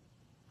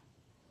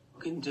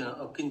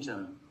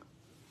 Kinchana.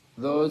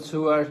 Those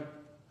who are...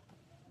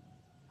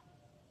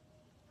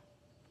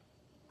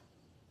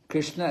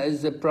 Krishna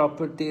is the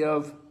property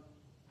of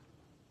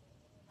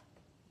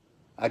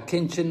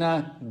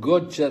Akinchana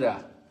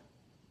Gochara,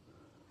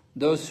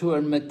 those who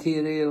are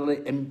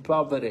materially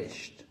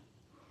impoverished,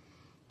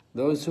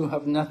 those who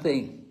have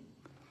nothing.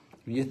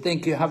 If you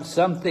think you have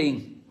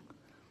something,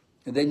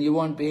 then you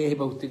won't be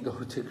able to go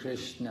to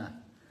Krishna.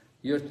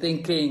 You're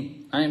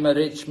thinking, I'm a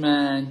rich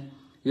man.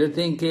 You're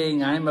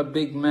thinking, I'm a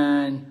big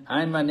man.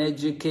 I'm an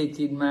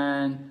educated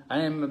man. I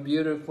am a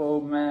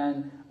beautiful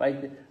man.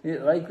 Like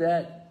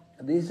that.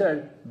 These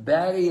are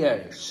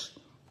barriers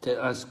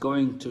to us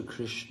going to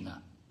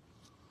Krishna.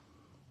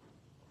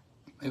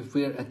 If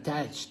we're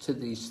attached to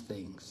these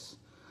things,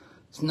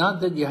 it's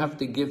not that you have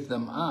to give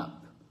them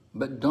up,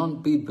 but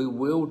don't be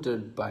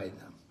bewildered by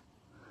them.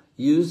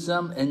 Use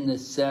them in the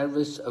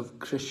service of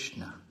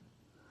Krishna.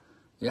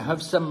 You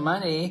have some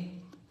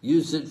money,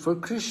 use it for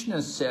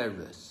Krishna's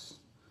service.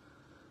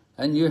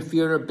 And if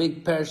you're a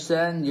big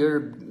person,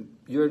 you're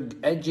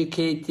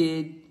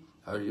educated,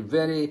 or you're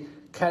very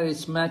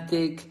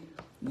charismatic,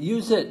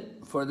 use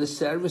it for the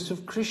service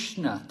of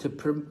Krishna, to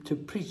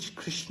preach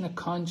Krishna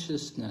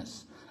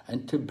consciousness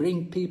and to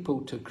bring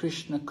people to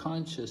Krishna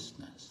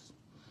consciousness.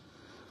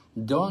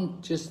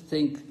 Don't just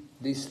think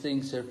these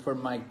things are for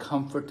my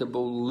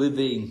comfortable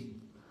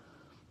living.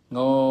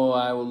 Oh,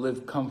 I will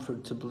live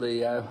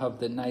comfortably, I'll have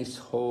the nice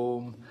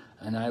home,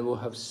 and I will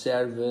have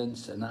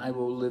servants, and I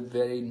will live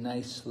very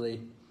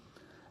nicely.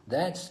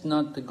 That's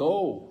not the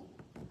goal.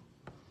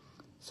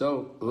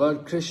 So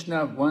Lord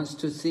Krishna wants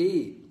to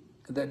see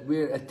that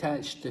we're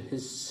attached to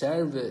his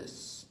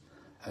service,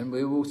 and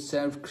we will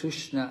serve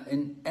Krishna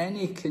in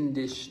any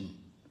condition.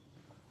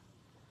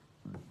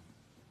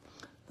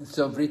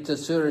 So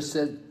Vritasura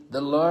said,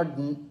 the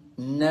Lord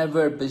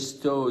never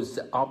bestows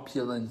the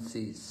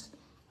opulences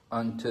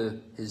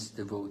onto his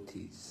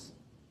devotees.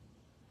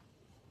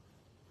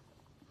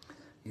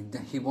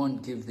 He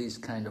won't give these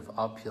kind of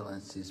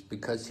opulences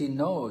because he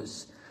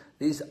knows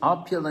these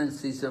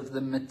opulences of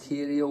the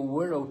material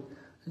world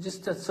are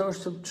just a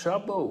source of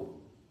trouble.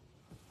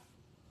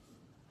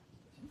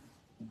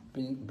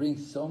 Bring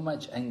so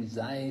much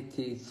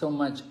anxiety, so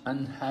much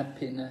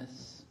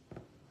unhappiness.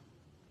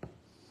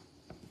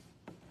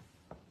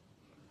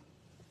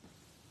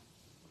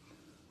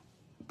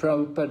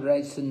 Prabhupada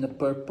writes in the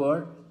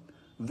purport,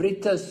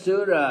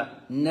 Vritasura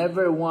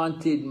never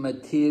wanted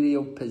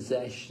material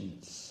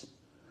possessions,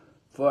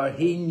 for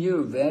he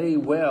knew very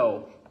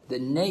well the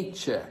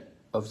nature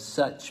of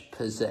such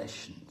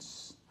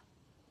possessions.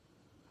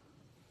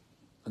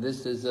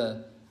 This is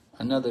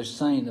another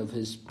sign of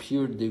his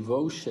pure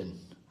devotion.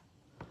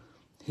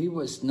 He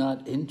was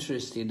not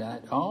interested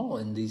at all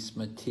in these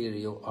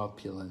material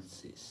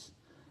opulences.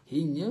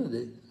 He knew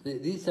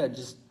that these are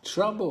just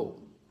trouble.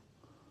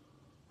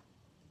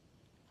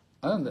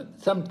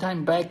 Some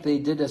time back they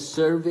did a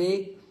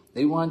survey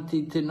They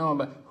wanted to know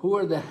about who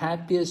are the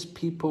happiest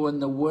people in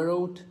the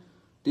world.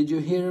 Did you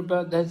hear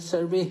about that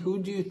survey? Who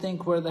do you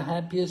think were the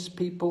happiest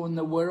people in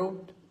the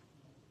world?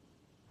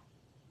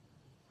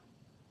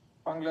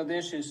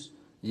 Bangladeshis.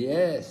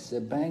 Yes,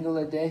 the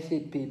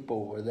Bangladeshi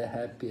people were the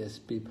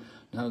happiest people.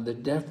 Now, they're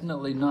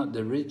definitely not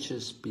the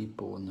richest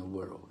people in the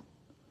world,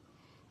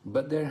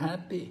 but they're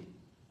happy.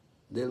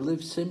 They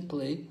live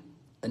simply,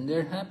 and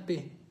they're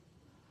happy.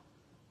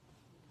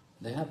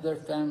 They have their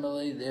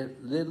family, they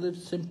live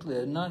simply,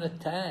 they're not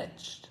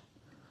attached.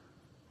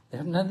 They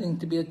have nothing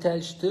to be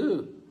attached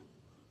to,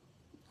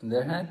 and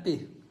they're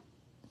happy.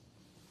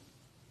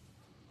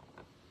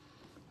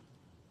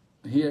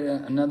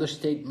 Here, another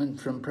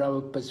statement from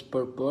Prabhupada's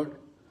purport.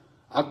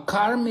 A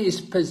karmi's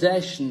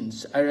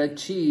possessions are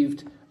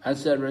achieved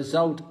as a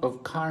result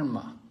of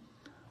karma,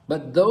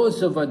 but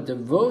those of a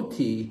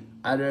devotee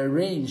are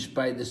arranged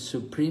by the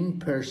Supreme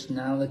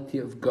Personality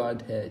of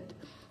Godhead,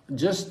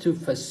 just to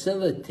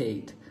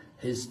facilitate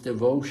his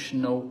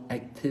devotional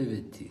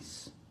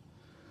activities.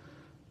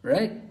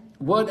 Right?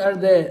 What are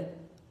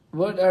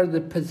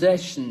the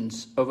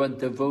possessions of a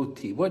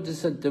devotee? What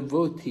does a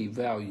devotee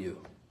value?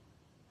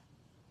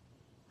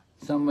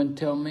 Someone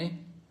tell me?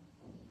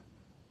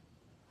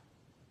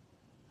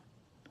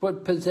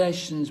 What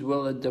possessions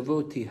will a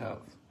devotee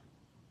have?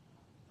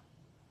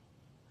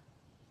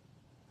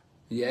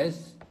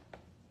 Yes?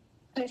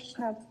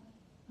 Krishna.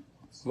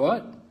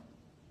 What?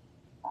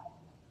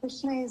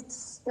 Krishna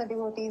is the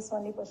devotee's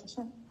only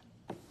possession.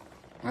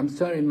 I'm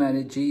sorry,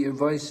 Maraji, your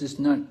voice is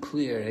not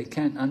clear. I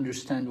can't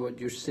understand what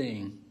you're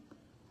saying.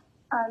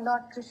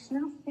 Lord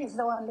Krishna is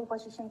the only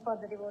possession for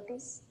the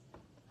devotees.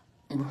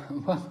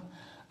 Well,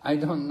 I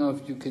don't know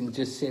if you can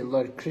just say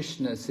Lord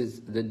Krishna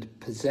is the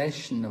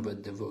possession of a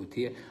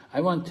devotee.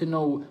 I want to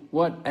know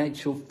what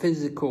actual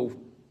physical,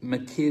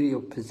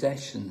 material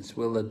possessions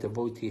will a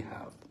devotee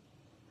have.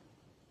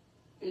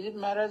 Is it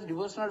Maharaj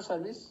devotional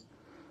service?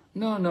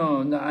 No,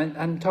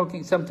 I'm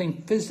talking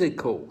something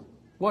physical.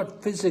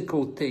 What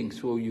physical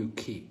things will you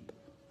keep?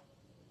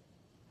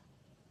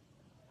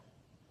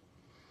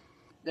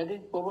 That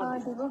is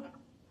Prabhupada.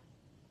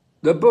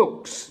 The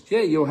books.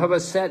 Yeah, you'll have a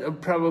set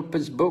of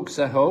Prabhupada's books,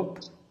 I hope.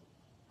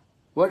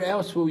 What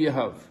else will you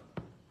have?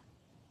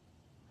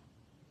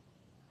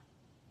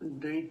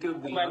 Deity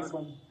of the Mobile Lord.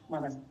 phone,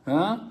 Maharaj.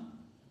 Huh?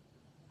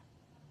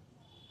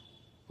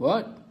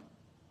 What?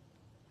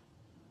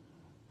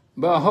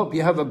 Well, I hope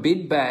you have a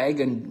bead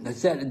bag and a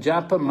set of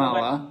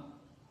japamala.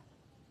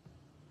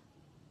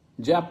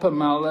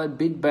 Japamala,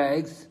 bead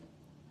bags.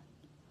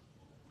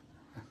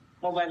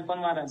 Mobile phone,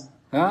 Maharaj.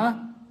 Huh?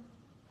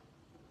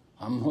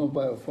 A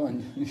mobile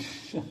phone.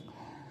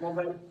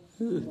 Mobile.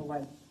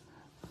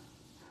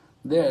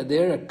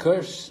 They're a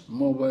curse,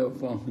 mobile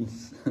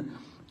phones.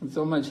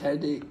 So much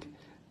headache.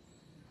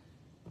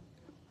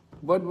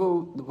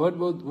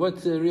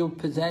 What's the real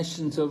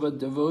possessions of a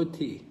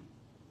devotee?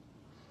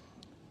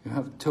 You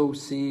have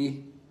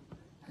tulsi,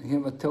 you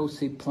have a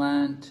tulsi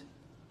plant,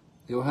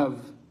 you'll have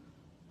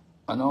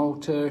an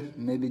altar,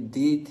 maybe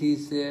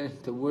deities there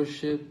to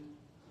worship,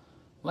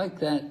 like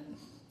that.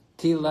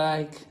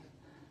 Tilak,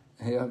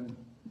 you have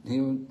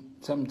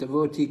some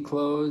devotee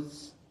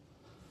clothes,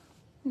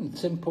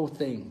 simple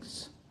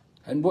things.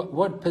 And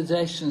what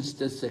possessions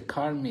does the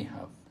karmi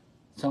have?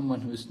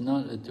 Someone who's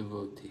not a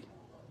devotee.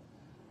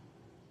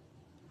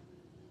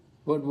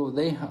 What will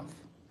they have?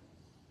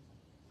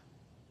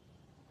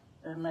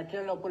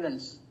 Material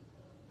opulence.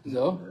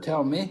 So,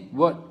 tell me,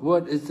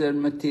 what is their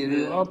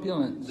material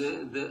opulence?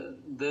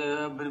 They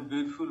have very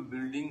beautiful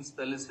buildings,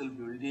 palatial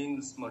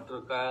buildings,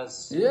 motor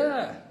cars.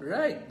 Yeah,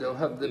 right. They'll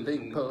have the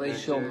big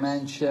palatial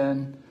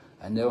mansion,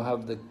 and they'll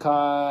have the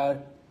car,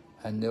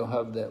 and they'll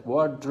have the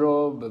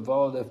wardrobe of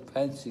all the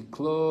fancy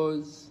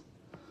clothes,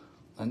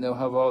 and they'll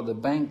have all the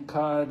bank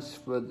cards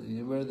for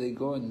where they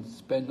go and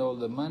spend all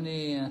the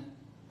money,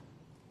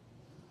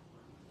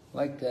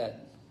 like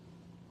that.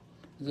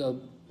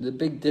 So the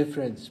big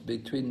difference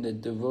between the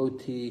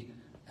devotee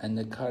and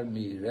the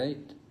karmi,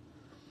 right?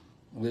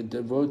 The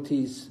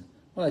devotees,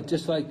 well,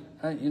 just like,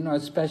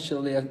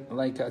 especially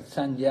like a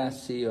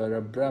sannyasi or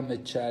a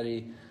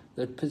brahmachari,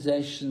 their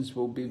possessions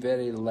will be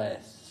very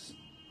less,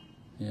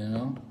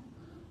 They're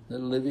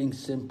living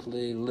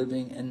simply,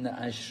 living in the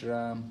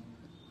ashram.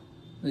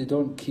 They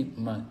don't keep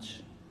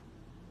much.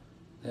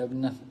 They have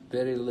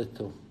very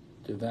little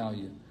to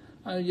value.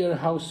 You're a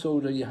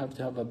householder, you have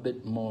to have a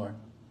bit more.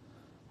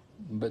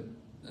 But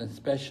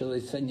especially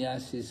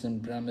sannyasis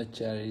and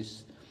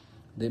brahmacharis,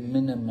 they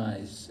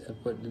minimize,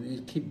 but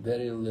they keep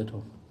very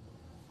little.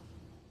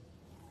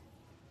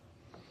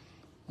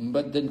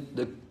 But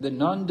the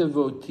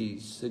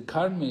non-devotees, the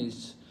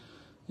karmis,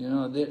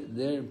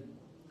 they're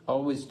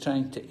always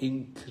trying to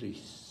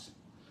increase.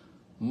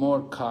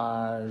 More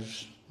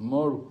cars,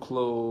 more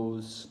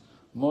clothes,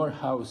 more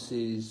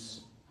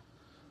houses.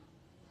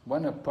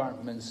 One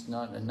apartment's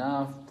not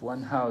enough,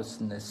 one house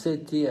in the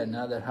city,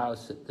 another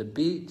house at the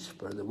beach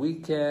for the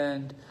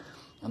weekend,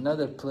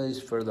 another place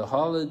for the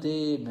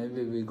holiday,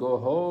 maybe we go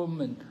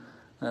home,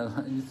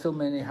 and so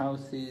many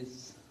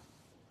houses.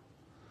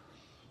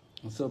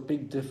 So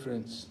big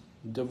difference.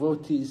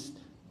 Devotees,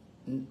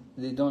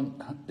 they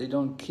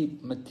don't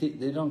keep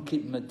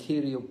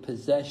material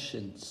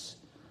possessions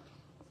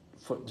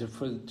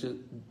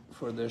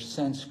for their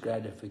sense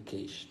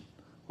gratification.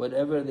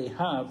 Whatever they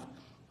have,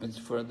 it's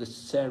for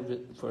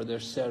their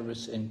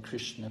service in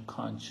Krishna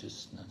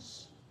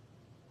consciousness.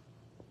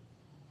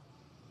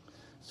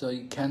 So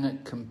you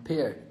cannot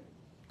compare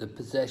the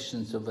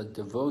possessions of a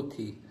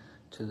devotee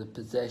to the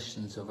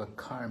possessions of a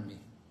karmi.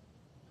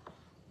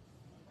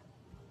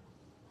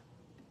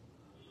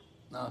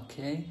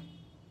 Okay?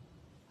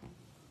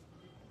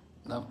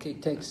 Okay,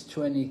 text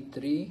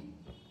 23.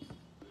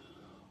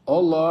 O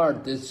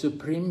Lord, the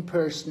Supreme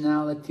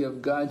Personality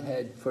of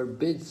Godhead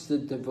forbids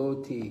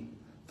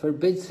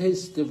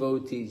his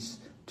devotees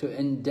to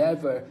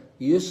endeavor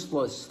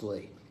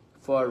uselessly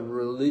for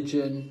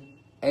religion,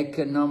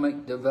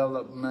 economic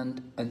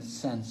development, and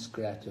sense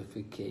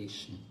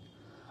gratification.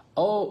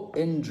 O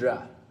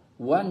Indra,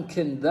 one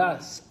can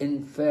thus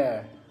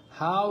infer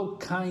how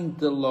kind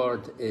the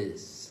Lord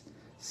is.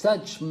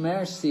 Such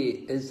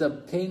mercy is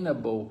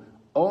obtainable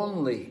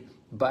only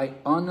by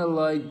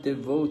unalloyed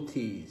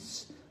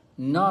devotees,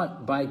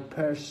 not by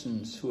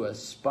persons who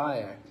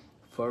aspire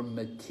for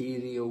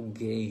material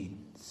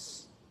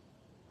gains.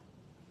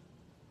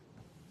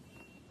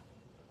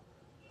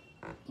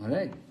 All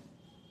right.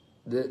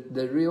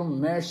 The real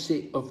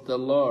mercy of the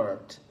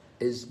Lord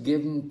is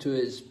given to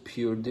his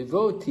pure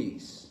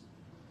devotees.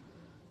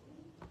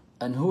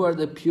 And who are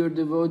the pure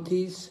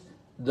devotees?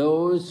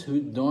 Those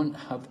who don't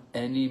have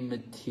any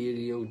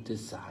material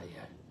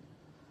desire.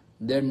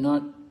 They're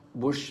not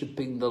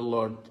worshipping the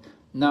Lord.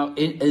 Now,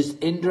 is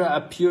Indra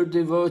a pure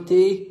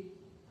devotee?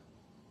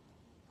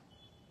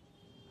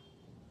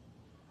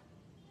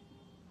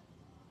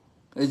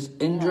 Is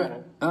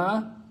Indra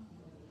a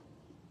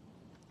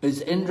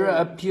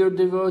pure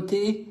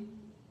devotee?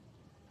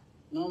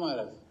 No,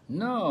 Maharaj.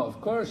 No,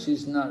 of course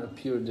he's not a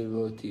pure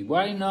devotee.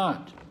 Why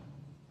not?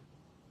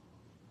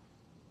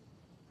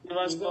 He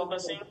was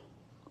focusing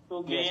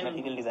to gain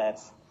material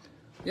desires.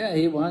 Yeah,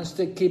 he wants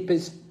to keep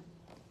his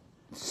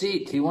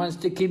seat. He wants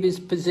to keep his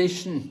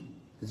position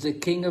as the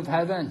king of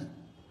heaven.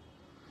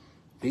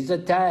 He's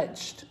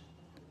attached.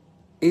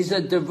 He's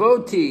a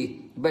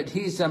devotee, but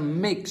he's a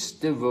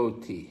mixed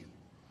devotee.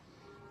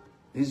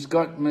 He's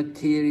got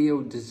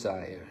material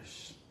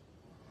desires.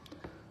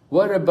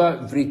 What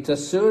about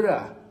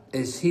Vritasura?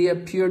 Is he a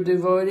pure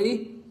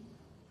devotee?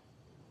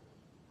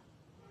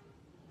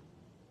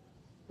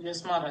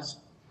 Yes, Maharaj.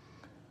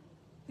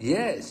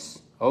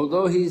 Yes.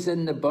 Although he's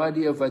in the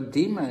body of a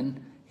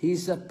demon,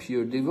 he's a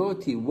pure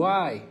devotee.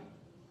 Why?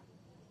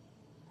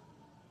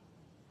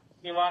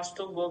 He wants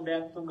to go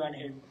back to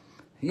Godhead.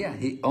 Yeah,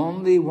 he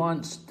only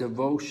wants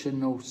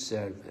devotional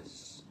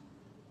service.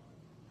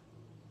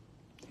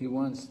 He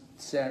wants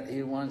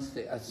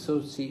the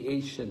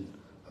association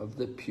of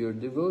the pure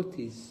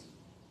devotees.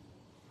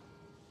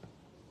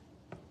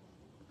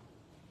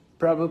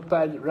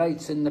 Prabhupada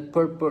writes in the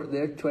purport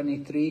there,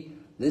 23,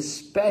 the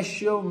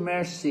special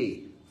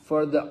mercy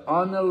for the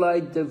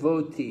unallied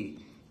devotee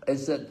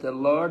is that the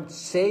Lord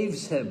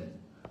saves him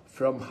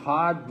from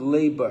hard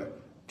labor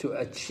to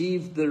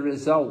achieve the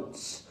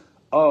results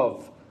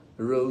of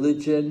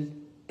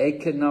religion,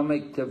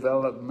 economic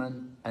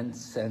development, and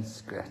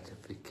sense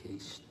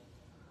gratification.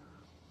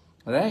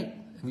 Right?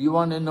 If you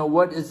want to know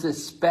what is the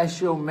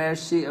special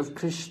mercy of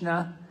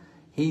Krishna,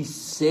 he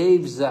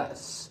saves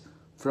us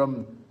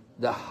from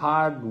the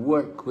hard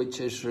work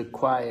which is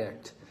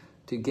required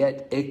to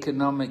get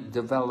economic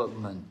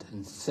development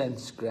and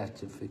sense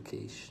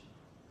gratification.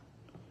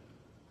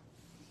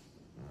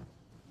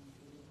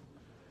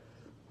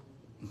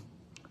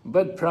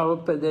 But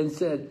Prabhupada then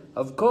said,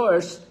 of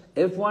course,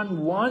 if one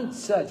wants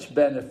such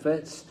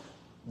benefits,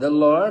 the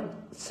Lord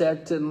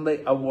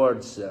certainly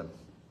awards them.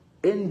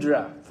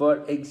 Indra,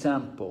 for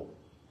example,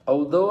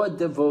 although a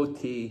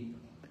devotee,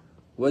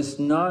 was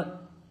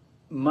not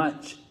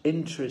much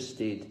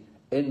interested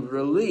in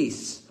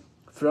release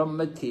from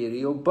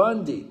material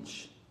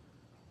bondage.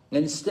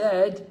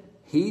 Instead,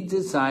 he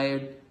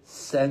desired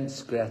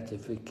sense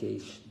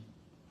gratification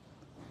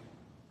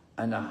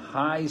and a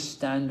high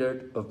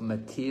standard of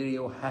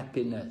material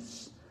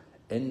happiness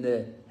in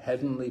the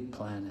heavenly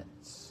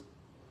planets.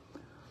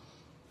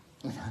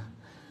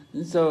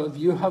 And so if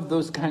you have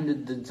those kind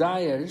of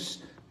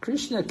desires,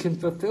 Krishna can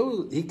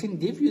fulfill, he can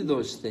give you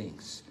those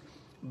things.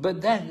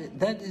 But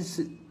that is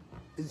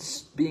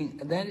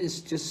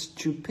just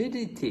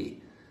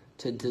stupidity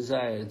to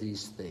desire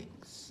these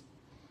things.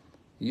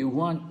 You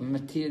want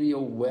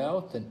material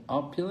wealth and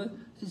opulence,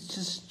 it's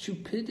just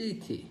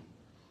stupidity.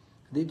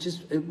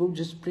 It will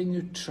just bring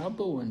you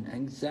trouble and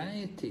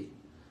anxiety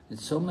and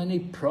so many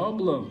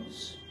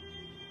problems.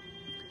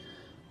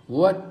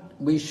 What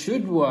we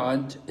should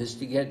want is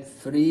to get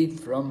freed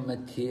from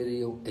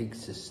material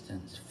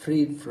existence,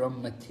 freed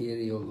from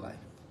material life.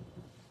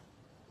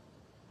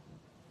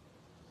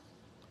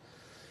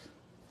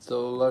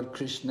 So Lord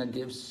Krishna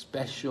gives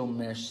special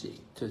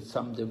mercy to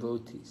some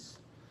devotees.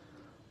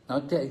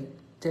 Now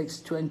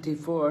text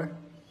 24.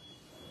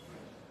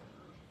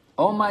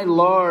 O my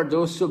Lord,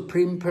 O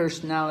Supreme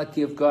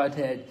Personality of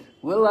Godhead,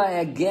 will I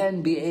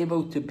again be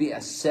able to be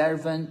a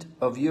servant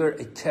of your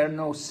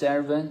eternal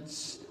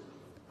servants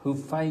who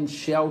find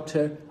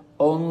shelter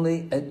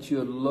only at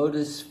your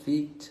lotus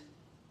feet?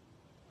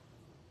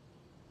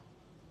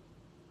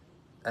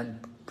 And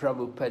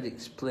Prabhupada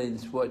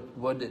explains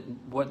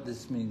what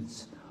this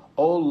means.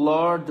 O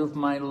Lord of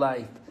my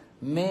life,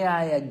 may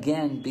I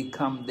again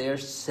become their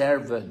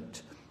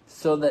servant,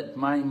 so that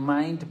my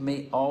mind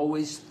may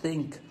always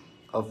think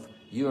of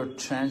your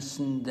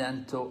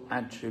transcendental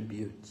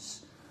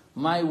attributes.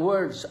 My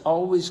words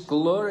always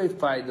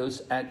glorify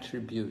those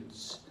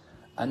attributes,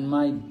 and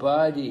my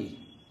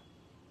body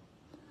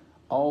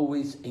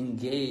always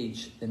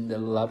engage in the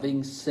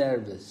loving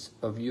service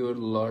of your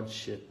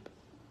Lordship.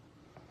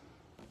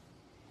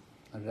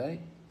 All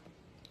right?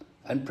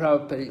 And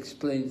Prabhupada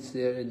explains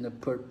there in the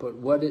purport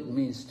what it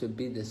means to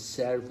be the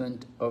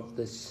servant of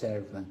the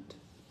servant.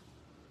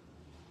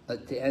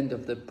 At the end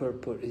of the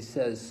purport he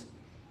says,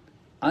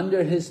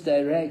 under his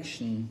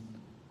direction,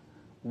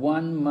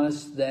 one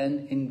must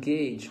then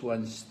engage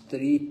one's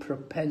three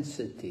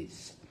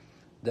propensities: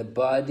 the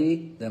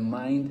body, the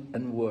mind,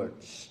 and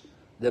words.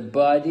 The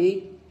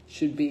body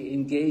should be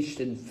engaged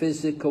in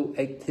physical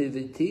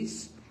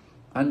activities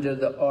under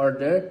the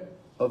order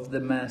of the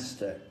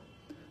Master.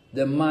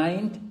 The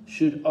mind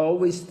should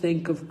always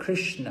think of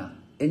Krishna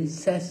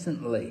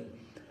incessantly,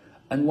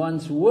 and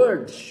one's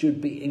words should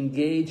be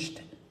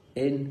engaged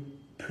in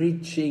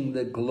preaching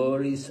the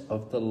glories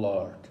of the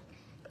Lord.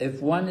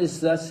 If one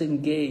is thus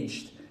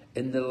engaged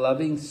in the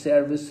loving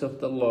service of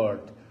the Lord,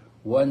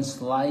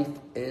 one's life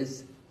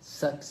is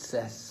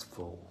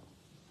successful.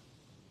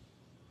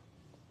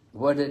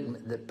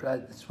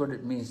 That's what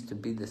it means to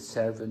be the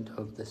servant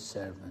of the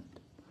servant,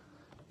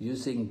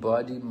 using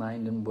body,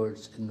 mind, and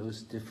words in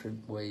those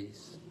different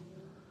ways.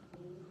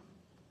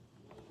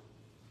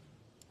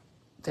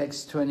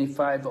 Text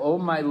 25, O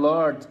my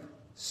Lord,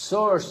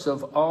 source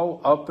of all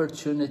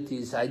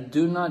opportunities, I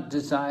do not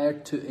desire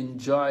to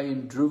enjoy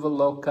in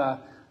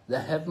Dhruvaloka the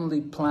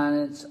heavenly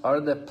planets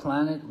or the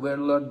planet where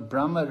Lord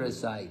Brahma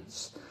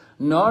resides,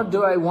 nor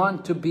do I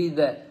want to be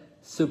the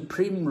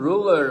supreme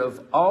ruler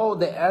of all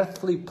the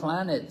earthly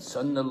planets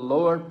on the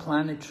lower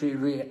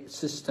planetary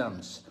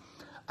systems.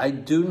 I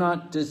do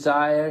not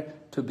desire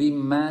to be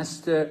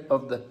master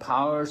of the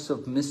powers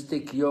of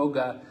mystic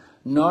yoga,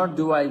 nor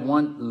do I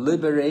want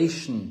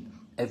liberation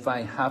if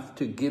I have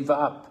to give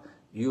up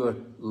your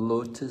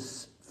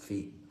lotus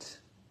feet.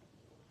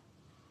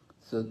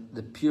 So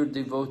the pure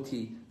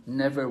devotee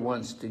never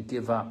wants to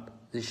give up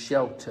the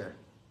shelter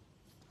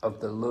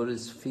of the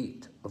lotus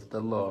feet of the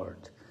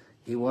Lord.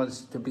 He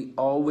wants to be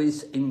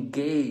always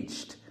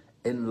engaged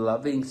in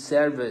loving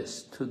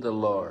service to the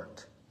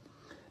Lord.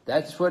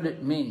 That's what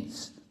it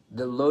means.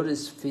 The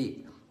lotus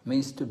feet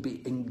means to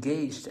be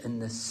engaged in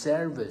the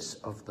service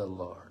of the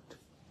Lord.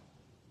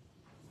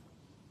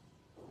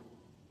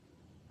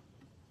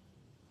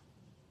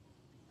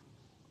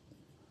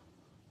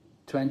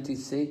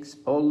 (26)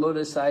 O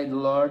lotus-eyed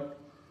Lord,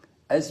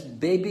 as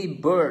baby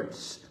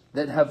birds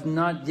that have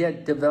not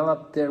yet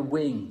developed their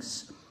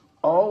wings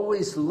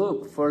always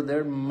look for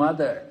their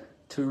mother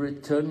to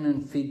return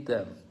and feed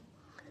them,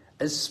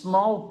 as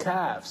small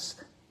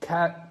calves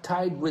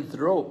tied with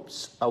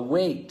ropes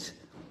await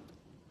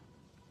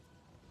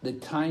the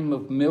time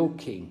of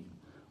milking,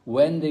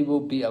 when they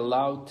will be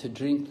allowed to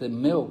drink the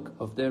milk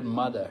of their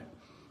mother,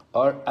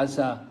 or as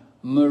a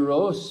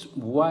morose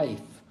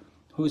wife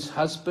whose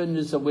husband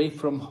is away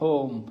from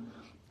home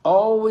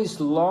always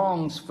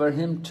longs for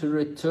him to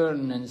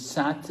return and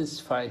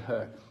satisfy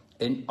her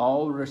in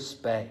all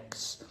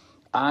respects,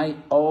 I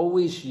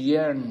always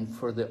yearn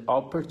for the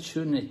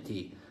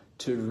opportunity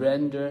to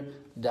render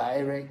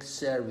direct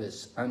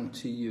service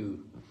unto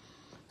you.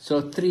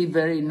 So 3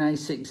 very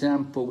nice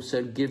examples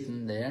are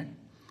given there.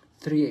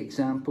 3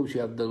 examples.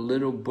 You have the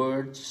little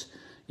birds,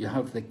 you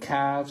have the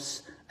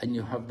calves, and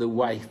you have the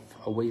wife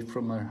away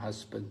from her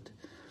husband.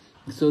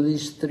 So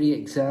these 3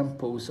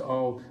 examples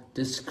all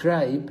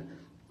describe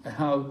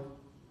how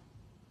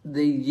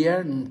they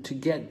yearn to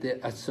get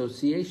the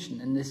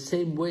association. In the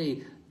same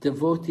way,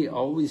 devotee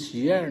always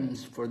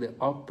yearns for the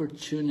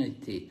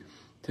opportunity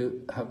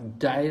to have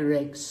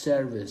direct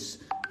service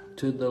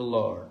to the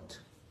Lord.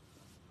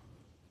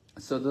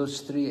 So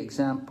those 3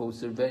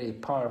 examples are very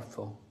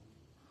powerful.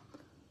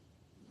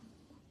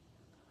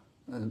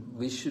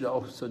 We should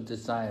also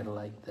desire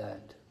like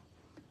that.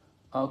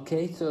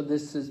 Okay, so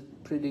this is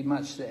pretty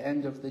much the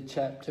end of the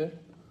chapter.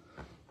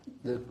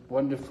 The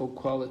wonderful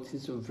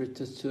qualities of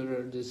Vritasura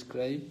are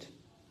described.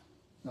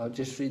 I'll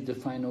just read the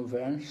final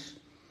verse.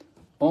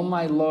 O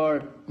my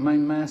Lord, my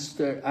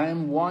Master, I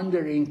am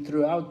wandering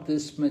throughout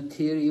this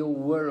material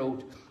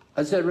world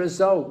as a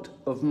result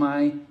of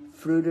my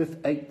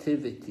fruitive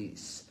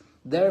activities.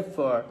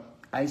 Therefore,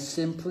 I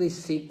simply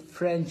seek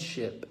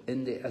friendship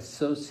in the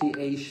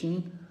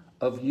association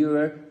of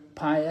your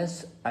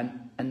pious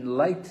and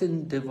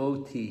enlightened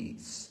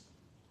devotees.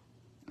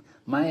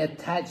 My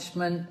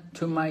attachment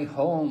to my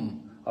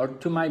home, or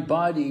to my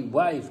body,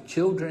 wife,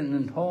 children,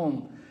 and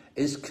home,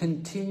 is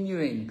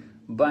continuing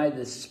by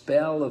the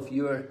spell of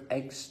your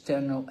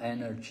external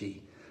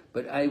energy.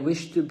 But I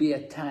wish to be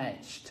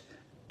attached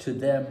to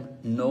them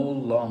no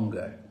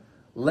longer.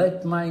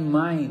 Let my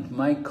mind,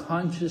 my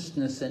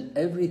consciousness, and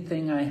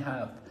everything I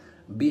have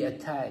be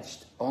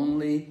attached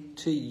only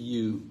to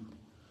you.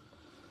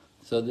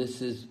 So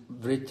this is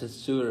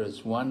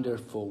Vritasura's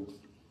wonderful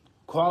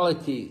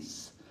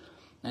qualities,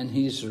 and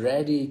he's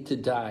ready to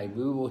die.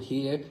 We will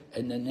hear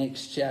in the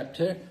next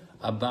chapter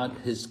about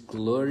his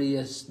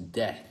glorious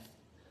death.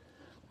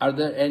 Are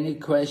there any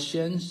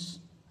questions?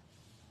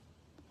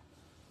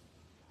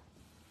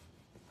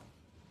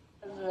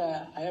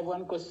 I have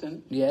one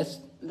question. Yes?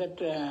 That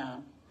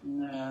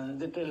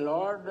the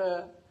Lord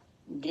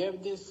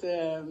gave this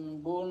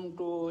boon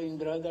to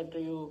Indra that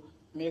you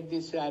make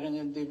this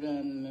arrangement,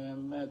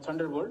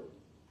 thunderbolt.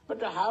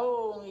 But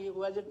how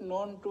was it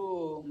known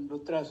to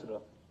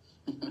Rudrasura?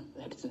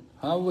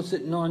 How was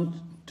it known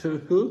to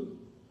who?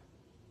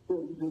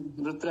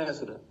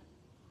 Rudrasura.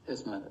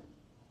 Yes, Mother.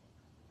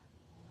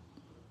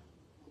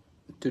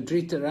 To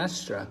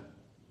Dhritarashtra.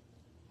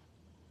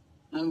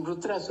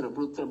 Rudrasura,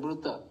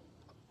 Bruta.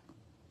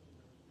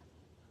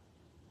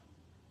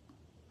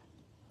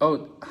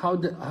 Oh,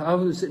 how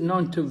is it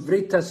known to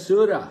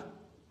Vritasura?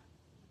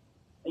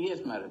 Yes,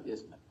 Maharaj,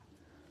 yes,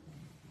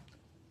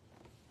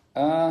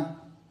 Maharaj.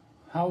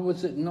 How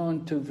was it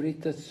known to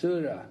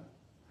Vritasura?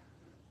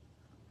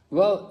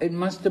 Well, it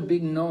must have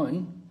been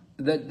known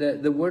that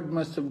the word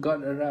must have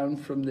got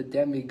around from the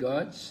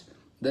demigods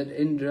that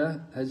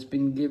Indra has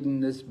been given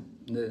this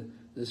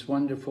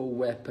wonderful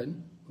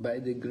weapon by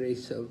the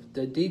grace of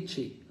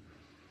Dadichi.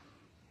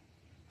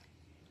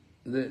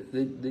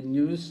 The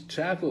news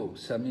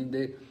travels. I mean,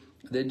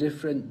 the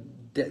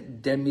different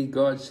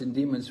demigods and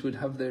demons would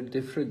have their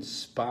different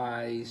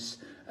spies,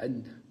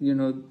 and you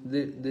know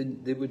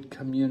they would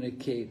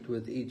communicate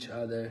with each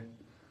other,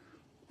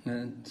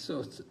 and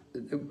so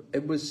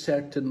it was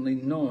certainly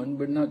known.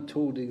 We're not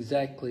told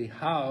exactly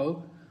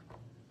how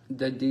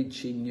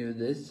Dadichi knew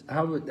this,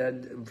 how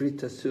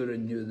Vritasura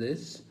knew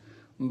this,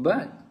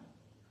 but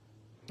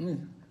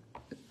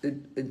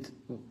it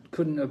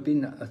couldn't have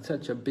been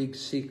such a big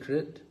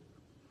secret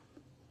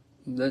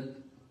that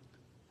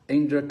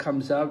Indra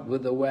comes out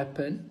with a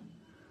weapon,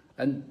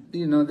 and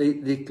you know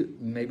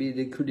maybe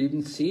they could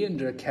even see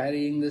Indra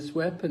carrying this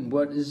weapon.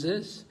 What is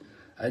this?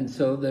 And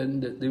so then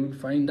they would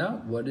find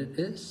out what it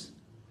is.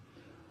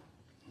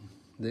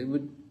 They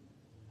would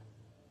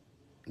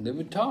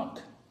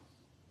talk,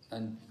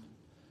 and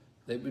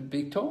they would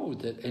be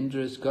told that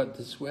Indra's got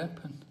this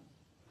weapon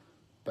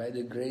by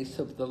the grace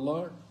of the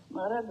Lord.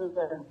 Maharaj,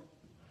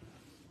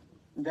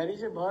 there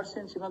is a verse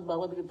in Srimad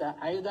Bhagavad Gita,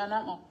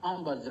 Ayudana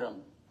Am Vajram.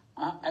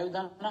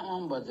 Ayudana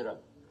Am Vajra.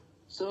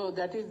 So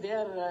that is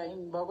there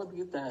in Bhagavad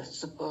Gita.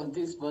 So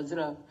this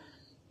Vajra,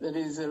 that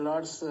is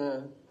Lord's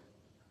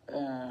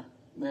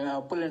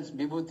opulence,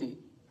 Vibhuti.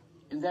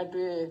 In that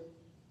way,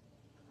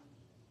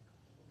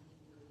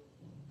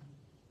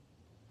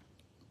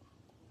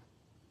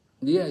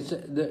 yes,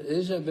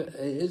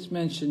 it's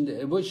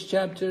mentioned. Which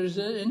chapter is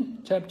it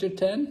in? Chapter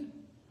 10?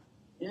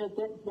 Yeah,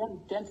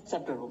 10th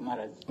chapter,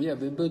 Maharaj. Yeah,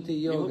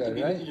 Vibhuti Yoga,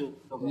 Vibhuti, right? Vibhuti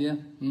Yoga. Yeah.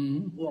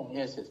 Mm-hmm. Yeah,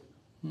 yes.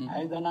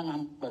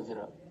 Ayudanam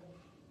Vajra.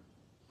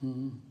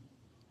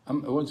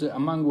 Mm-hmm. Was it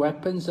among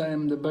weapons I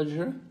am the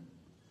Vajra?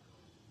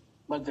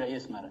 Vajra,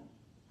 yes, Maharaj.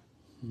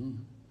 Mm-hmm.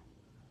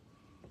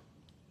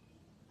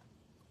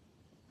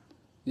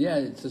 Yeah,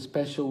 it's a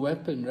special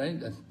weapon,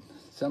 right?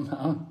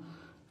 Somehow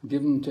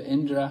given to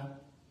Indra.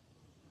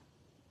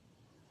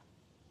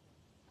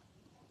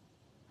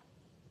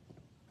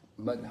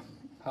 But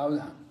how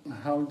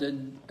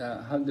did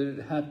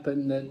it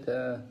happen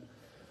that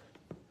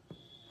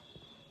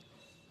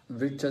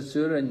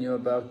Vritasura knew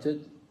about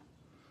it?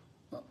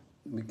 Well,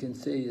 we can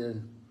say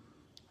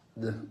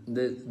there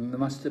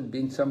must have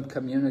been some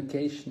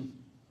communication.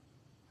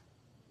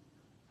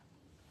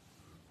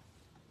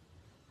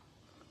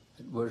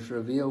 It was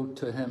revealed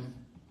to him.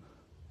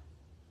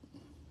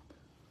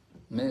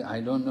 I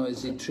don't know,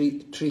 is he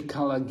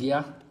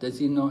Trikalagya? Does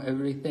he know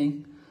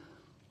everything?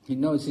 He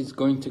knows he's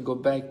going to go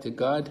back to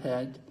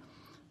Godhead.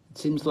 It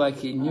seems like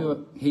he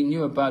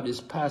knew about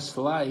his past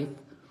life.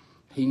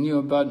 He knew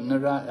about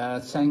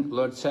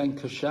Lord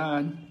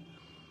Sankarshan.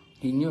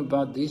 He knew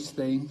about these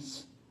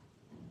things.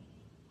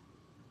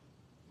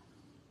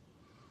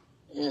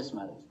 Yes,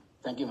 Maharaj.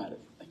 Thank you, Maharaj.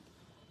 Thank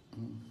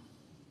you.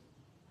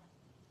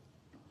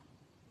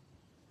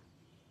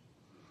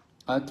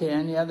 Okay,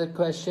 any other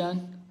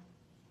question?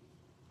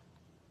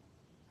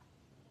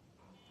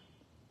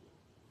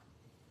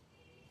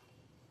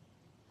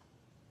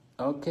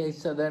 Okay,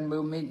 so then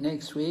we'll meet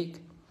next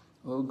week.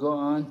 We'll go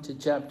on to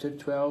chapter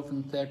 12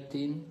 and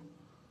 13.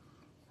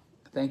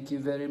 Thank you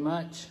very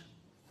much.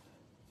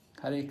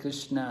 Hare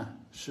Krishna.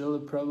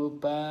 Srila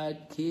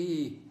Prabhupada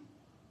ki.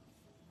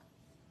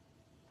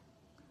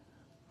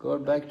 Gaur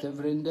Bhakta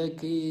Vrinda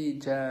ki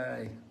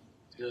jai.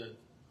 Yeah.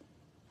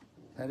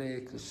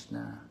 Hare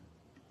Krishna.